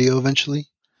doing video eventually?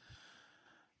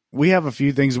 We have a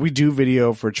few things. We do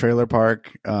video for Trailer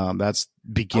Park. That's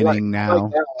beginning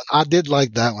now. I did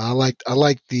like that one. I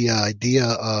like the idea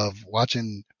of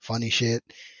watching funny shit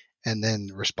and then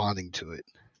responding to it.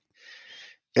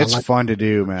 It's fun to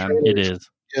do, man. It is.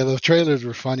 Yeah, those trailers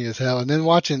were funny as hell. And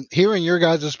then hearing your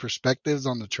guys' perspectives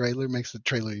on the trailer makes the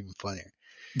trailer even funnier.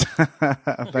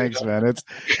 Thanks, man.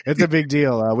 It's a big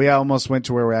deal. We almost went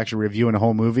to where we're actually reviewing a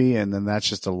whole movie, and then that's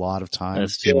just a lot of time.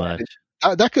 That's too much.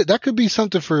 That could be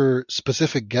something for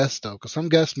specific guests though, because some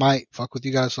guests might fuck with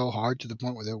you guys so hard to the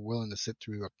point where they're willing to sit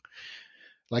through,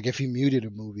 like if you muted a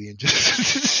movie and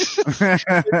just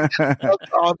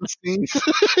all the scenes.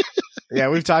 Yeah,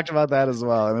 we've talked about that as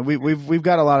well. I mean, we've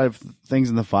got a lot of things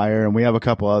in the fire, and we have a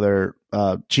couple other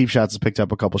Cheap Shots has picked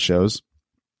up a couple shows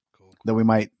that we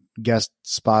might guest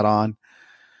spot on.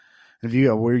 If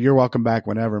you're welcome back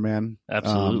whenever, man.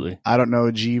 Absolutely. I don't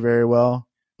know G very well,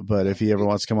 but if he ever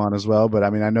wants to come on as well. But I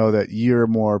mean, I know that you're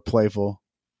more playful.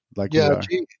 Like you are.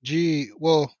 G.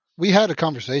 Well, we had a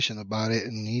conversation about it,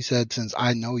 and he said since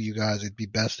I know you guys, it'd be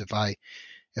best if I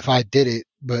did it.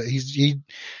 But he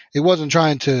wasn't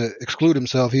trying to exclude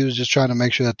himself. He was just trying to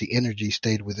make sure that the energy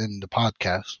stayed within the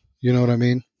podcast. You know what I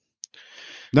mean?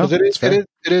 No, it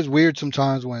is weird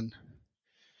sometimes when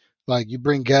like you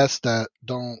bring guests that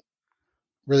don't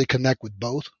really connect with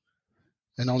both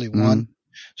and only one.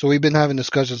 So we've been having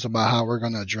discussions about how we're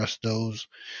going to address those.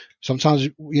 Sometimes,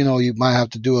 you know, you might have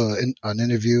to do an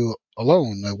interview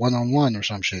alone, like one-on-one or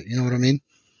some shit. You know what I mean?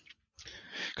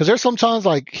 Because there's sometimes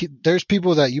like there's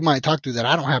people that you might talk to that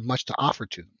I don't have much to offer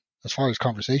to as far as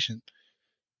conversation,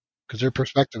 because their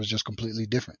perspective is just completely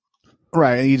different.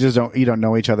 Right, and you don't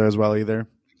know each other as well either.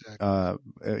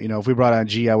 Exactly. You know, if we brought on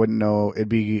G, I wouldn't know. It'd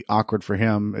be awkward for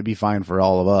him. It'd be fine for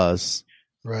all of us.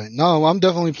 Right. No, I'm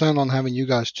definitely planning on having you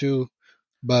guys too,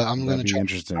 but I'm going to try.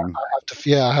 Interesting.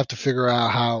 I have to figure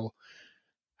out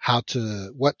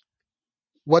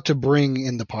what to bring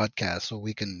in the podcast so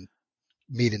we can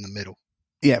meet in the middle.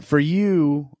 Yeah, for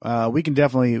you, we can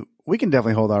definitely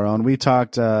hold our own. We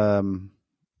talked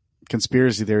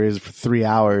conspiracy theories for 3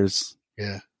 hours.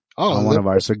 Yeah. On one of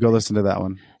ours, so go listen to that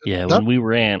one. Yeah, when we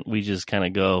rant, we just kind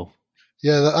of go.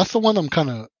 Yeah, that's the one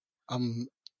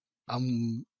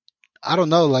I don't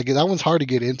know, like that one's hard to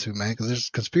get into, man, because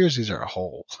conspiracies are a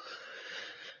hole.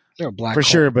 They're a black for hole.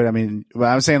 sure. But I mean,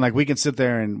 I'm saying like we can sit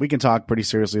there and we can talk pretty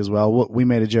seriously as well. We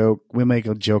made a joke. We make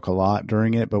a joke a lot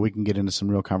during it, but we can get into some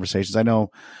real conversations. I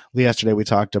know yesterday we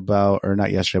talked about, or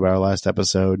not yesterday, but our last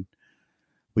episode,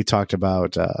 we talked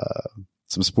about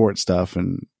some sports stuff,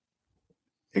 and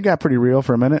it got pretty real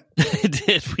for a minute. It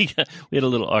did. We had a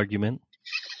little argument.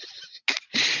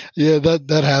 Yeah,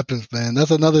 that happens, man.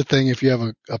 That's another thing. If you have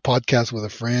a podcast with a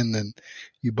friend and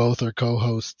you both are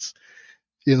co-hosts,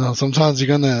 you know, sometimes you're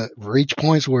going to reach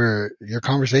points where your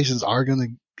conversations are going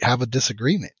to have a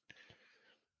disagreement.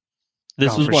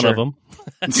 This was for one sure. of them.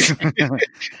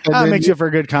 That makes it for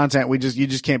good content. You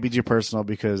just can't be too personal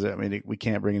because I mean we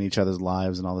can't bring in each other's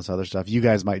lives and all this other stuff. You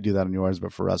guys might do that on yours,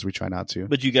 but for us, we try not to.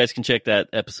 But you guys can check that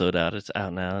episode out. It's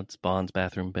out now. It's Bond's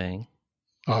Bathroom Bang.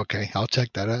 Okay, I'll check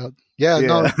that out. Yeah,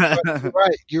 no, you're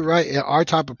right. You're right. Yeah, our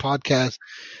type of podcast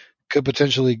could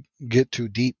potentially get too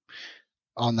deep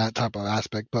on that type of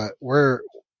aspect, but we're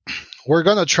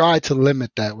gonna try to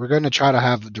limit that. We're gonna try to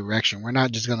have a direction. We're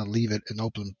not just gonna leave it an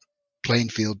open playing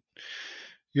field.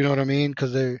 You know what I mean?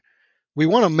 Because we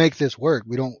want to make this work.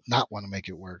 We don't not want to make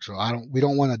it work. So we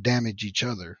don't want to damage each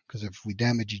other. Because if we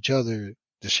damage each other,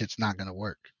 the shit's not gonna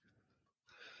work.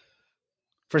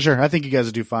 For sure. I think you guys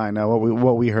will do fine.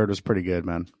 What we heard was pretty good,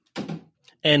 man.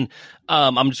 And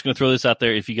I'm just going to throw this out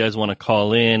there. If you guys want to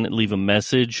call in, leave a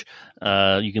message.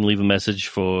 You can leave a message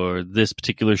for this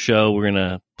particular show. We're going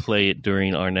to play it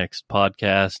during our next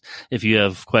podcast. If you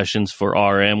have questions for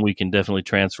RM, we can definitely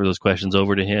transfer those questions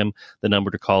over to him. The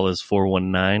number to call is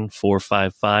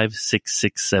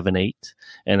 419-455-6678.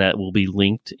 And that will be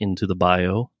linked into the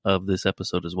bio of this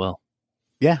episode as well.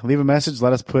 Yeah, leave a message.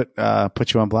 Let us put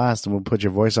you on blast, and we'll put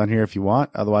your voice on here if you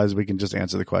want. Otherwise, we can just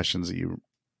answer the questions that you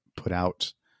put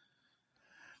out.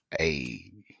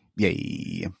 Hey,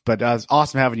 yay! But it's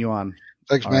awesome having you on.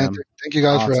 Thanks, man. Thank you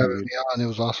guys for Awesome, having dude. me on. It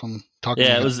was awesome talking.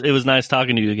 Yeah, to you. it was nice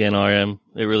talking to you again, RM.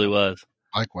 It really was.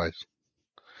 Likewise.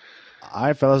 All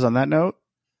right, fellas. On that note,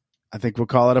 I think we'll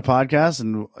call it a podcast.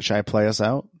 And should I play us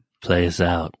out? Play us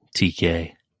out,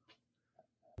 TK.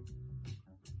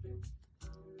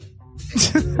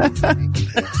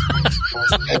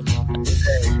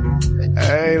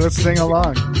 Hey, let's sing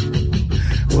along.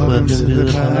 Welcome to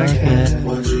the podcast.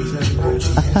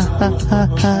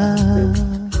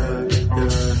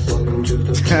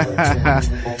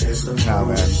 Nah,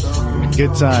 man.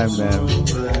 Good time, man.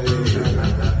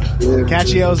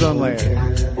 Catchy ozone layer.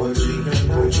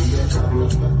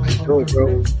 Go,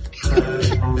 bro.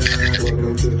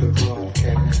 Welcome to the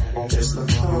podcast. It's the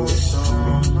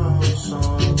OZONE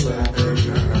LAYER.